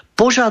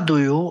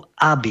 požadujú,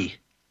 aby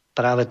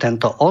práve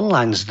tento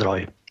online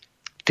zdroj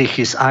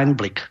Tichys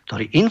Einblick,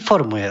 ktorý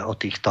informuje o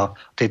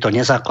tejto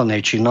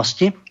nezákonnej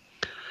činnosti,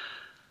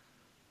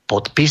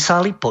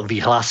 podpísali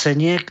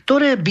vyhlásenie,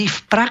 ktoré by v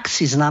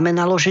praxi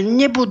znamenalo, že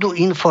nebudú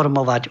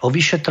informovať o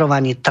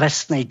vyšetrovaní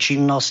trestnej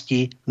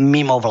činnosti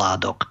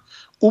mimovládok.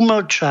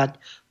 Umlčať,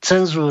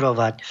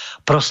 cenzúrovať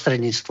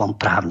prostredníctvom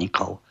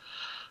právnikov.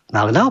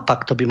 No ale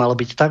naopak to by malo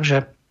byť tak,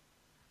 že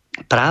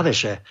práve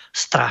že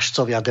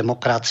strážcovia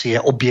demokracie,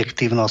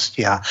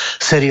 objektívnosti a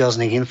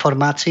serióznych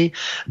informácií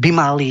by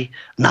mali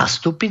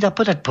nastúpiť a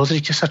povedať,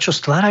 pozrite sa, čo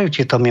stvárajú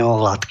tieto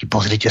mimovládky,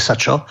 pozrite sa,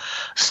 čo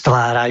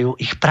stvárajú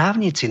ich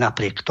právnici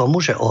napriek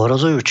tomu, že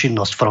ohrozujú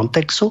činnosť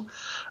Frontexu,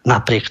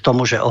 napriek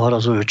tomu, že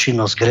ohrozujú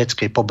činnosť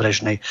gréckej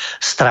pobrežnej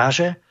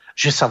stráže,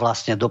 že sa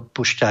vlastne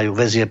dopúšťajú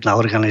väzieb na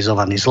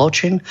organizovaný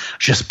zločin,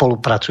 že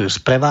spolupracujú s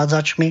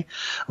prevádzačmi,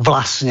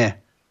 vlastne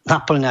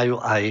naplňajú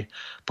aj,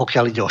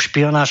 pokiaľ ide o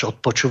špionáž,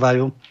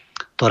 odpočúvajú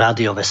to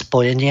rádiové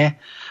spojenie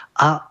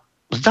a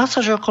zdá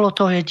sa, že okolo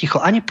toho je ticho.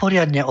 Ani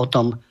poriadne o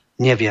tom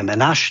nevieme.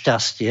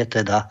 Našťastie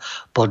teda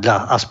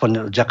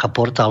aspoň vďaka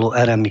portálu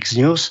RMX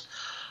News,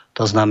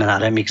 to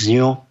znamená RMX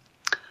News,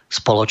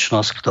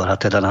 spoločnosť, ktorá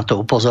teda na to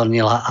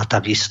upozornila a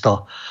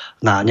takisto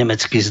na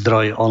nemecký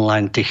zdroj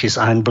online Tichys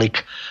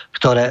Einblick,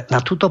 ktoré na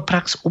túto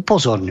prax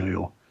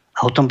upozorňujú. A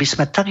o tom by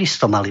sme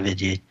takisto mali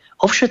vedieť.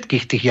 O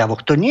všetkých tých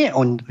javoch. To nie je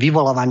o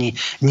vyvolávaní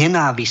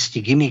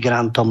nenávisti k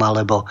imigrantom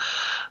alebo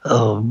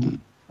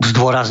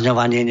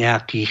zdôrazňovanie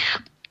nejakých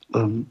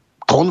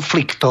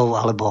konfliktov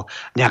alebo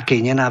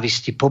nejakej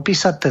nenávisti.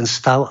 Popísať ten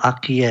stav,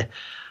 aký je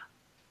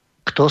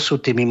kto sú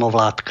tí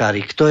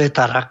mimovládkári, kto je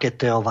tá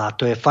Raketeová.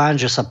 To je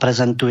fajn, že sa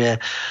prezentuje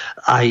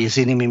aj s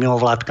inými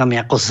mimovládkami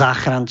ako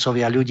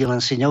záchrancovia. Ľudí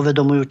len si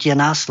neuvedomujú tie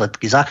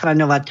následky.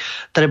 Zachraňovať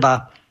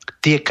treba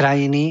tie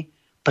krajiny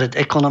pred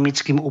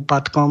ekonomickým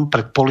úpadkom,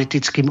 pred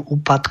politickým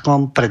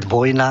úpadkom, pred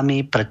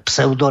vojnami, pred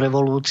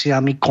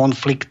pseudorevolúciami,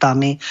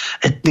 konfliktami,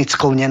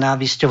 etnickou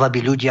nenávisťou,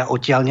 aby ľudia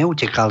odtiaľ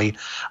neutekali.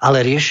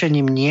 Ale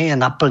riešením nie je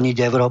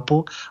naplniť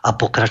Európu a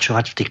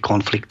pokračovať v tých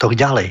konfliktoch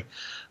ďalej.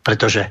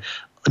 Pretože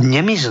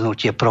nemiznú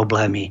tie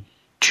problémy,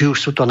 či už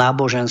sú to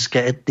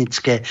náboženské,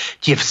 etnické,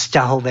 tie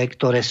vzťahové,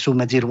 ktoré sú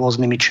medzi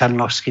rôznymi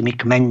černošskými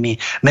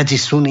kmeňmi, medzi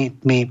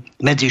sunitmi,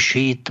 medzi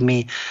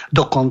šítmi,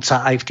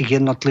 dokonca aj v tých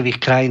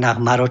jednotlivých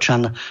krajinách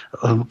Maročan,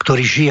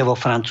 ktorý žije vo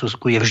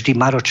Francúzsku, je vždy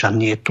Maročan,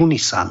 nie je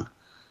Tunisan.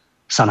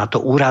 Sa na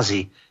to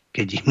urazí,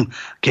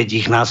 keď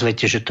ich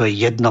nazvete, že to je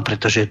jedno,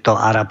 pretože je to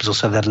Arab zo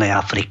Severnej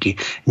Afriky.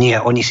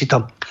 Nie, oni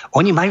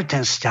majú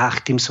ten vzťah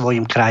k tým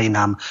svojim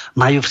krajinám,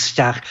 majú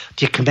vzťah,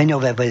 tie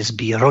kmeňové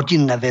väzby,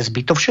 rodinné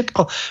väzby, to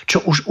všetko,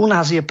 čo už u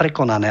nás je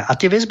prekonané. A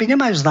tie väzby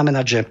nemajú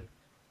znamenať, že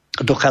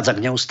dochádza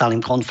k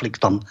neustálým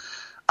konfliktom.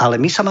 Ale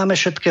my sa máme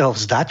všetkého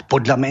vzdať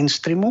podľa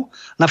mainstreamu,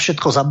 na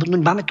všetko zabudnúť.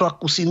 Máme tu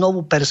akúsi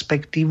novú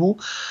perspektívu,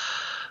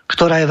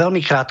 ktorá je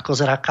veľmi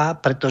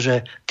krátkozraká,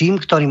 pretože tým,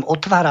 ktorým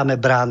otvárame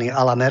brány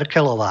a la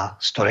Merkelová,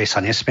 z ktorej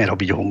sa nesmie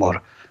robiť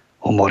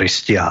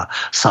humoristi a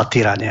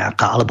satíra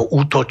nejaká, alebo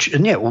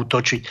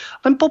útočiť,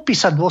 len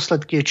popísať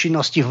dôsledky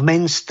činnosti v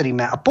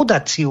mainstreame a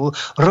podať si ju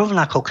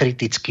rovnako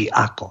kriticky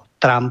ako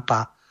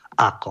Trumpa,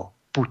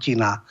 ako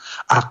Putina,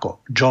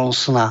 ako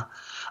Johnsona,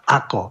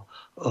 ako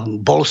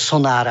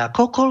Bolsonára,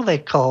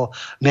 kohokoľvek, koho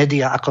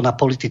médiá ako na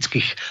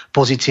politických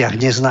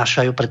pozíciách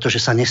neznášajú, pretože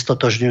sa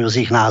nestotožňujú s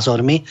ich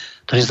názormi.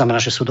 To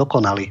neznamená, že sú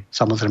dokonalí.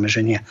 Samozrejme,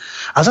 že nie.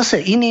 A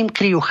zase iným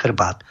kryjú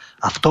chrbát.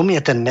 A v tom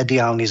je ten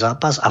mediálny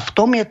zápas a v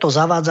tom je to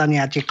zavádzanie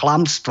a tie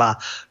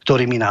klamstvá,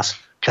 ktorými nás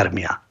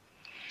krmia.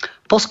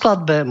 Po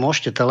skladbe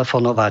môžete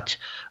telefonovať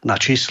na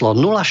číslo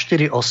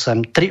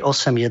 048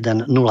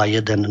 381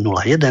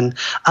 0101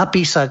 a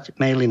písať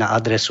maily na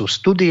adresu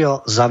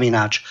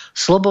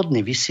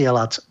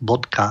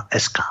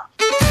studio@slobodnyvysielac.sk.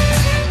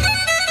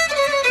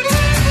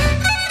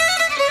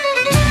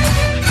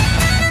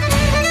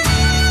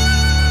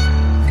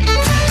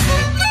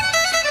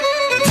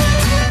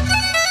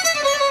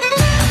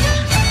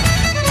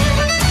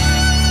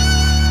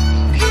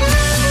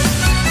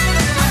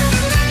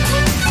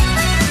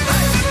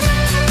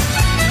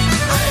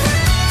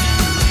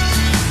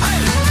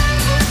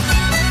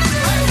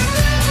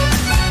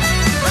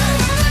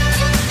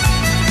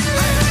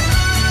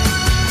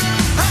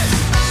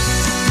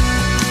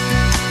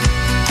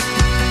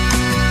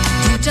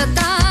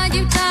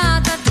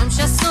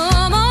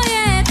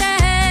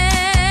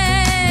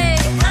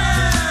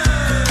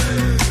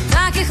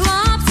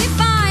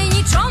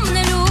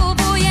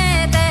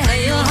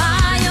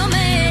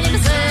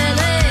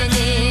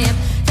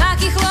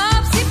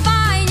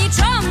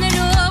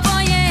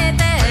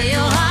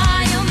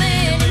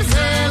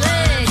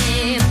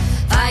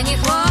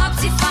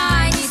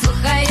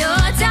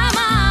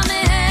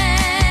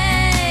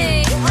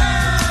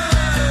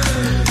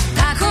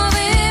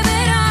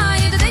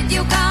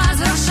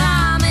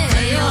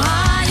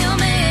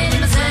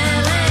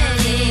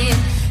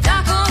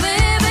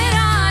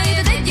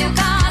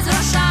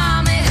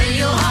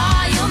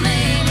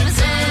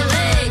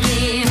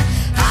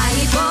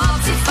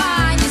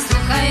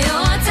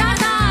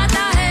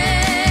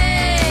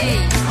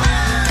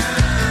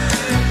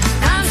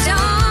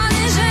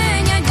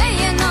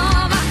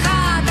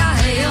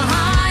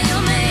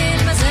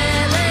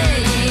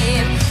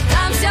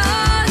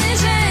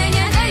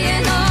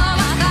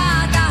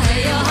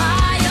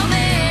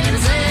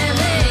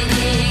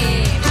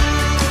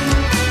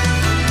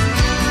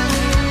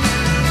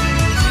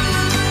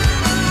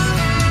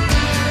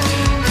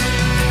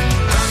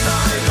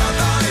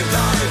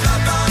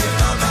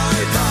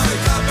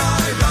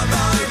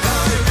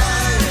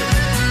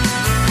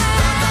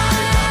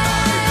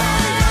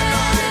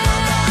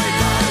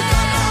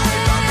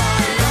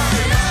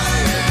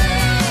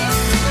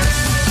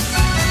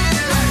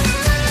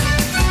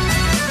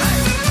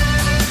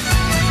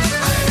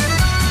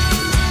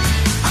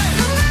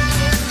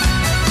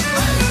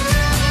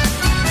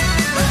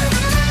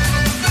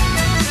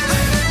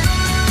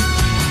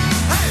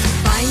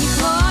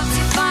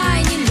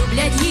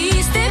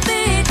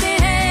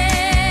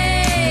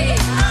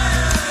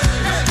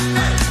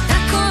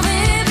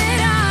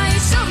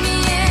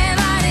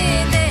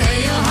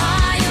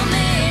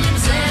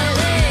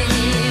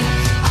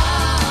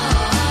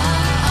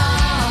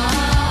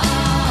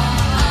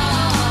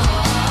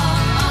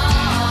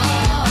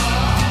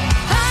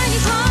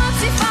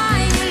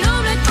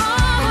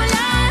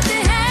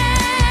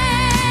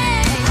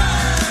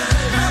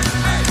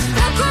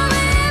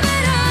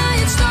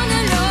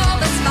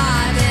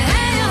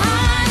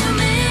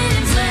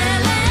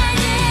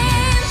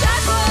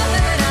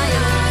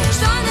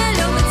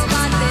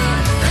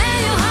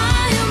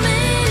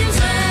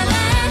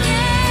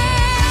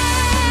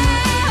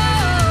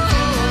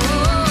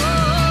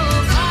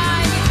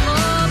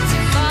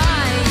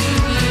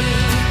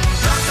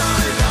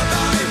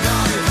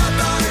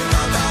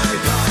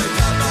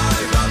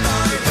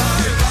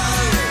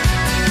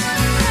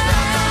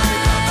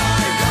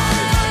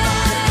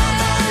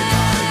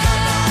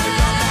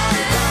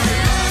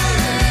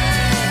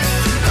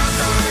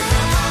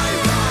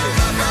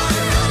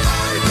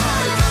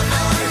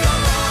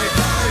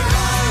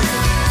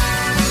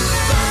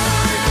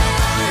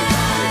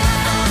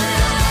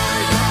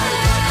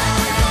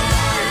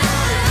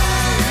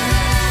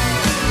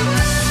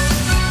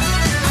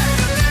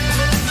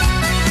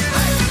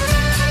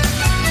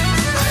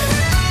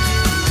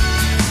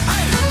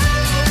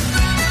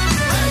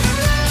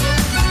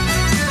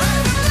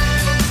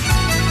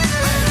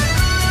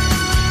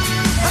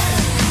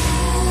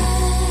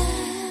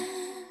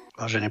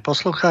 Vážení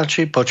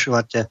poslucháči,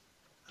 počúvate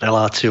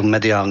reláciu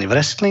Mediálny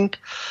Wrestling,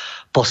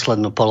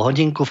 poslednú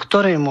polhodinku, v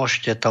ktorej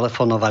môžete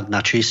telefonovať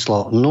na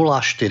číslo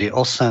 048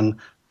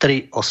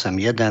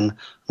 381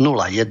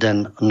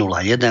 0101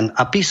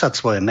 a písať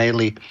svoje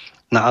maily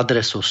na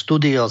adresu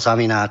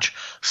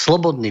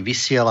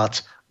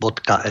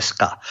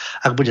studio@slobodnyvysielac.sk.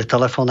 Ak bude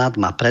telefonát,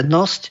 má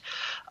prednosť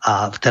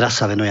a teraz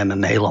sa venujeme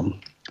mailom.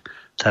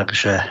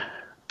 Takže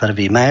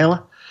prvý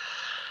mail.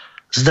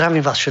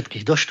 Zdravím vás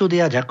všetkých do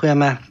štúdia,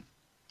 ďakujeme.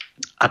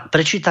 A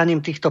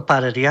prečítaním týchto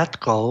pár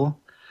riadkov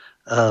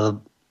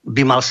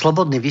by mal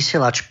Slobodný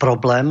vysielač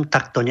problém,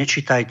 tak to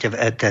nečítajte v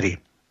éteri.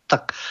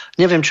 Tak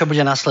neviem, čo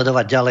bude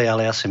nasledovať ďalej,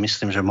 ale ja si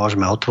myslím, že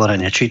môžeme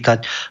otvorene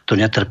čítať. Tu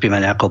netrpíme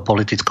nejakou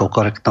politickou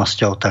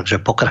korektnosťou,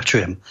 takže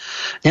pokračujem.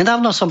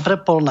 Nedávno som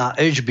prepol na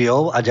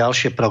HBO a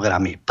ďalšie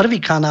programy.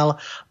 Prvý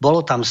kanál, bolo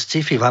tam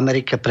sci-fi v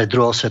Amerike pred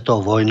druhou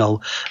svetovou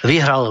vojnou,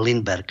 vyhral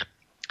Lindbergh.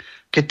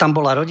 Keď tam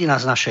bola rodina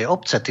z našej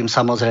obce, tým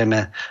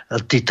samozrejme,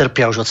 tí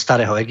trpia už od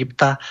starého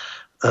Egypta.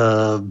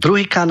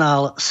 Druhý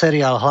kanál,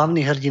 seriál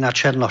Hlavný hrdina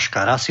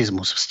Černoška,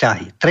 rasizmus,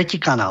 vzťahy.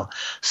 Tretí kanál,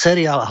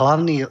 seriál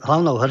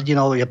hlavnou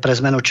hrdinou je pre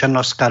zmenu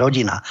Černošská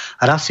rodina,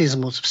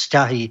 rasizmus,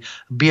 vzťahy,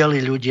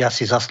 bieli ľudia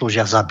si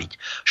zaslúžia zabiť.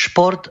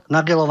 Šport,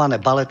 nagelované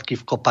baletky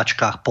v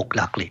kopačkách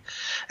pokľakli.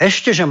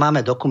 Ešte, že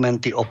máme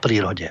dokumenty o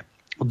prírode.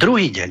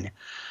 Druhý deň,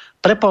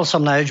 prepol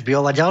som na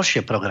HBO a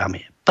ďalšie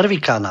programy.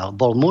 Prvý kanál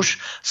bol muž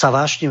sa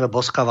vášnivo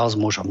boskával s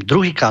mužom.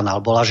 Druhý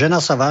kanál bola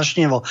žena sa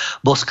vášnivo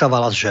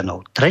boskávala s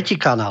ženou. Tretí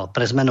kanál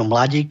pre zmenu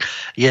mladík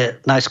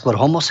je najskôr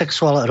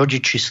homosexuál,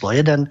 rodič číslo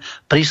 1,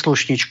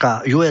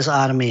 príslušnička US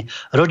Army,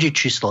 rodič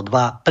číslo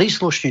 2,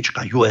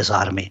 príslušnička US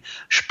Army.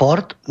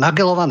 Šport,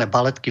 nagelované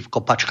baletky v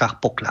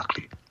kopačkách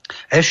pokľakli.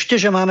 Ešte,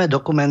 že máme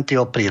dokumenty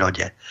o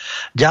prírode.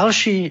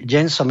 Ďalší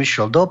deň som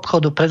išiel do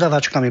obchodu,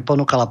 predavačka mi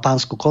ponúkala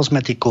pánsku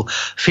kozmetiku,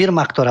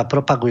 firma, ktorá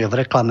propaguje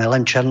v reklame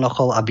len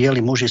černochov a bieli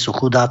muži sú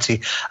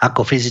chudáci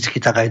ako fyzicky,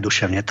 tak aj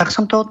duševne. Tak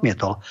som to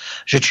odmietol,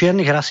 že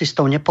čiernych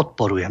rasistov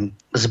nepodporujem.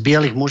 Z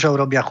bielých mužov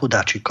robia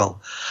chudáčikov.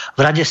 V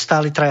rade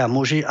stáli 3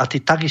 muži a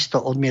tí takisto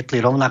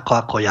odmietli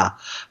rovnako ako ja.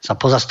 Sa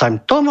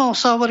pozastavím. Tomu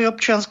sa hovorí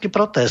občiansky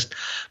protest.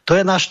 To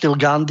je náš štýl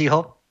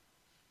Gandhiho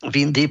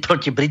v Indii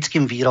proti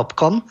britským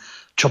výrobkom,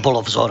 čo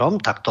bolo vzorom,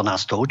 tak to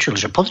nás to učil,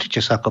 že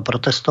pozrite sa, ako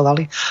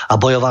protestovali a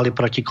bojovali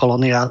proti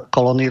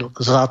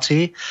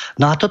kolonizácii.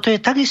 No a toto je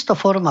takisto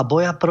forma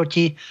boja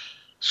proti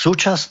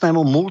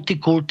súčasnému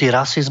multikulty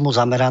rasizmu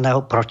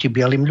zameraného proti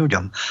bielým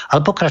ľuďom.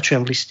 Ale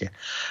pokračujem v liste.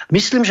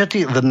 Myslím,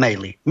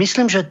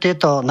 že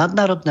tieto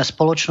nadnárodné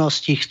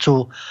spoločnosti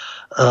chcú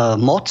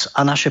moc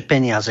a naše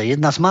peniaze.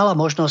 Jedna z mála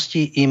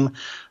možností im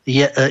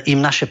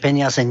naše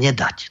peniaze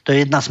nedať. To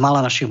je jedna z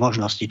mála našich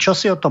možností. Čo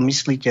si o tom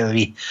myslíte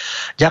vy?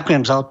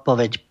 Ďakujem za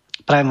odpoveď.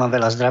 Prajem vám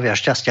veľa zdravia a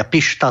šťastia.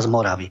 Pišta z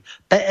Moravy.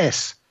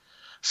 PS.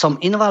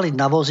 Som invalid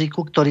na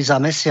vozíku, ktorému za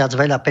mesiac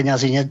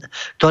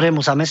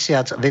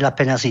veľa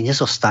peňazí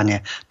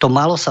nezostane. To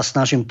málo sa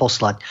snažím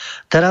poslať.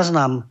 Teraz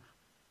nám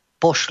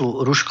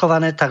pošlu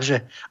ruškované,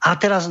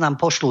 teraz nám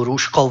pošlu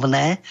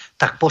rúškovné,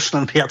 tak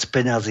pošlem viac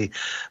peňazí.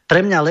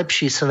 Pre mňa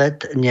lepší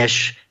svet,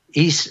 než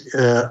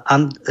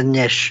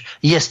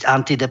jesť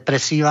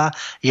antidepresíva,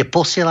 je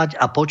posielať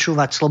a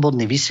počúvať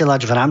Slobodný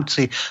vysielač v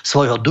rámci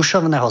svojho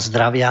duševného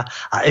zdravia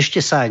a ešte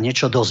sa aj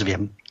niečo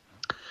dozviem.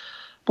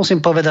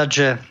 Musím povedať,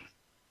 že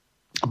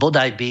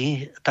bodaj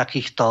by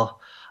takýchto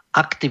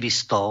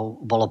aktivistov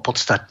bolo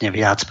podstatne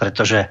viac,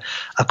 pretože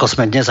ako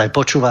sme dnes aj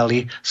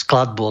počúvali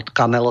skladbu od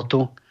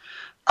Kamelotu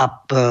a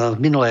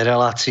v minulej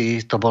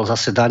relácii to bol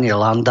zase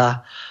Daniel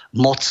Landa,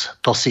 moc,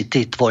 to si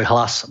ty, tvoj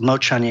hlas,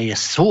 mlčanie je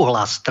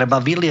súhlas, treba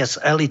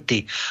vyliesť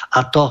elity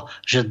a to,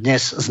 že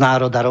dnes z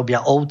národa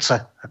robia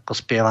ovce, ako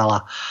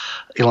spievala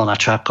Ilona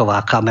Čáková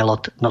a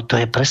Kamelot, no to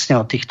je presne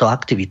o týchto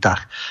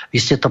aktivitách.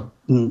 Vy ste to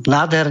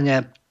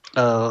nádherne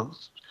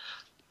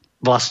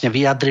vlastne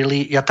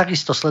vyjadrili. Ja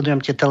takisto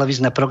sledujem tie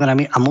televízne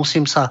programy a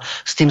musím sa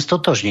s tým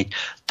stotožniť.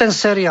 Ten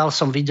seriál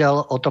som videl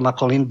o tom,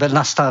 ako Lindbergh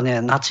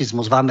nastane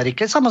nacizmus v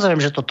Amerike.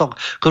 Samozrejme, že toto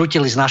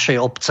krútili z našej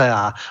obce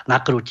a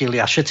nakrútili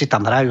a všetci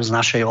tam hrajú z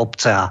našej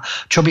obce a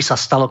čo by sa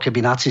stalo,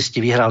 keby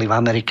nacisti vyhrali v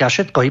Amerike a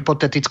všetko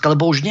hypotetické,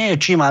 lebo už nie je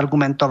čím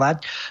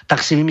argumentovať,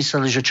 tak si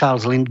vymysleli, že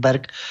Charles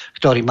Lindbergh,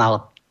 ktorý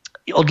mal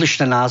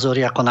odlišné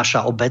názory ako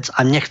naša obec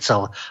a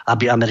nechcel,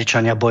 aby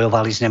Američania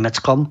bojovali s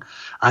Nemeckom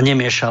a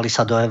nemiešali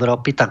sa do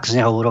Európy, tak z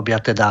neho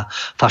urobia teda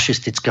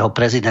fašistického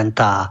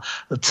prezidenta a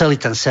celý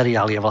ten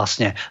seriál je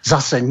vlastne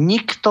zase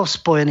nikto v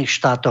Spojených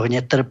štátoch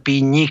netrpí,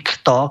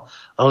 nikto,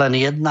 len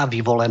jedna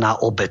vyvolená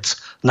obec,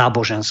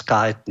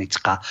 náboženská,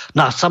 etnická.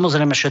 No a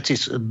samozrejme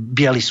všetci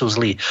bieli sú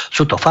zlí.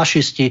 Sú to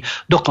fašisti,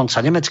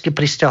 dokonca nemeckí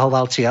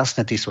prisťahovalci,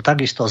 jasne, tí sú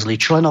takisto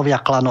zlí, členovia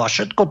klanu a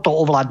všetko to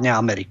ovládne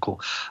Ameriku.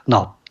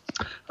 No,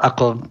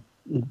 ako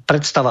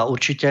predstava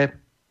určite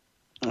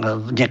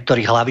v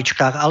niektorých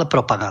hlavičkách, ale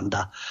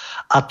propaganda.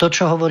 A to,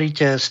 čo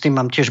hovoríte, s tým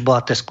mám tiež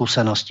bohaté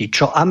skúsenosti.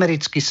 Čo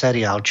americký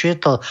seriál, či je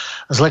to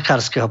z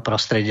lekárskeho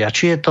prostredia,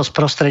 či je to z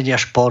prostredia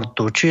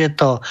športu, či je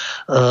to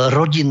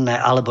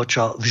rodinné, alebo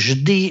čo,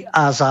 vždy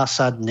a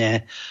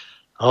zásadne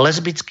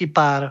lesbický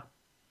pár,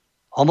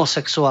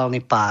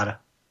 homosexuálny pár,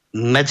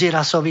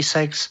 medzirasový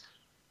sex,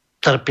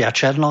 trpia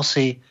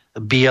černosy,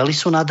 bieli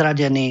sú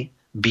nadradení,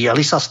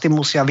 bieli sa s tým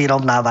musia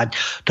vyrovnávať.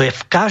 To je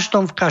v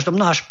každom,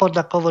 no a šport,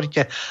 ako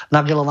hovoríte,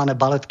 nagelované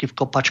baletky v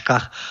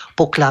kopačkách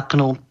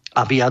pokľaknú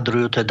a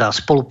vyjadrujú teda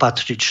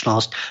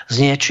spolupatričnosť s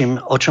niečím,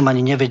 o čom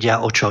ani nevedia,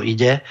 o čo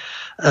ide.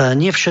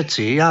 Nie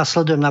všetci. Ja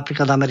sledujem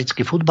napríklad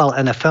americký futbal,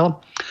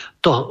 NFL.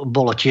 To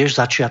bolo tiež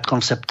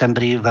začiatkom v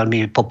septembri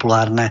veľmi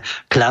populárne.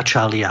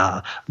 Kľačali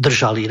a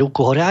držali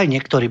ruku hore. Aj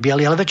niektorí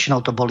bieli, ale väčšinou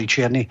to boli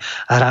čierni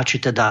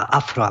hráči, teda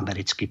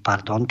afroamerickí,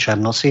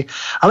 černosi.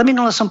 Ale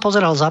minule som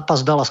pozeral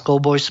zápas Dallas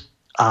Cowboys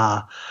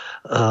a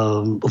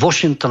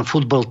Washington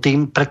Football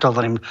Team, preto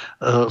hovorím,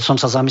 som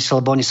sa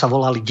zamyslel, lebo oni sa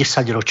volali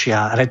 10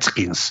 ročia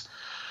Redskins,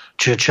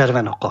 čiže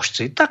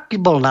červenokošci. Taký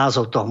bol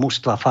názov toho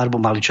mužstva,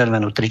 farbu mali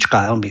červenú,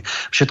 trička, helmy,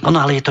 všetko,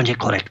 no ale je to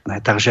nekorektné.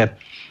 Takže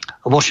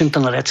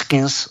Washington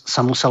Redskins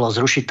sa muselo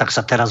zrušiť, tak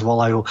sa teraz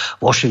volajú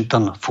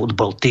Washington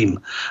Football Team.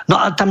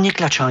 No a tam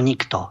nekľačal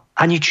nikto,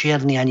 ani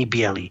čierny, ani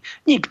biely.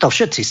 Nikto,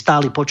 všetci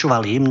stáli,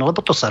 počúvali hymnu, lebo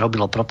to sa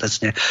robilo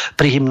protestne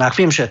pri hymnách.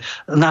 Viem, že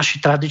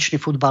naši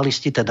tradiční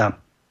futbalisti, teda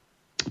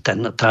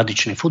ten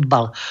tradičný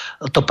futbal,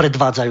 to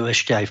predvádzajú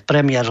ešte aj v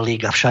Premier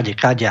League a všade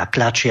kade a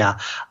kľačia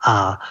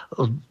a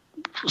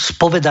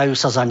spovedajú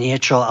sa za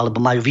niečo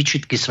alebo majú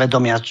výčitky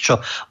svedomia,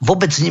 čo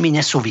vôbec s nimi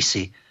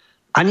nesúvisí.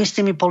 Ani s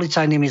tými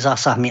policajnými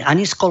zásahmi,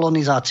 ani s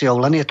kolonizáciou,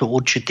 len je tu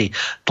určitý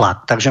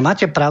tlak. Takže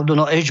máte pravdu,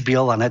 no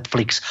HBO a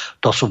Netflix,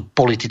 to sú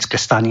politické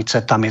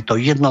stanice, tam je to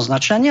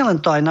jednoznačné.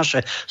 Nielen to, aj naše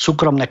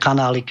súkromné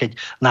kanály, keď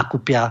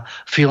nakúpia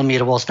filmy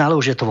rôzne, ale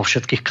už je to vo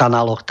všetkých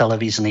kanáloch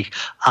televíznych.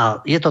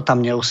 A je to tam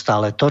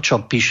neustále to,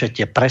 čo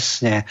píšete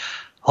presne.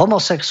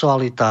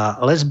 Homosexualita,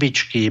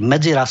 lesbičky,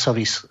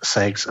 medzirasový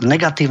sex,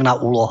 negatívna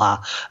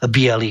úloha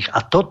bielých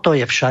a toto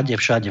je všade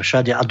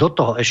a do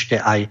toho ešte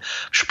aj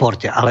v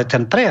športe. Ale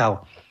ten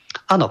prejav,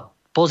 áno,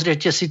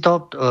 pozriete si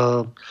to,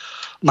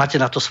 máte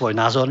na to svoj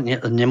názor,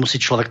 nemusí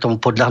človek tomu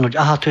podľahnuť,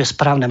 aha, to je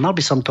správne, mal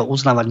by som to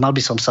uznávať, mal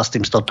by som sa s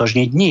tým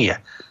stotožniť.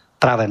 Nie.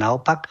 Práve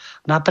naopak.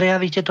 No a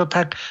prejavíte to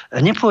tak,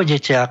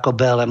 nepôjdete ako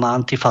BLM a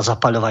Antifa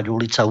zapaľovať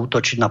ulice,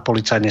 útočiť na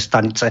policajné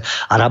stanice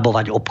a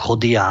rabovať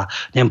obchody a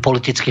neviem,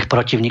 politických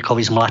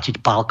protivníkov zmlatiť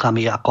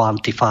pálkami ako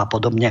Antifa a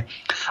podobne.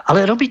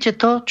 Ale robíte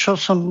to, čo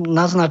som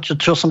naznačil,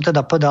 čo som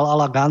teda povedal a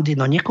la Gandhi,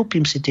 no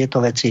nekúpim si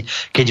tieto veci,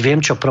 keď viem,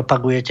 čo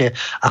propagujete,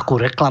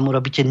 akú reklamu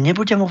robíte,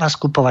 nebudem u vás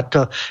kupovať.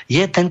 To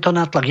je tento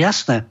nátlak,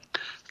 jasné.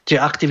 Tie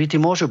aktivity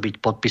môžu byť,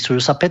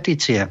 podpisujú sa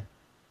petície.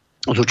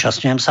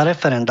 Zúčastňujem sa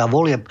referenda,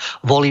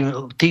 volím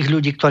tých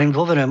ľudí, ktorým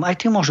dôverujem,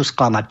 aj tí môžu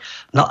sklamať.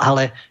 No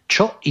ale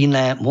čo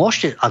iné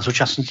môžete, a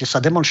zúčastnite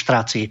sa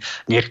demonštrácií,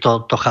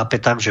 niekto to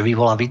chápe tak, že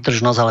vyvolá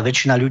výtržnosť, ale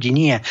väčšina ľudí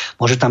nie.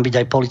 Môže tam byť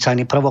aj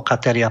policajní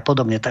provokatéri a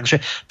podobne.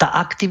 Takže tá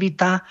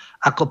aktivita,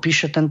 ako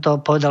píše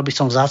tento, povedal by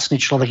som vzácny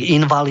človek,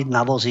 invalid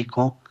na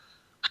vozíku,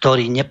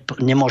 ktorý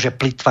nemôže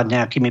plytvať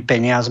nejakými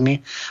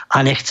peniazmi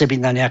a nechce byť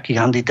na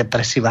nejakých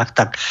antidepresívach,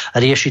 tak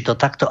rieši to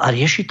takto a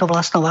rieši to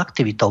vlastnou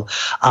aktivitou.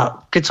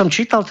 A keď som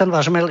čítal ten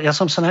váš mail, ja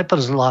som sa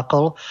najprv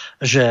zlákol,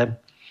 že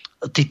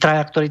tí traja,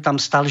 ktorí tam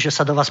stali, že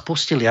sa do vás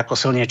pustili ako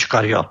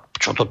slniečkari.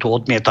 Čo to tu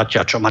odmietate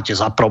a čo máte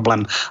za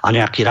problém a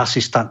nejaký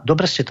rasista.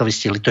 Dobre ste to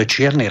vystihli, to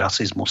je čierny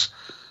rasizmus.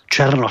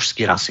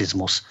 Černošský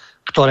rasizmus,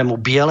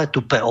 ktorému biele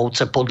tupé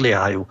ovce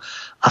podliehajú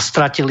a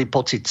stratili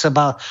pocit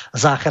seba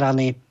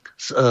záchrany,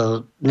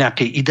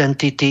 nejakej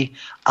identity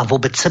a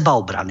vôbec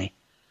sebaobrany.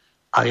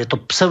 A je to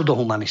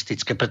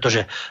pseudohumanistické,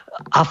 pretože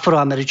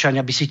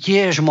Afroameričania by si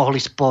tiež mohli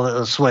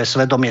svoje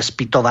svedomie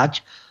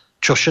spytovať,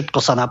 čo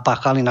všetko sa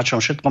napáchali, na čom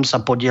všetkom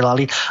sa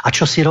podielali a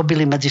čo si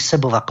robili medzi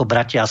sebou ako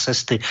bratia a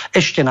sestry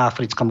ešte na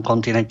africkom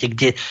kontinente,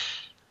 kde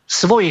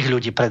svojich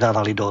ľudí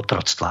predávali do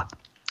otroctva.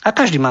 A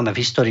každý máme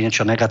v histórii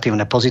niečo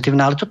negatívne,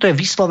 pozitívne, ale toto je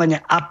vyslovene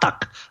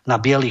atak na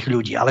bielých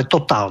ľudí, ale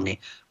totálny,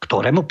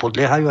 ktorému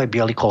podliehajú aj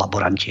bieli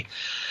kolaboranti.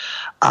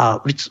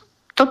 A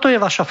toto je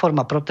vaša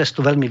forma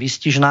protestu, veľmi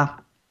výstižná.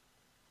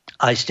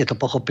 Aj ste to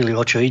pochopili, o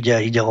čo ide.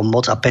 Ide o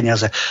moc a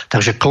peniaze.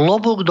 Takže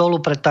klobúk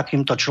dolu pred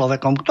takýmto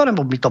človekom,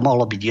 ktorému by to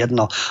mohlo byť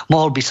jedno.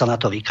 Mohol by sa na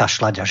to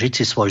vykašľať a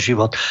žiť si svoj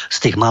život z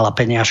tých mála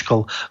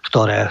peniažkov,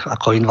 ktoré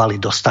ako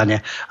invalid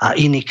dostane. A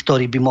iní,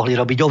 ktorí by mohli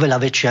robiť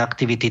oveľa väčšie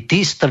aktivity.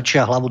 Tí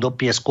strčia hlavu do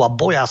piesku a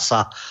boja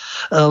sa.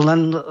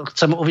 Len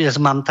chcem uvieť,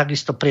 mám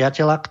takisto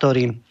priateľa,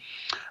 ktorý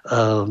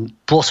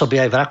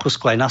pôsobí aj v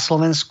Rakúsku, aj na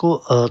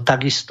Slovensku,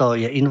 takisto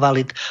je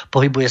invalid,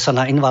 pohybuje sa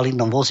na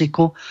invalidnom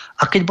vozíku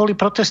a keď boli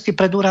protesty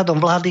pred úradom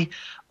vlády,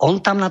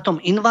 on tam na tom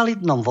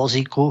invalidnom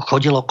vozíku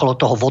chodil okolo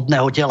toho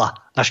vodného dela.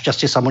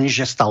 Našťastie sa mu nič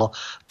nestalo.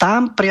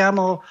 Tam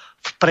priamo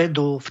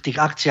vpredu v tých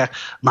akciách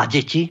má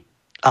deti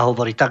a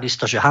hovorí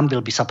takisto, že hanbil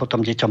by sa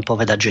potom deťom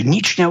povedať, že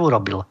nič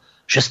neurobil,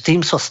 že s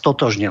tým sa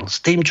stotožnil, s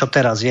tým, čo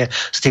teraz je,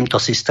 s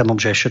týmto systémom,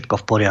 že je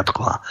všetko v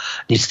poriadku a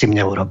nič s tým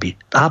neurobí.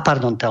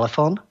 Pardon,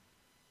 telefón.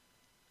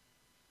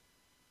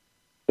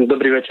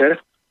 Dobrý večer.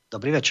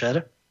 Dobrý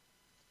večer.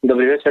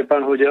 Dobrý večer,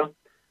 pán Huďo.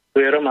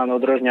 Tu je Roman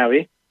od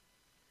Rožňavy.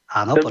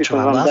 Áno, počúvam vás. Chcel by som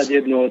vám dať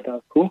jednu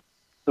otázku.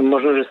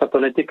 Možno, že sa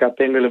to netýka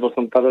témy, lebo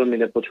som to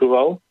veľmi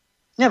nepočúval.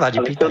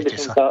 Nevadí, ale pýtajte chcel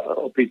by som sa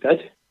opýtať.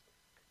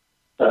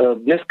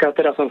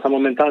 Teraz som sa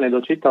momentálne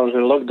dočítal, že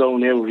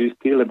lockdown je už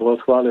istý, lebo ho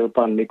schválil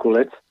pán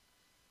Mikulec.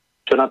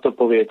 Čo na to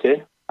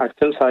poviete? A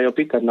chcem sa aj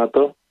opýtať na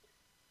to,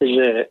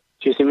 že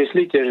či si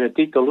myslíte, že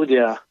títo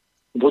ľudia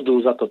budú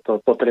za toto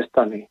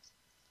potrestaní?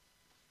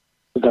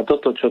 Za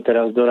toto, čo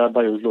teraz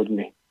dorábajú s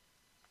ľuďmi.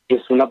 Že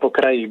sú na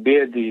pokraji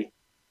biedy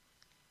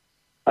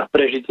a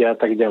prežitia a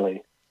tak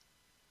ďalej.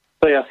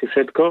 To je asi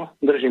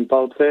všetko. Držím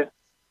palce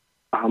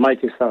a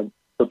majte sa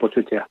do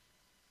počutia.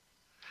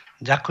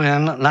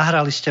 Ďakujem.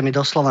 Nahrali ste mi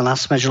doslova na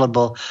smeč,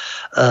 lebo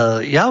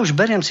ja už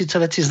beriem síce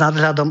veci s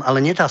nadhľadom,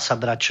 ale nedá sa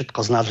brať všetko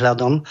s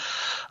nadhľadom,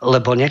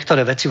 lebo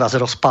niektoré veci vás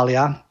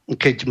rozpália,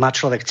 keď má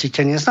človek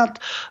cítenie.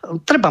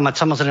 Treba mať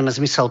samozrejme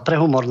zmysel pre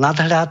humor,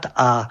 nadhľad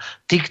a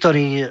tí,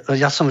 ktorí,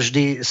 ja som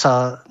vždy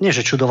sa, nie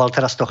že čudoval,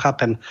 teraz to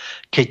chápem,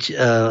 keď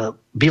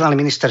bývalý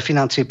minister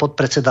financií,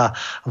 podpredseda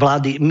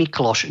vlády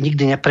Mikloš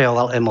nikdy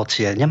neprejavoval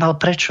emócie. Nemal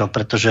prečo,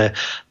 pretože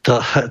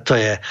to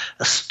je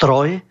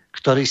stroj,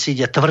 ktorý si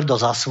ide tvrdo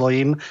za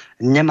svojím,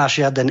 nemá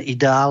žiaden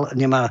ideál,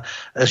 nemá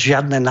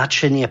žiadne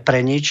nadšenie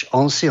pre nič,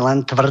 on si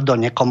len tvrdo,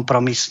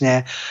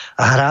 nekompromisne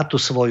hrá tú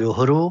svoju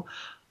hru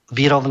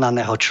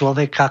vyrovnaného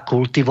človeka,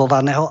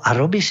 kultivovaného a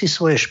robí si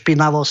svoje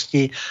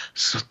špinavosti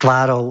s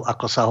tvárou,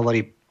 ako sa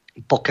hovorí,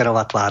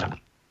 pokerová tvár.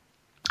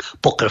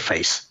 Poker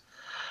face.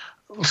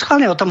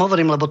 Schválne o tom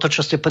hovorím, lebo to,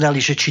 čo ste povedali,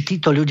 že či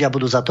títo ľudia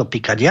budú za to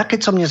píkať. Ja keď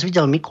som dnes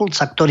videl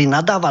Mikulca, ktorý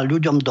nadával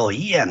ľuďom do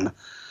hien,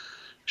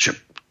 že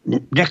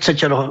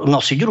nechcete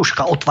nosiť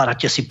rúška,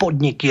 otvárate si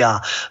podniky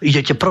a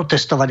idete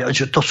protestovať,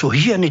 že to sú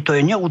hyeny, to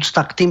je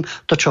neúcta k tým,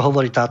 to čo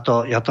hovorí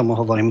táto, ja tomu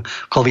hovorím,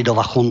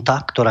 covidová chunta,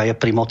 ktorá je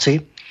pri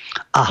moci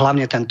a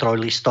hlavne ten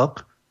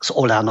trojlistok z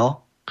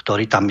Oľano,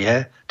 ktorý tam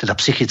je, teda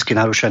psychicky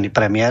narušený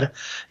premiér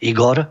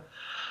Igor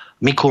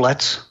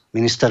Mikulec,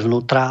 minister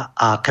vnútra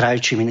a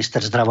Krajčí,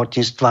 minister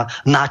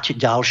zdravotníctva, Naď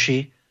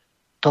ďalší.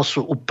 To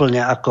sú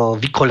úplne ako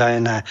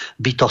vykoľajené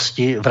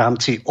bytosti v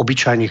rámci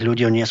obyčajných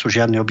ľudí, oni nie sú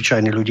žiadni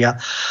obyčajní ľudia.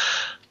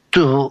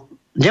 Tu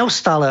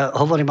neustále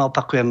hovorím a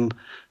opakujem,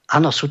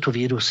 áno, sú tu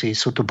vírusy,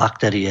 sú tu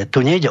baktérie.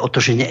 Tu nejde o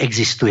to, že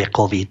neexistuje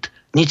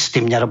COVID. Nič s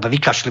tým nerobíme,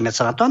 vykašlíme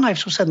sa na to. Áno, aj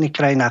v susedných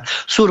krajinách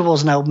sú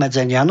rôzne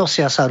obmedzenia,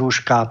 nosia sa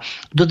rúška,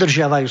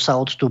 dodržiavajú sa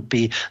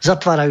odstupy,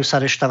 zatvárajú sa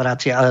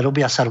reštaurácie, ale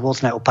robia sa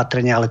rôzne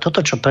opatrenia. Ale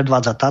toto, čo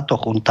predvádza táto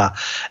chunta,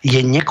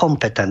 je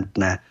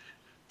nekompetentné.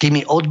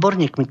 Tými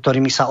odborníkmi,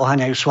 ktorými sa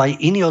oháňajú, sú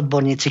aj iní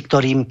odborníci,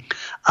 ktorým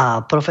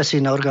a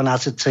profesijné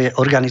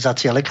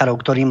organizácie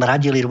lekárov, ktorým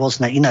radili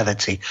rôzne iné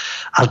veci.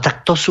 Ale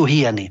tak to sú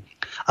hyeny.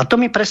 A to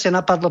mi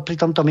presne napadlo pri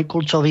tomto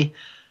Mikulcovi.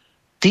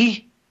 Ty,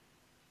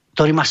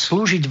 ktorý máš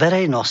slúžiť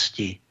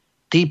verejnosti,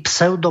 ty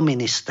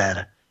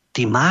pseudominister,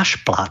 ty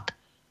máš plat,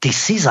 ty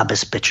si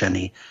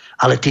zabezpečený.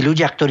 Ale tí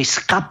ľudia, ktorí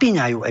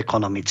skapíňajú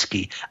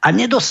ekonomicky a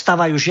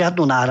nedostávajú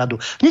žiadnu náhradu.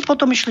 Hneď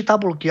potom išli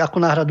tabuľky,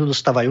 akú náhradu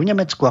dostávajú v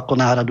Nemecku, akú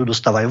náhradu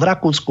dostávajú v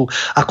Rakúsku,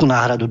 akú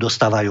náhradu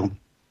dostávajú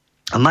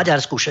v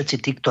Maďarsku.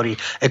 Všetci tí, ktorí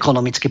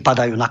ekonomicky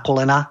padajú na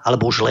kolena,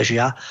 alebo už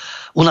ležia.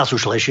 U nás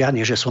už ležia,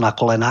 nie že sú na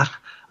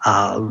kolenách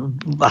a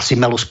asi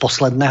melú z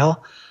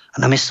posledného. A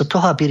namiesto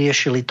toho, aby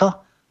riešili to,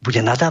 bude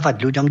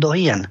nadávať ľuďom do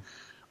hyen.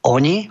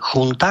 Oni,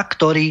 chunta,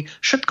 ktorí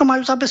všetko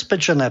majú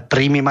zabezpečené,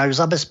 príjmy majú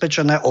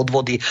zabezpečené,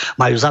 odvody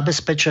majú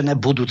zabezpečené,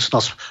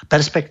 budúcnosť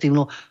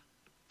perspektívnu,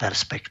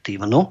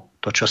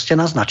 to, čo ste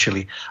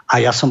naznačili.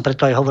 A ja som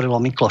preto aj hovoril o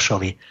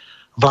Miklošovi.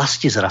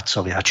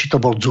 Vlastizradcovia, či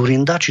to bol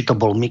Dzurinda, či to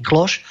bol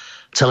Mikloš,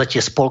 celé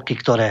tie spolky,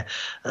 ktoré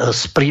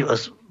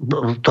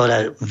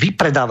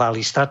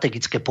vypredávali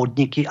strategické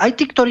podniky, aj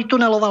tí, ktorí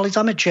tunelovali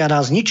za Mečiara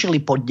a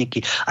zničili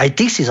podniky, aj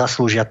tí si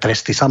zaslúžia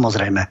tresty,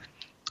 samozrejme.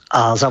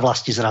 A za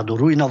vlastizradu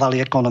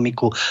ruinovali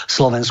ekonomiku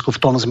Slovensku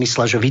v tom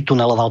zmysle, že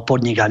vytuneloval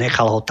podnik a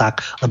nechal ho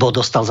tak, lebo ho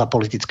dostal za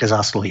politické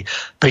zásluhy.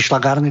 Prišla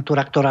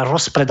garnitúra, ktorá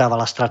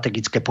rozpredávala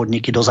strategické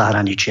podniky do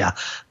zahraničia.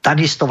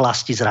 Takisto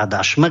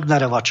vlastizrada,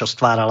 Šmögnerová, čo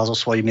stvárala so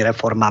svojimi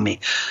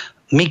reformami,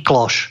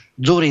 Mikloš,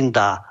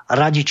 Dzurinda,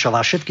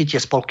 Radičová, všetky tie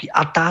spolky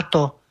a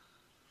táto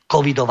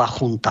covidová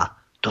chunta.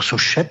 To sú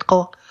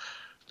všetko,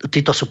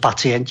 títo sú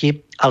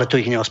pacienti, ale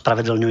to ich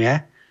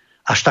neospravedlňuje.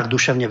 Až tak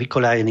duševne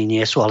vykoľajení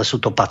nie sú, ale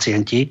sú to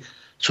pacienti,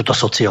 sú to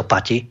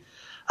sociopati.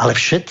 Ale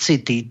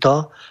všetci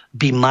títo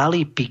by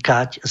mali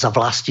pikať za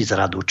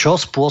vlastizradu. Čo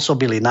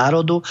spôsobili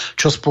národu,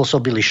 čo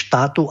spôsobili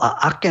štátu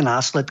a aké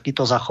následky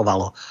to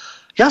zachovalo.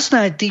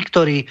 Jasné aj tí,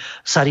 ktorí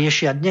sa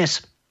riešia dnes,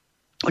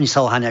 oni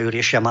sa oháňajú,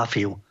 riešia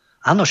mafiu.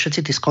 Áno,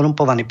 všetci tí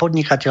skorumpovaní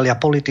podnikatelia,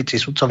 politici,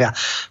 sudcovia,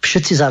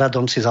 všetci za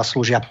radom si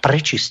zaslúžia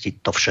prečistiť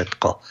to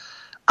všetko.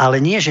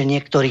 Ale nie, že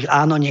niektorých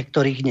áno,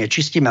 niektorých nie.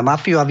 Čistíme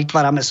mafiu a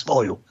vytvárame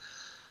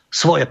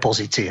svoje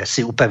pozície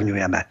si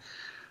upevňujeme.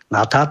 No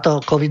a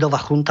táto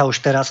covidová chunta už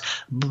teraz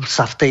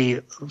sa v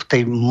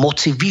tej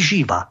moci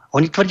vyžíva.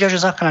 Oni tvrdia, že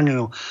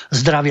zachraňujú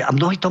zdravie a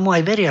mnohí tomu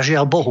aj veria,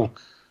 žiaľ Bohu.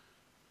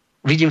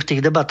 Vidím v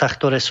tých debatách,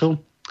 ktoré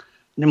sú,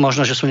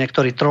 možno, že sú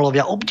niektorí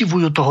trolovia,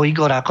 obdivujú toho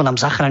Igora, ako nám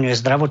zachraňuje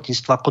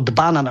zdravotníctvo, ako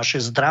dbá na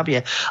naše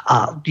zdravie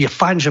a je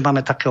fajn, že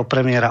máme takého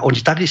premiéra. Oni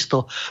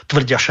takisto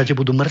tvrdia, všade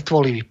budú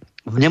mŕtvoli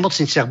v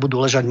nemocniciach budú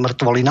ležať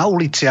mŕtvoly na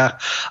uliciach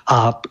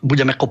a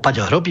budeme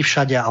kopať hroby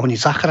všade a oni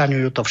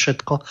zachraňujú to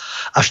všetko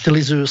a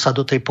štilizujú sa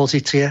do tej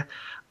pozície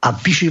a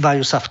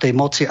vyžívajú sa v tej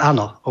moci.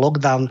 Áno,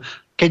 lockdown,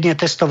 keď nie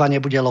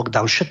testovanie, bude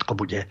lockdown, všetko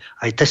bude.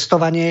 Aj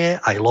testovanie je,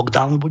 aj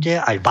lockdown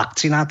bude, aj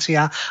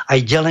vakcinácia, aj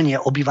delenie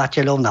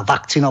obyvateľov na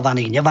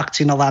vakcinovaných,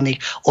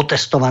 nevakcinovaných,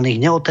 otestovaných,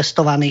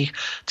 neotestovaných.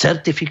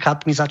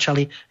 Certifikátmi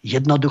začali,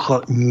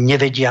 jednoducho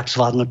nevedia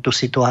zvládnuť tú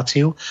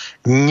situáciu,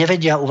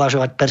 nevedia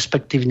uvažovať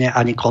perspektívne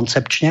ani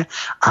koncepčne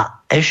a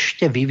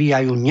ešte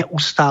vyvíjajú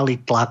neustály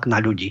tlak na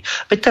ľudí.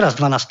 Veď teraz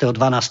 12.12.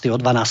 o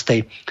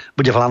 12.00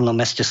 bude v hlavnom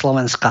meste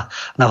Slovenska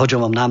na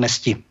Hoďovom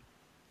námestí,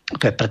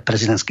 to je pred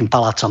prezidentským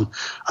palácom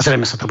a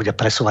zrejme sa to bude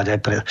presúvať aj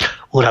pre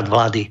úrad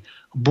vlády,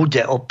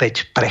 bude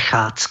opäť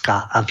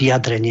prechádzka a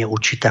vyjadrenie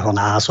určitého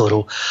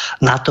názoru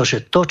na to,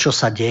 že to, čo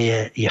sa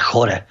deje, je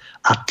chore.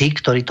 A tí,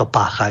 ktorí to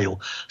páchajú,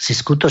 si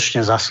skutočne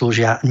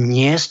zaslúžia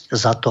niesť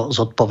za to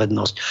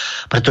zodpovednosť.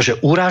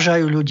 Pretože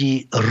urážajú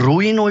ľudí,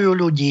 ruinujú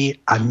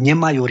ľudí a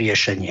nemajú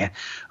riešenie.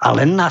 A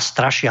len nás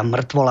strašia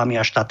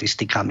mŕtvolami a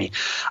štatistikami.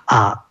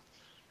 A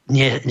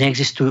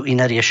neexistujú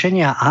iné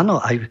riešenia? Áno,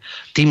 aj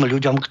tým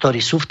ľuďom,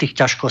 ktorí sú v tých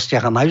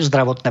ťažkostiach a majú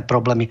zdravotné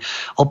problémy.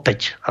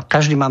 Opäť, a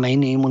každý máme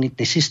iný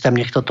imunitný systém,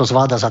 nech to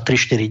zvláda za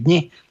 3-4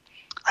 dní.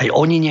 Aj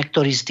oni,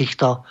 niektorí z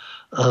týchto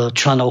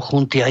členov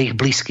chunty a ich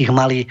blízkych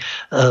mali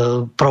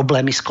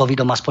problémy s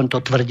covidom, aspoň to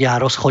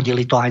tvrdia,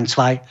 rozchodili to ein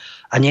zwei.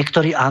 A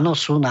niektorí áno,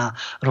 sú na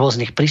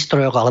rôznych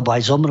prístrojoch, alebo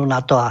aj zomru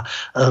na to a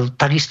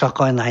takisto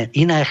ako aj na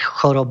iné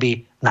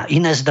choroby, na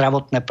iné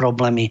zdravotné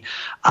problémy.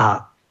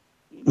 A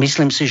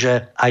myslím si,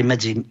 že aj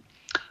medzi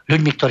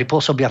ľuďmi, ktorí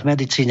pôsobia v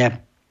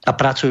medicíne a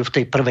pracujú v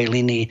tej prvej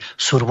línii,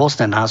 sú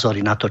rôzne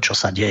názory na to, čo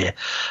sa deje.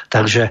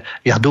 Takže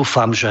ja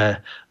dúfam,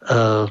 že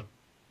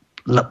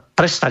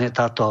prestane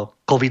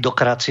táto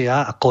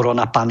covidokracia a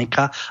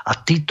koronapanika a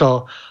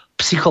títo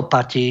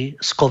psychopati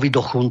z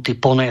covidochunty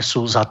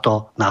ponesú za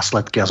to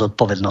následky a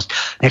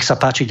zodpovednosť. Nech sa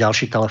páči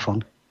ďalší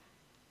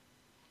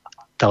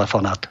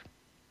telefonát.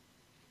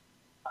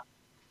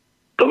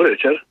 Dobrý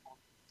večer.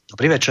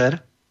 Dobrý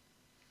večer.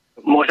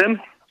 Môžem?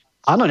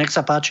 Áno, nech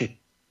sa páči.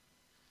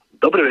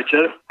 Dobrý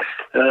večer.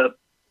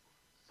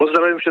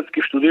 Pozdravujem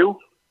všetkých v štúdiu.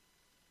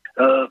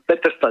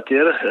 Peter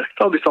Statier.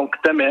 Chcel by som k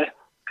téme,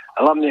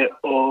 hlavne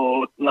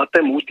na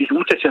tému tých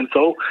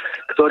utečencov,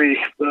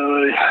 ktorí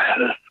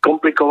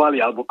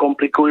skomplikovali alebo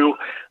komplikujú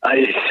aj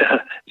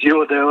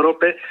život v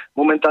Európe.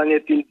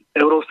 Momentálne tým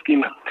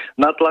európskym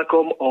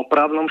natlakom o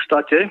právnom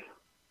štáte,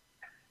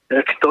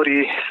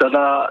 ktorý sa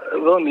dá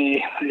veľmi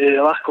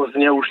ľahko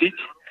zneužiť.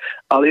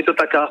 Ale je to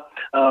taká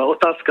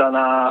otázka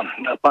na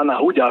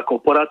pána Huďa ako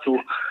poradcu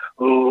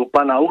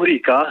pána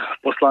Uhríka,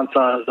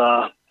 poslanca za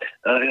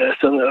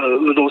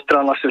ľudovú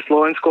stranu Naše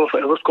Slovensko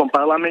v Európskom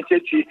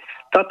parlamente, či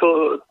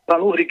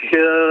pán Uhrík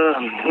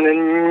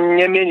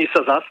nemieni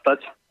sa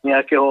zastať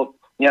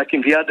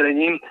nejakým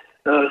vyjadrením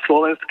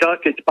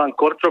Slovenska, keď pán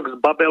Korčok z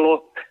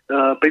Babelo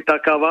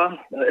pritakáva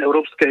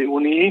Európskej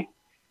únii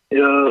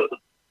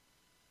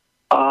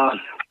a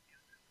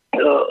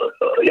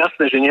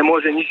jasné, že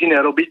nemôže nič iné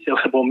robiť,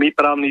 lebo my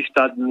právny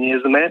štát nie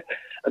sme,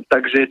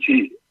 takže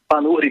či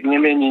pán Uhrík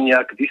nemieni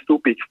nejak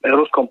vystúpiť v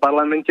Európskom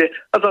parlamente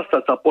a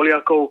zastať sa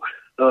Poliakov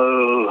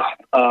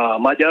a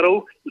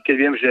Maďarov, keď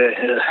viem, že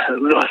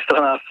druhá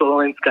strana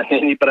Slovenska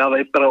nie je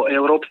práve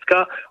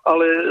proeurópska,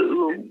 ale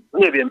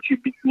neviem, či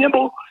by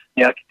nebol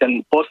nejaký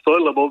ten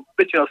postoj, lebo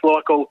väčšina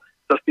Slovákov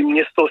sa s tým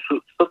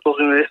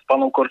nestotožňuje s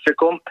pánom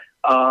Korčekom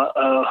a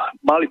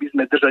mali by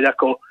sme držať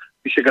ako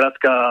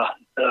Vyšegradská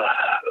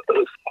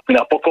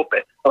skupina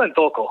pokope. Len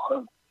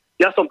toľko.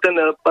 Ja som ten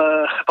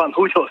pán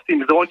Huďo s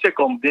tým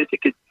zvončekom, viete,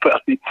 keď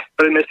asi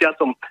pred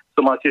mesiacom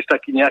som mal tiež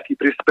taký nejaký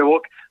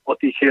príspevok o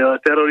tých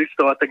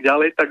teroristov a tak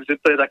ďalej, takže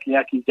to je taký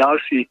nejaký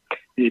ďalší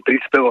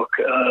príspevok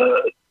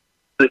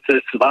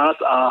cez vás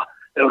a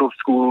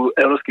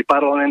Európsky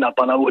parlament a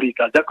pána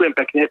Uhríka. Ďakujem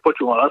pekne,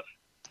 počúvam vás.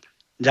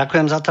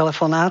 Ďakujem za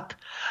telefonát.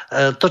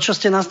 To, čo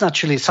ste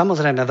naznačili,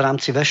 samozrejme v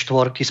rámci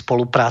V4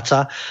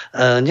 spolupráca,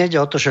 nejde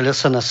o to, že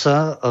LSNS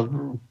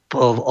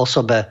v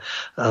osobe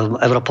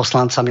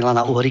europoslanca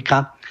Milana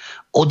Uhríka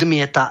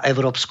odmieta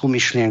európsku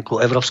myšlienku,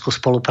 európsku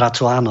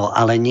spoluprácu, áno,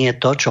 ale nie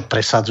to, čo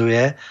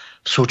presadzuje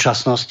v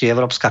súčasnosti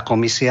Európska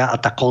komisia a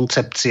tá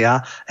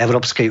koncepcia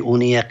Európskej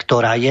únie,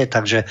 ktorá je.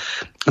 Takže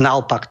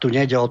naopak tu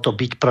nejde o to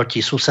byť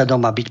proti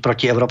susedom a byť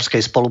proti európskej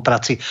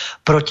spolupráci.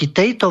 Proti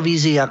tejto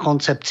vízii a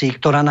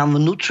koncepcii, ktorá nám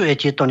vnúcuje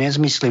tieto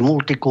nezmysly,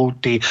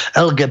 multikulty,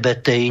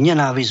 LGBTI,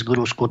 nenávisť k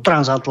Rusku,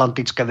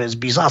 transatlantické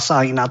väzby,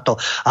 zásahy na to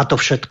a to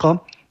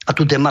všetko. A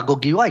tú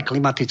demagogiu, aj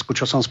klimatickú,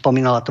 čo som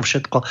spomínala, to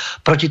všetko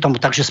proti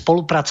tomu. Takže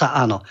spolupráca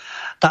áno.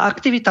 Tá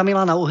aktivita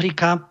Milana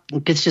Uhríka,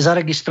 keď ste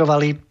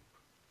zaregistrovali,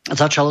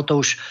 začalo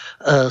to už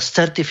s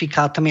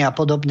certifikátmi a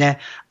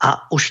podobne a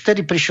už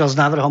vtedy prišiel s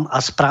návrhom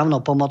a správnou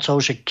pomocou,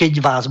 že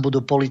keď vás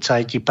budú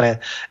policajti pre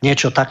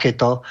niečo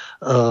takéto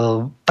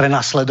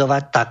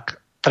prenasledovať, tak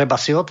treba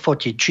si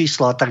odfotiť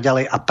číslo a tak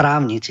ďalej a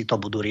právnici to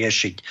budú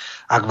riešiť,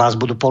 ak vás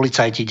budú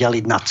policajti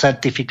deliť na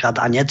certifikát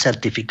a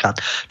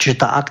necertifikát.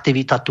 Čiže tá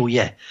aktivita tu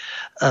je.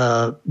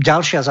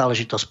 ďalšia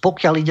záležitosť.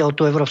 Pokiaľ ide o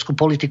tú európsku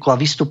politiku a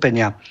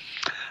vystúpenia,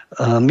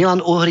 Milan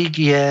Uhrík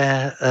je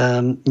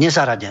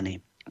nezaradený.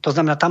 To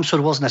znamená, tam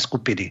sú rôzne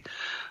skupiny.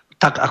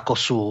 Tak ako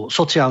sú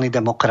sociálni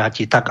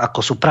demokrati, tak ako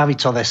sú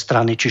pravicové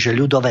strany, čiže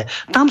ľudové.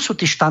 Tam sú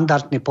tí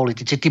štandardní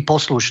politici, tí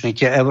poslušní,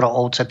 tie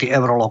euroovce, tí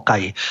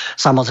eurolokaji.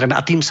 Samozrejme,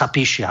 a tým sa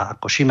píšia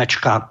ako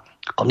Šimečka,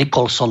 ako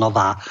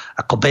Nikolsonová,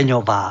 ako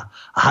Beňová,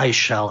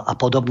 Hajšel a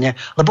podobne,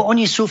 lebo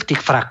oni sú v tých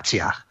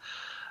frakciách.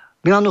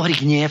 Milan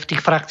Uhrík nie je v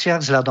tých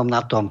frakciách vzhľadom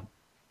na to,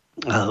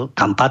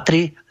 kam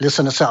patrí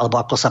SNS, alebo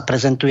ako sa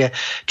prezentuje.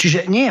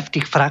 Čiže nie je v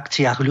tých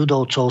frakciách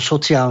ľudovcov,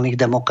 sociálnych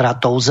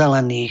demokratov,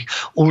 zelených,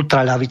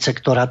 ultraľavice,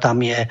 ktorá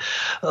tam je,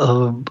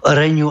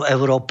 Renew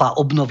Európa,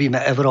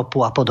 obnovíme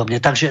Európu a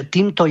podobne. Takže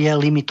týmto je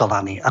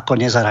limitovaný ako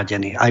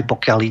nezaradený, aj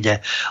pokiaľ ide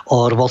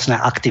o rôzne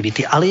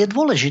aktivity. Ale je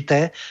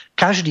dôležité,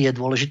 každý je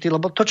dôležitý,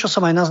 lebo to, čo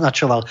som aj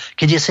naznačoval,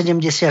 keď je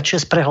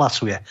 76,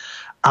 prehlasuje.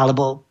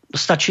 Alebo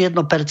stačí 1%,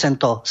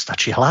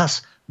 stačí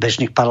hlas. V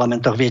bežných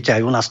parlamentoch, viete,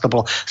 aj u nás to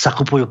bolo, sa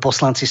kupujú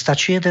poslanci,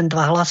 stačí 1-2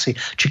 hlasy.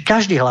 Či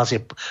každý hlas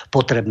je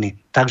potrebný.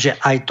 Takže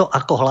aj to,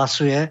 ako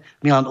hlasuje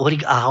Milan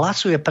Uhrík, a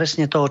hlasuje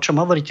presne to, o čom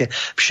hovoríte.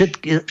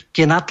 Všetky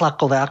tie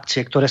natlakové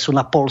akcie, ktoré sú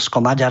na Poľsko,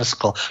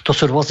 Maďarsko, to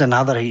sú rôzne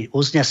návrhy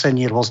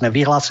uznesení, rôzne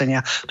vyhlásenia,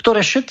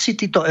 ktoré všetci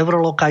títo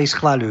eurolokaji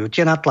schváľujú.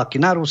 Tie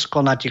natlaky na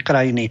Rusko, na tie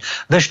krajiny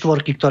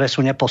V4, ktoré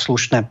sú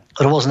neposlušné,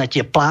 rôzne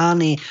tie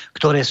plány,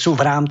 ktoré sú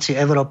v rámci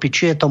Európy,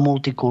 či je to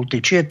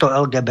multikulty, či je to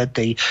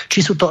LGBTI, či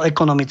sú to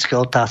ekonomické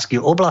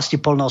otázky v oblasti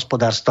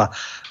poľnohospodárstva.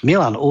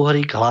 Milan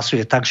Uhrík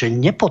hlasuje tak, že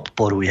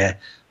nepodporuje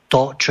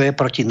to, čo je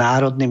proti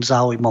národným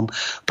záujmom,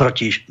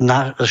 proti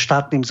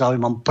štátnym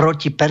záujmom,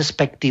 proti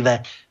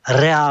perspektíve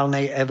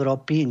reálnej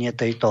Európy, nie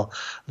tejto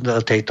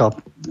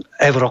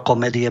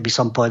eurokomédie, by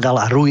som povedal,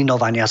 a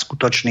ruinovania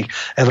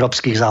skutočných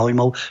európskych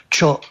záujmov,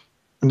 čo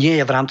nie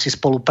je v rámci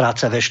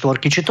spolupráce V4.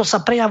 Čiže to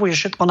sa prejavuje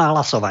všetko na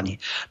hlasovaní.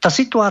 Tá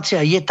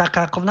situácia je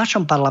taká, ako v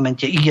našom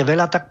parlamente. Ich je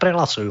veľa, tak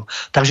prehlasujú.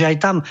 Takže aj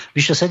tam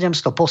vyše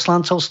 700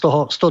 poslancov, z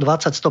toho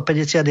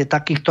 120-150 je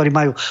takých, ktorí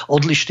majú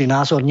odlišný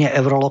názor, nie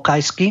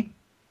eurolokajský.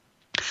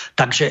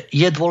 Takže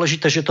je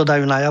dôležité, že to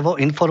dajú najavo,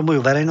 informujú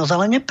verejnosť,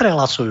 ale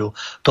neprehlasujú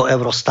to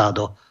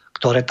eurostádo,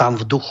 ktoré tam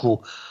v duchu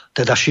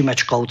teda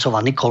Šimečkovcov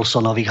a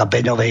Nikolsonových a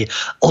Beňovej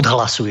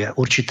odhlasuje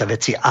určité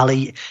veci.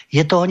 Ale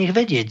je to o nich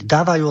vedieť,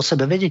 dávajú o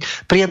sebe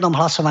vedieť. Pri jednom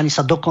hlasovaní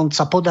sa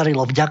dokonca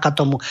podarilo, vďaka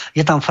tomu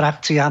je tam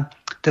frakcia,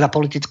 teda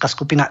politická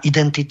skupina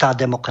Identita a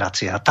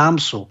demokracia. Tam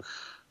sú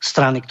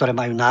strany, ktoré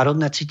majú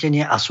národné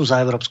cítenie a sú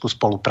za európsku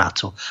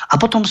spoluprácu. A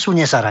potom sú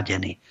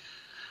nezaradení.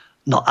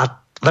 No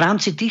a v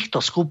rámci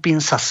týchto skupín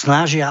sa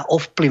snažia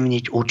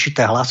ovplyvniť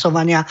určité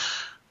hlasovania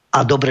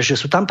a dobre, že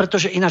sú tam,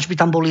 pretože ináč by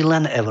tam boli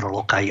len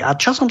eurolokaji. A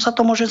časom sa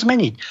to môže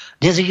zmeniť.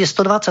 Dnes ich je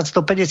 120,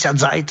 150,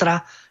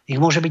 zajtra ich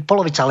môže byť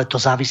polovica, ale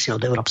to závisí od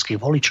európskych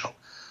voličov.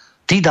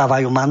 Tí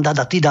dávajú mandát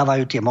a tí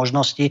dávajú tie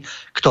možnosti,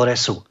 ktoré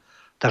sú.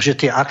 Takže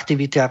tie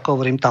aktivity, ako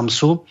hovorím, tam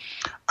sú.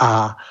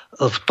 A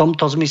v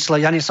tomto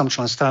zmysle, ja nie som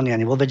člen strany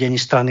ani vo vedení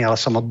strany,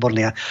 ale som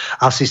odborný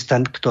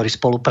asistent, ktorý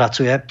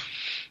spolupracuje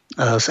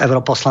s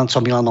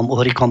europoslancom Milanom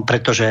Uhríkom,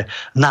 pretože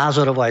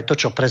názorovo aj to,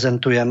 čo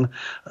prezentujem,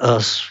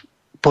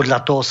 podľa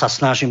toho sa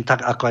snažím,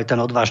 tak ako aj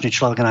ten odvážny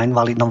človek na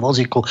invalidnom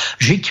vozíku,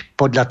 žiť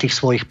podľa tých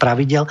svojich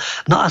pravidiel.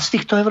 No a z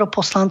týchto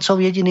europoslancov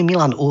jediný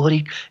Milan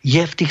Uhrík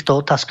je v týchto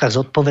otázkach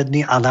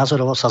zodpovedný a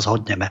názorovo sa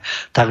zhodneme.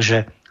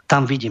 Takže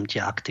tam vidím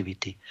tie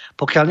aktivity.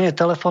 Pokiaľ nie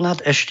je telefonát,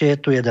 ešte je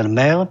tu jeden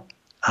mail,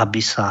 aby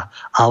sa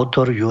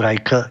autor Juraj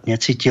K.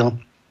 necítil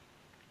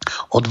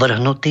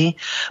odvrhnutý.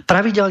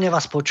 Pravidelne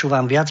vás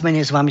počúvam, viac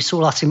menej s vami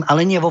súhlasím,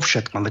 ale nie vo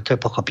všetkom, to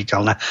je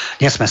pochopiteľné.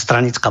 Nie sme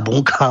stranická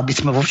bunka, aby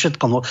sme vo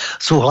všetkom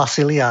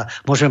súhlasili a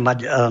môžeme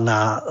mať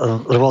na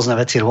rôzne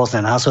veci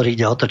rôzne názory.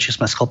 Ide o to, či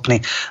sme schopní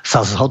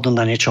sa zhodnúť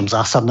na niečom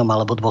zásadnom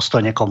alebo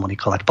dôstojne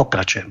komunikovať.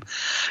 Pokračujem.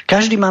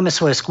 Každý máme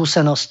svoje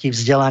skúsenosti,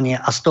 vzdelanie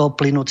a z toho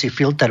plynúci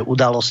filter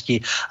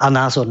udalostí a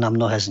názor na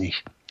mnohé z nich.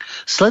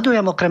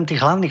 Sledujem okrem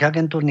tých hlavných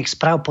agentúrnych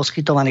správ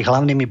poskytovaných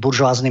hlavnými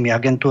buržoáznymi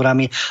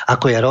agentúrami,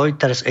 ako je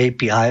Reuters,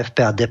 AP, AFP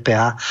a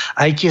DPA,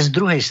 aj tie z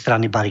druhej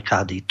strany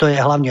barikády. To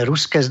je hlavne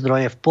ruské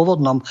zdroje v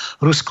pôvodnom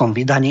ruskom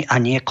vydaní a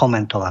nie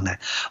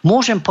komentované.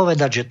 Môžem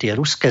povedať, že tie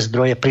ruské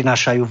zdroje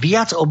prinášajú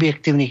viac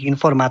objektívnych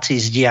informácií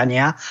z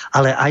diania,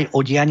 ale aj o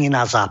dianí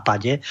na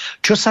západe,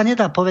 čo sa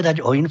nedá povedať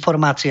o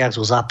informáciách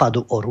zo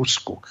západu o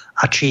Rusku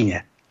a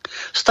Číne.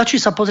 Stačí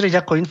sa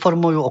pozrieť, ako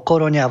informujú o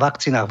korone a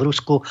vakcínach v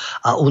Rusku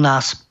a u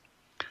nás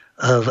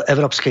v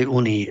Európskej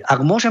únii.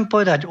 Ak môžem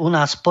povedať, u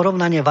nás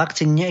porovnanie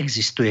vakcín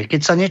neexistuje.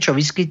 Keď sa niečo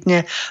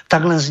vyskytne,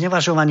 tak len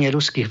znevažovanie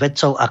ruských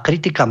vedcov a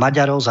kritika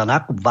Maďarov za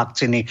nákup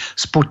vakcíny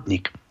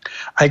Sputnik.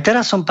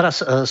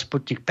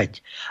 Sputnik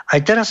 5. Aj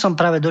teraz som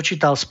práve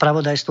dočítal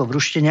spravodajstvo v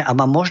ruštine a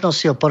mám možnosť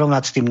si ho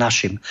porovnať s tým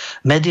našim.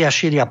 Média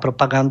šíria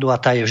propagandu a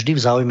tá je vždy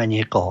v záujme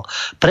niekoho.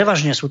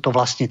 Prevažne sú to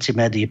vlastníci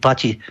médií.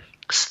 Platí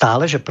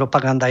stále, že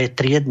propaganda je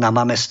triedna.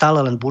 Máme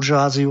stále len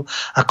buržoáziu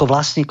ako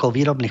vlastníkov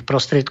výrobných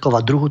prostriedkov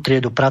a druhú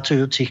triedu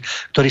pracujúcich,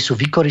 ktorí sú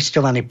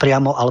vykorisťovaní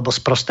priamo alebo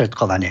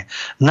sprostredkovane.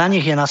 Na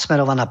nich je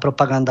nasmerovaná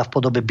propaganda v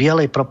podobe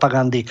bielej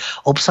propagandy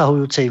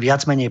obsahujúcej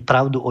viac menej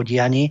pravdu o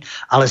dianí,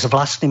 ale s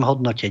vlastným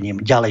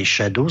hodnotením. Ďalej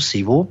šedú,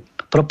 sivú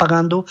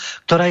propagandu,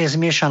 ktorá je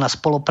zmiešaná s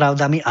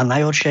polopravdami a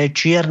najhoršia je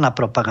čierna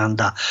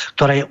propaganda,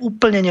 ktorá je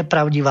úplne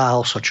nepravdivá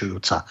a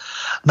osočujúca.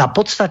 Na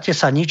podstate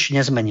sa nič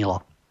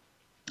nezmenilo.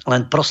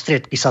 Len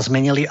prostriedky sa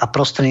zmenili a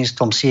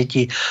prostredníctvom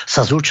sieti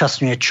sa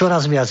zúčastňuje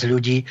čoraz viac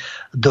ľudí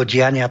do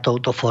diania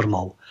touto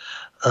formou.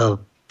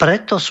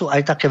 Preto sú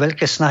aj také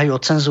veľké snahy o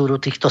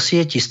cenzúru týchto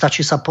sietí.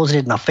 Stačí sa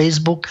pozrieť na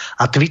Facebook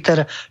a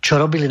Twitter, čo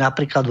robili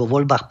napríklad vo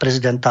voľbách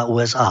prezidenta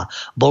USA.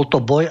 Bol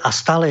to boj a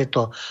stále je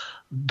to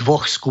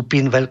dvoch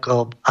skupín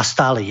a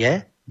stále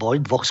je boj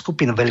dvoch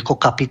skupín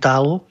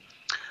veľkokapitálu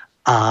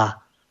a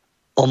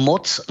o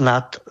moc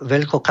nad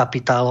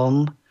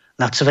veľkokapitálom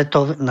nad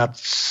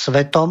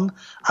svetom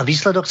a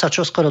výsledok sa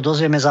čoskoro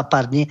dozvieme za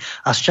pár dní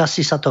a z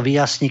časti sa to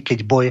vyjasní,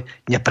 keď boj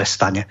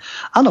neprestane.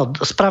 Áno,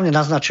 správne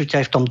naznačujete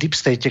aj v tom deep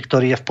state,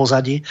 ktorý je v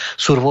pozadí,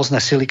 sú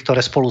rôzne sily,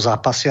 ktoré spolu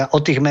zápasia.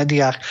 O tých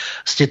médiách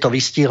ste to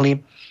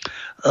vystihli.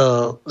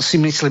 Si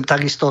myslím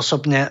takisto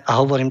osobne a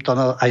hovorím to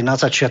aj na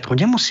začiatku,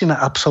 nemusíme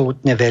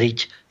absolútne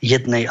veriť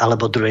jednej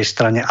alebo druhej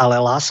strane, ale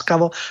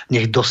láskavo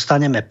nech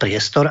dostaneme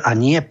priestor a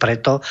nie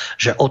preto,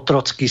 že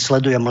otrocky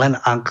sledujem len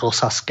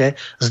anglosaské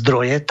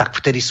zdroje, tak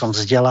vtedy som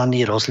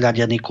vzdelaný,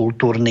 rozhľadený,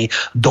 kultúrny,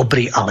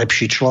 dobrý a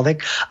lepší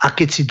človek. A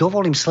keď si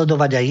dovolím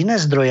sledovať aj iné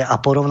zdroje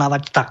a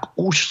porovnávať, tak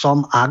už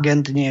som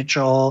agent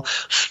niečoho,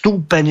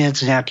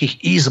 stúpenec nejakých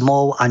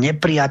izmov a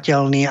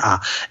nepriateľný a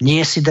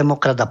nie si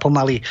demokrat a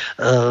pomaly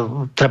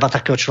treba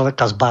takého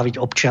človeka zbaviť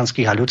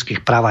občianskych a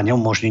ľudských práv a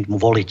neumožniť mu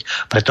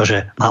voliť,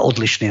 pretože má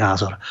odlišný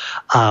názor.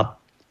 A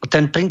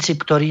ten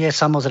princíp, ktorý je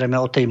samozrejme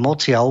o tej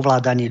moci a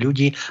ovládaní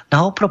ľudí,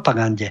 o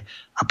propagande.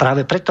 A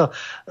práve preto,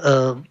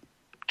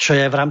 čo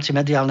je v rámci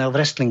mediálneho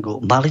wrestlingu,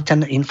 mali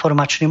ten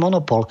informačný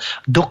monopol.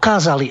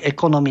 Dokázali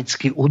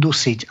ekonomicky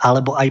udusiť,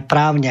 alebo aj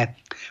právne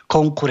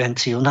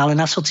konkurenciu. No ale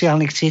na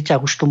sociálnych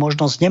sieťach už tú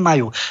možnosť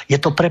nemajú. Je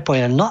to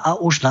prepojené. No a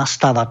už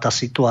nastáva tá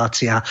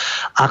situácia,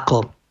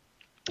 ako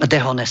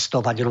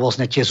dehonestovať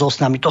rôzne tie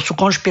zoznamy. To sú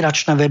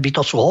konšpiračné weby,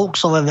 to sú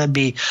hoaxové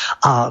weby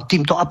a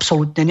týmto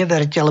absolútne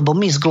neverte, lebo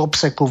my z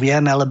Globseku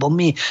vieme, lebo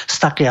my z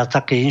takej a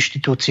takej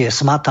inštitúcie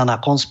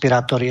Smatana,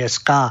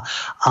 Konspiratóri.sk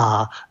a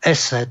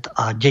ESET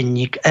a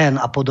Denník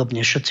N a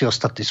podobne, všetci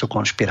ostatní sú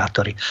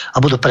konšpirátori a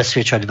budú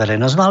presviečať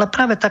verejnosť. No ale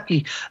práve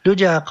takí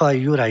ľudia ako aj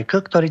Juraj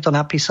K., ktorý to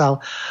napísal,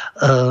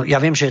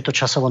 ja viem, že je to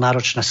časovo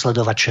náročné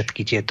sledovať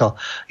všetky tieto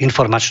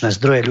informačné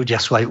zdroje.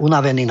 Ľudia sú aj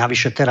unavení,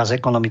 navyše teraz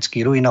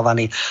ekonomicky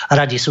ruinovaní,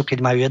 radi sú,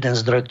 keď majú jeden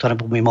zdroj,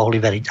 ktorému by mohli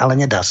veriť. Ale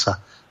nedá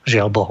sa,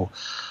 žiaľ Bohu.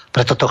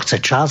 Preto to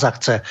chce čas a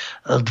chce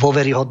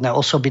dôveryhodné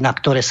osoby, na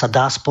ktoré sa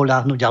dá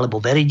spoľahnúť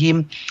alebo veriť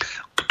im.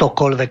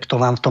 Ktokoľvek,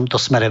 kto vám v tomto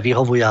smere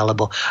vyhovuje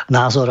alebo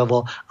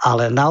názorovo,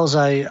 ale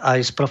naozaj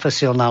aj z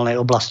profesionálnej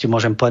oblasti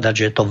môžem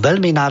povedať, že je to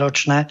veľmi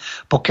náročné,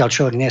 pokiaľ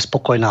človek nie je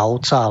spokojná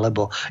ovca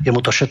alebo je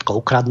mu to všetko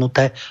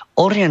ukradnuté,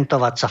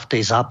 orientovať sa v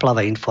tej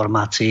záplave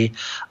informácií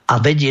a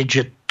vedieť,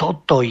 že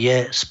toto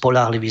je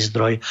spoľahlivý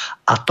zdroj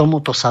a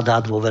tomuto sa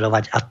dá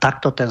dôverovať a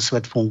takto ten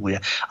svet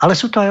funguje. Ale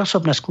sú to aj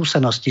osobné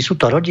skúsenosti,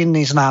 sú to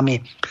rodinní známi,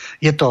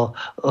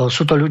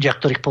 sú to ľudia,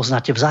 ktorých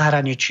poznáte v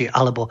zahraničí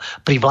alebo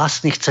pri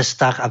vlastných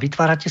cestách a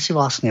vytvárate si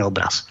vlastný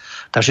obraz.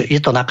 Takže je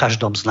to na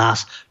každom z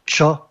nás,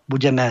 čo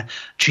budeme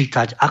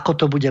čítať,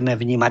 ako to budeme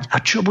vnímať a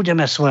čo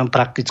budeme v svojom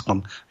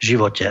praktickom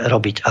živote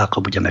robiť a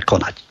ako budeme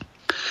konať.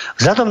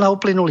 Vzhľadom na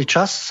uplynulý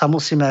čas sa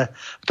musíme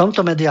v tomto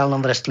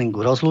mediálnom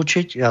wrestlingu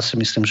rozlúčiť. Ja si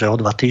myslím, že o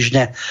 2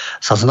 týždne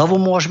sa znovu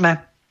môžeme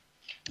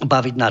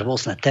baviť na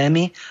rôzne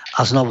témy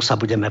a znovu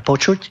sa budeme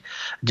počuť.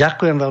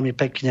 Ďakujem veľmi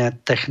pekne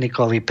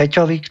technikovi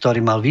Peťovi,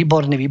 ktorý mal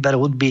výborný výber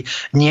hudby.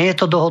 Nie je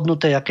to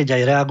dohodnuté, ja keď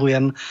aj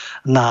reagujem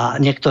na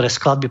niektoré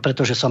skladby,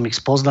 pretože som ich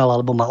spoznal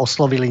alebo ma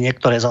oslovili,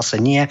 niektoré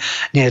zase nie.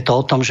 Nie je to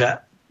o tom, že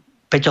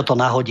Peťo to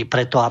nahodí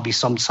preto, aby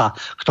som sa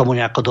k tomu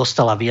nejako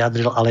dostal a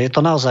vyjadril, ale je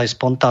to naozaj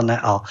spontánne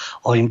a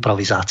o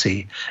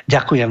improvizácii.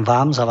 Ďakujem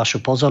vám za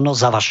vašu pozornosť,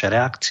 za vaše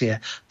reakcie,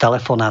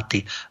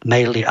 telefonáty,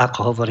 maily,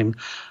 ako hovorím.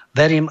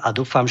 Verím a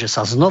dúfam, že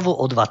sa znovu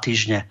o 2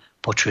 týždne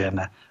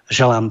počujeme.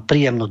 Želám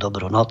príjemnú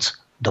dobrú noc.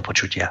 Do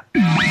počutia.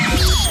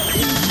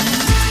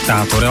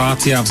 Táto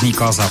relácia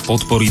vznikla za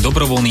podpory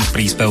dobrovoľných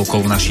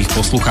príspevkov našich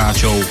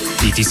poslucháčov.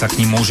 I ty sa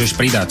k nim môžeš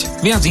pridať.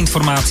 Viac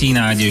informácií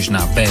nájdeš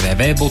na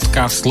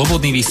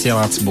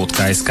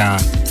www.slobodnyvysielac.sk.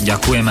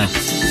 Ďakujeme.